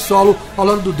Mick Jagger solo, ao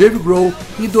lado do Dave Grohl,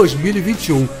 em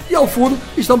 2021. E ao fundo,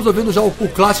 estamos ouvindo já o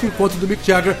clássico encontro do Mick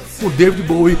Jagger com David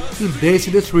Bowie em Dance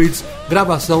in the Streets,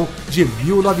 gravação de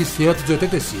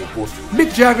 1985.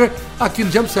 Mick Jagger aqui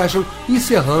no Jam Session,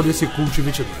 encerrando esse Cult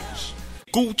 22.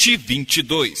 Cult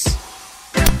 22.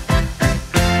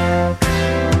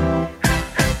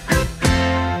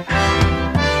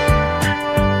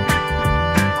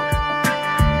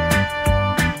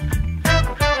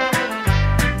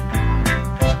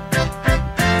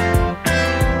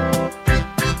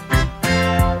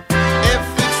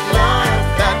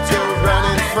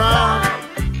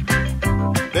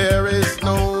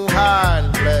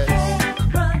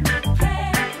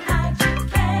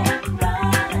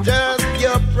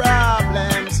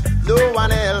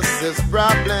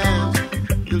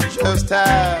 Just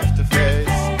have to face.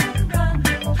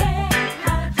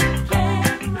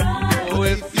 Oh,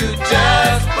 if you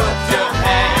just put your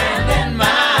hand in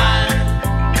mine,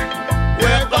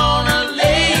 we're gonna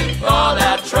leave all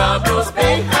our troubles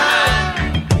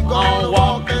behind. We're gonna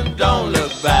walk and don't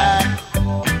look back.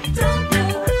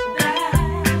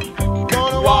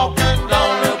 Gonna walk and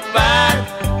don't look back.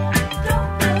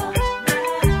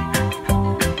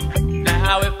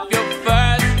 Now if your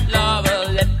first lover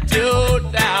let you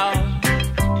down,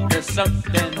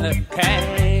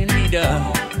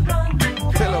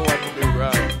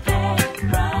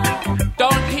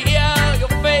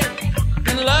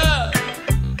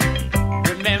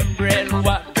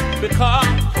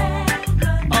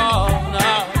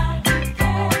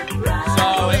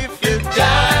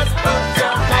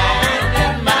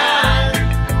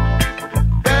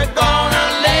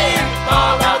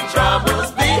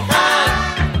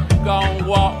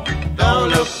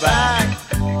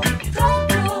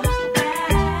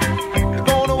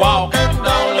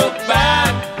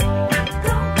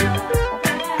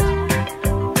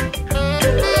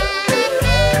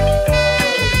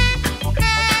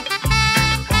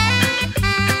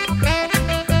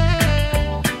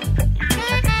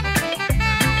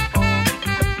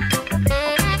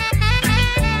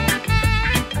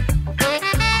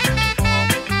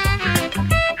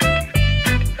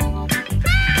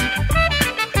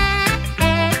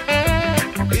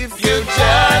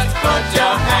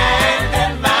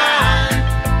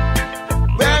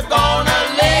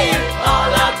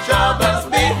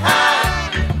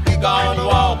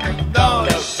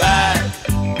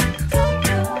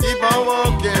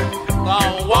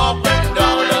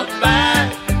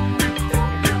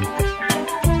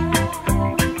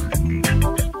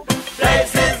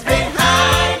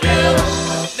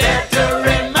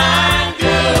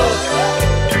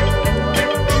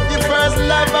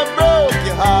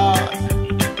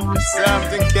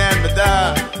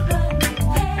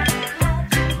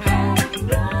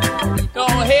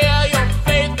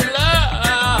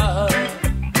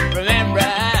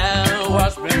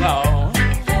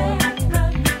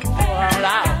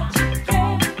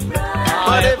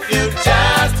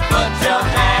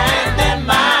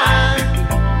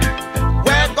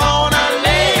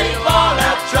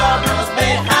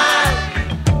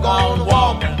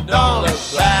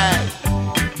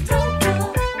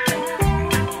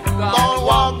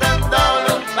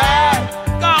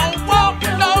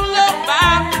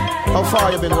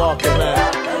 far you been walking, man?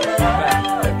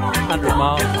 100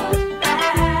 miles.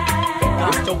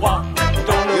 Just to walk.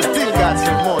 You still got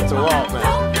some more to walk, man.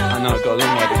 I know, got a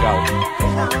long way to go.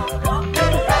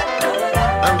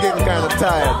 I'm getting kind of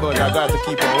tired, but I got to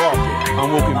keep on walking.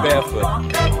 I'm walking barefoot.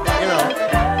 You know.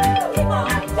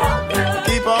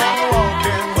 Keep on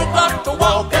walking. We got to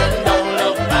walk and don't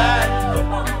look back.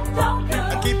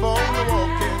 Keep on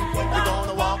walking. We're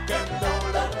gonna walk and don't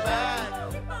look back.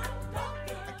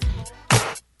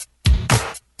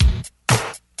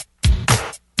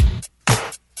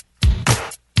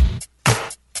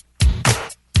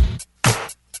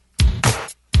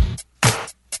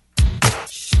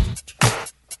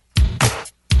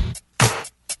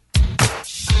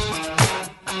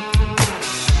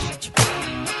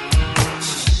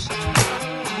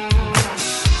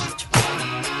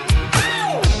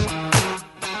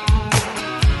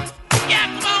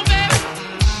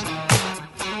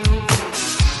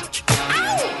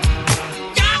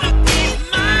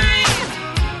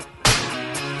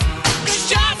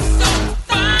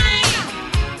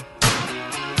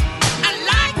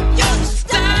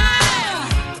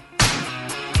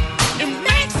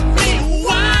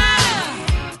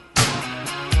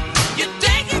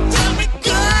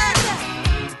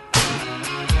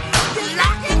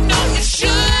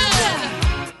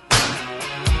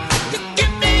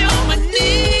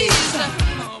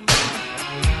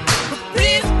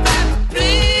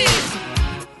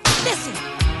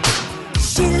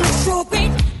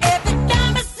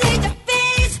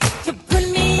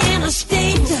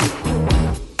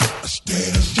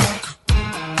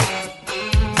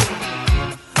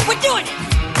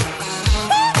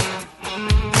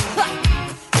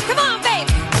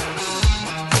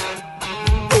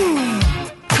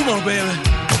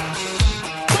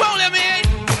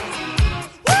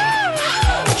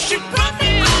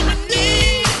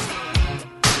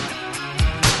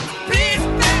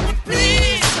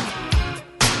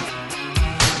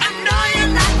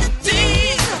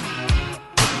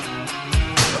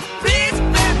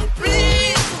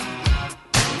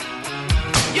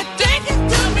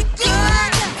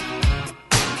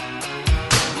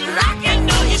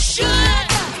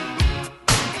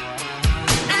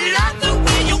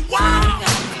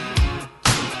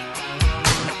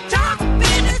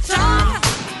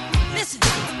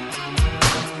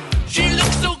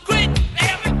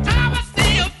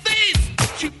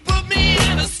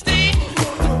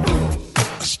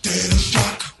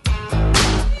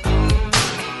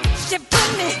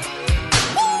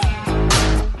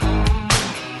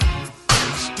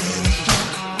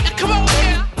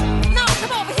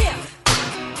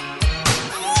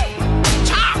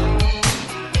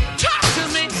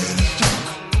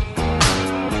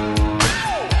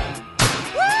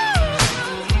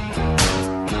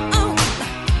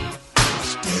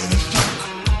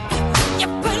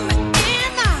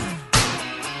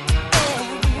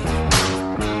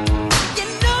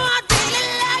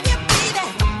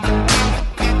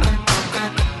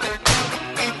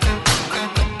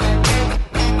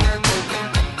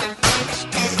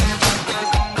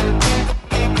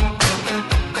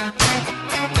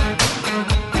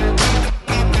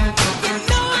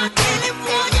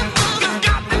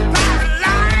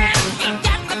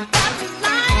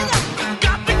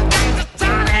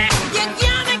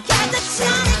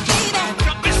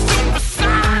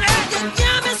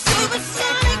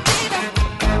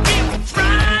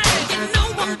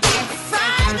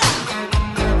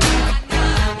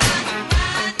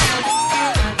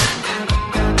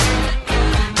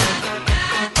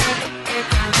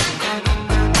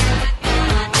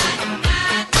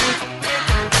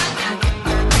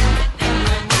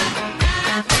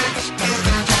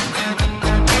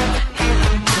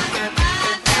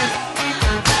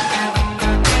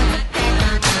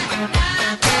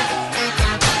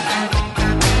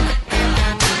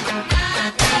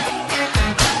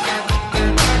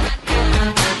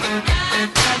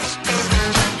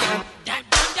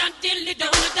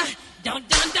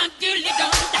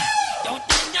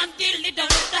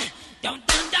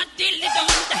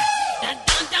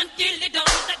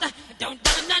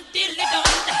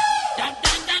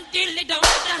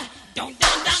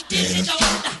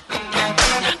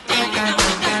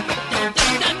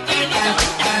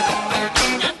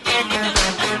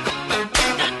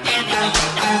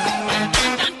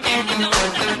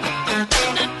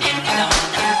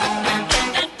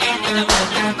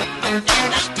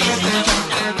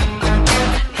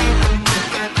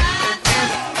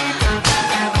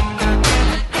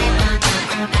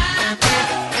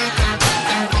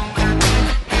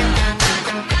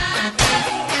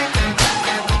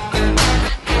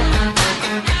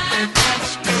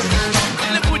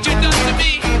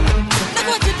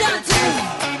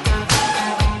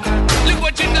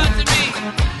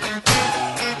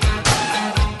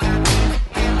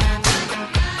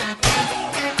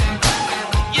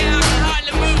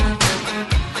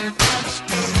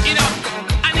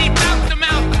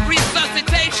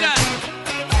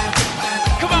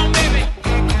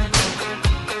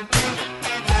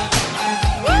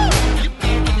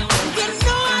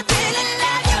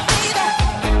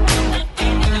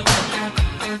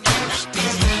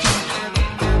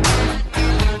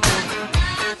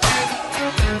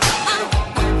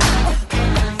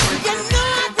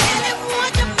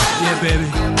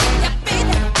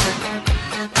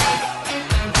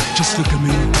 Just look at me,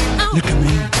 look at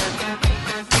me.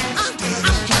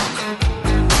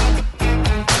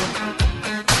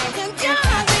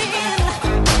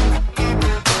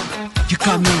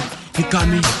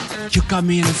 You got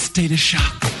me in a state of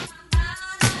shock.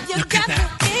 Look at that,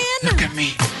 look at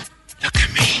me, look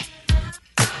at me,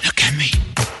 look at me,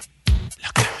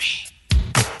 look at me,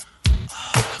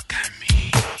 oh, look at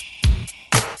me.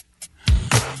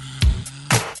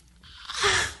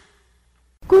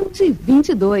 Cult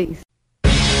 22.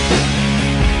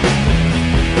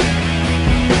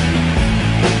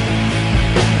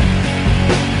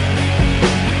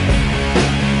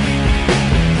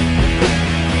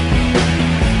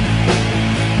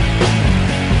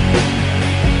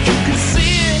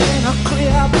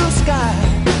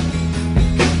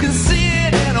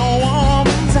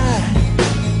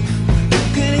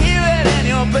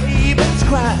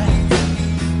 Cry.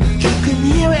 You can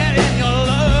hear it in your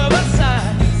lover's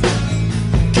eyes.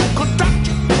 You can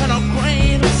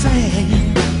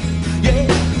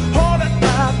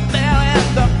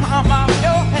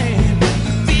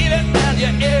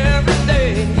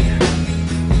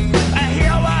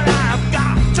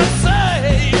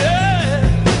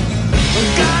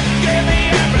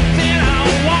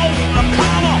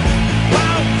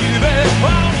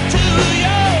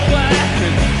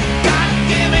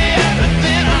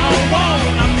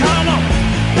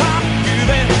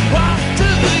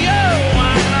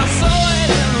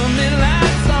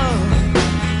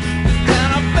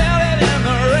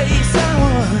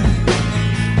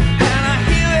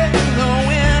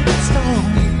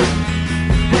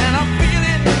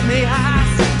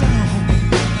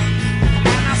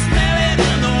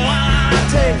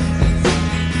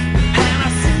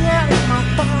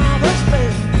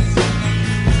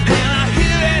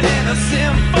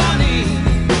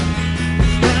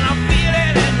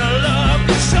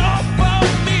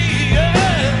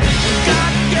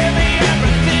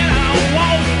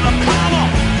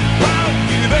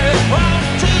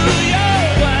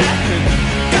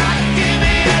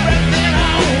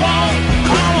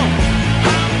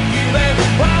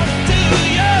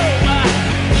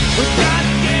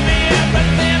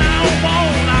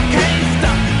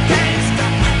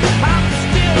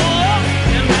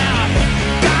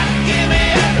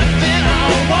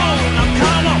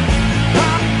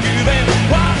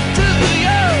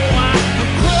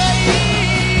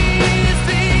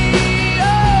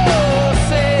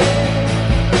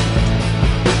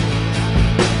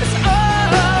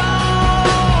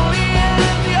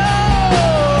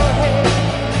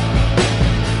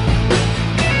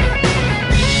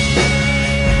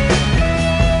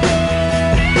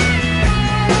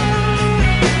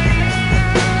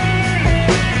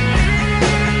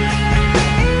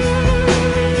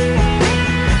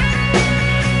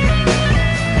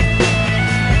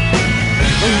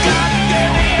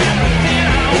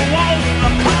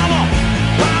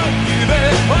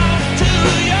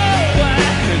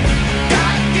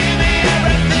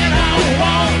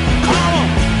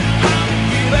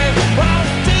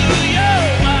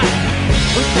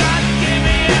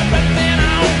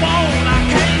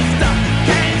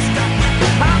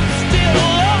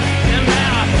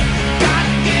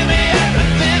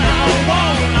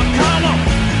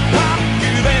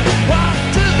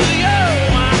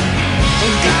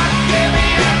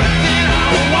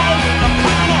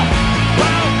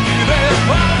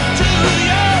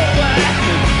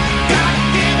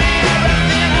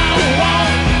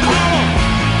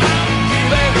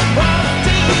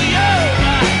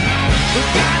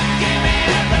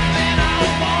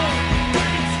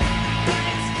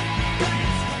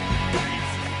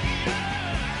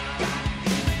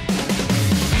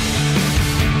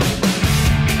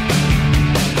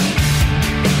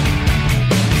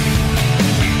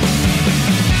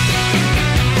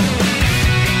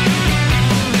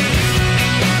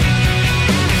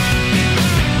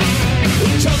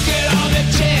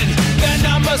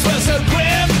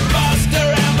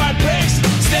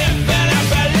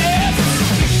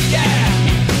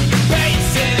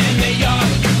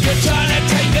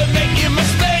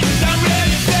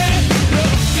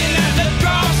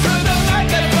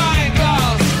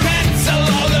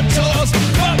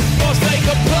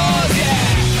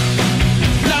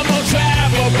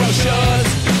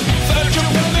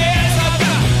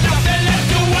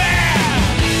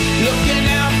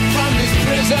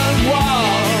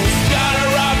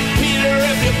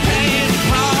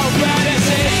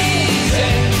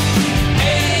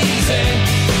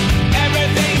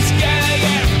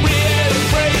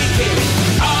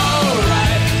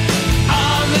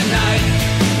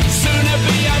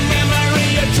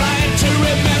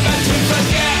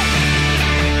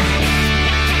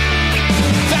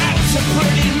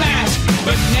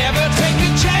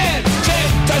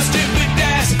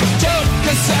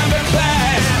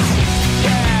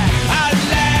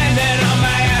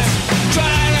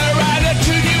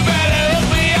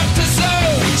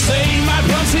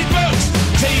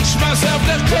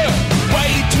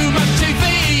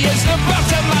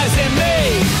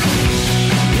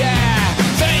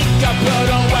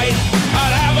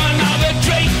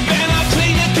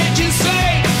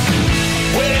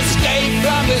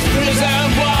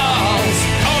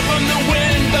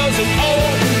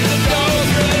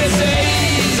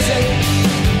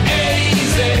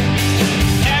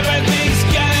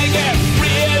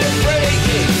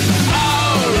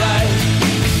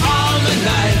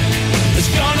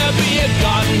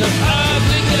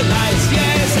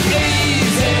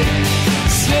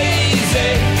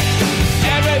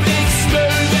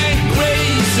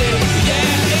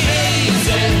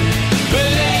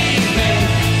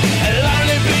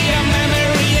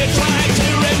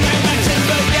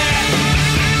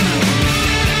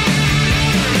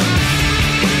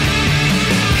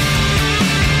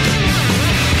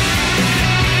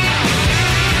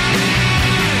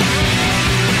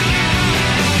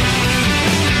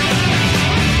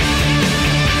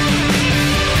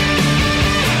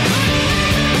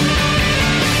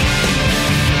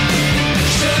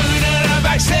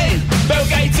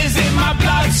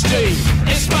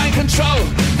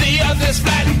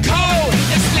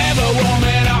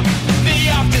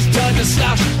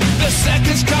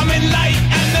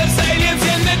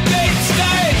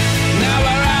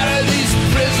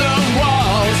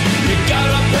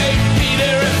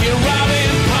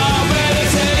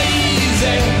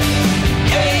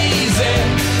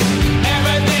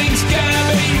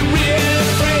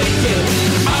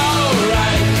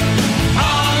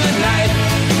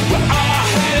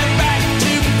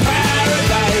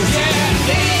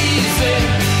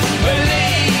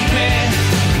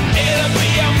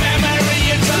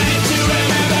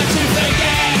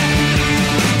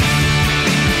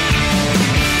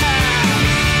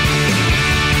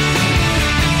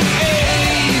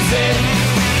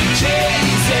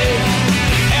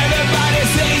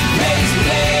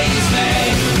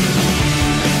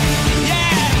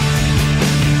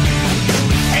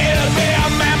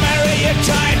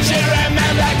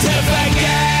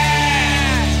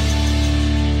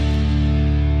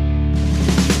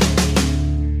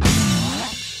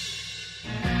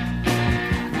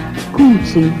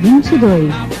Cult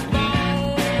 22.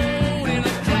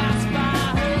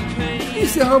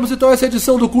 Encerramos então essa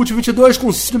edição do Cult 22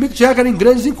 com Mick Jagger em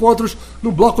grandes encontros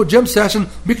no bloco Jam Session.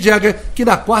 Mick Jagger, que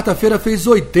na quarta-feira fez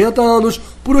 80 anos.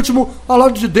 Por último, ao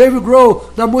lado de Dave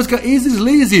Grohl, na música Easy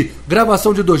Sleazy,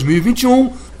 gravação de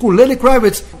 2021, com Lenny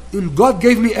Kravitz em God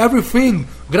Gave Me Everything,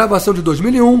 gravação de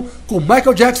 2001, com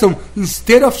Michael Jackson em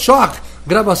State of Shock,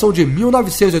 gravação de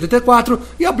 1984,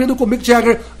 e abrindo com Mick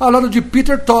Jagger ao lado de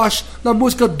Peter Tosh na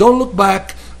música Don't Look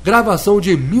Back, gravação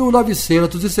de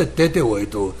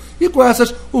 1978. E com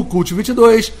essas, o Cult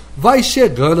 22 vai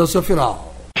chegando ao seu final.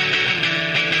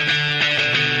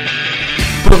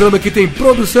 Programa que tem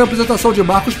produção e apresentação de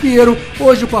Marcos Pinheiro,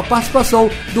 hoje com a participação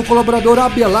do colaborador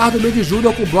Abelardo Mendes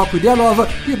Júnior com o bloco Ideia Nova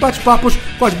e bate-papos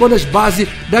com as bandas Base,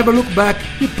 Never Look Back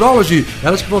e Prology,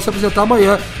 elas que vão se apresentar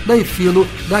amanhã na Infino,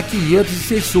 na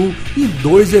 506 Sul, em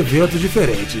 2 eventos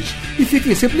diferentes. E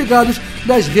fiquem sempre ligados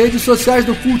nas redes sociais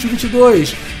do Cult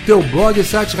 22, tem um blog e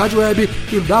site rádio web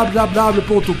em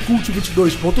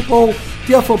www.cult22.com,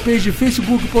 tem a fanpage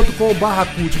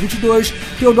facebook.com/cult22,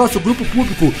 tem o nosso grupo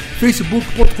público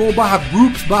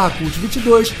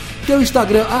facebook.com/groups/cult22, tem o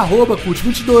Instagram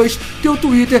 @cult22, tem o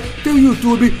Twitter, tem o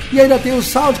YouTube e ainda tem o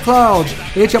SoundCloud.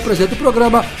 A gente apresenta o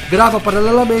programa, grava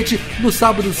paralelamente no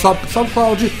sábado no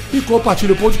SoundCloud e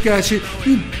compartilha o podcast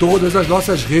em todas as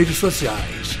nossas redes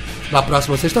sociais. Na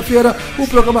próxima sexta-feira, o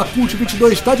programa Cult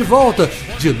 22 está de volta,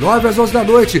 de 9 às 11 da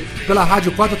noite, pela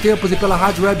Rádio 4 Tempos e pela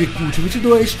Rádio Web Cult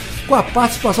 22, com a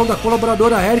participação da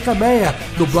colaboradora Érica Meia,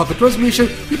 do Bloco Transmission,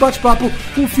 e bate-papo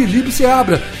com Felipe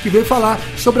Seabra, que vem falar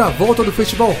sobre a volta do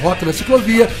Festival Rock na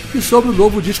Ciclovia e sobre o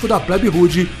novo disco da Plebe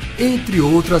Rude, entre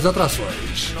outras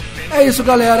atrações. É isso,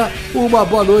 galera. Uma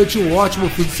boa noite, um ótimo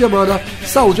fim de semana,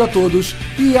 saúde a todos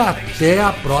e até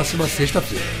a próxima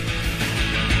sexta-feira.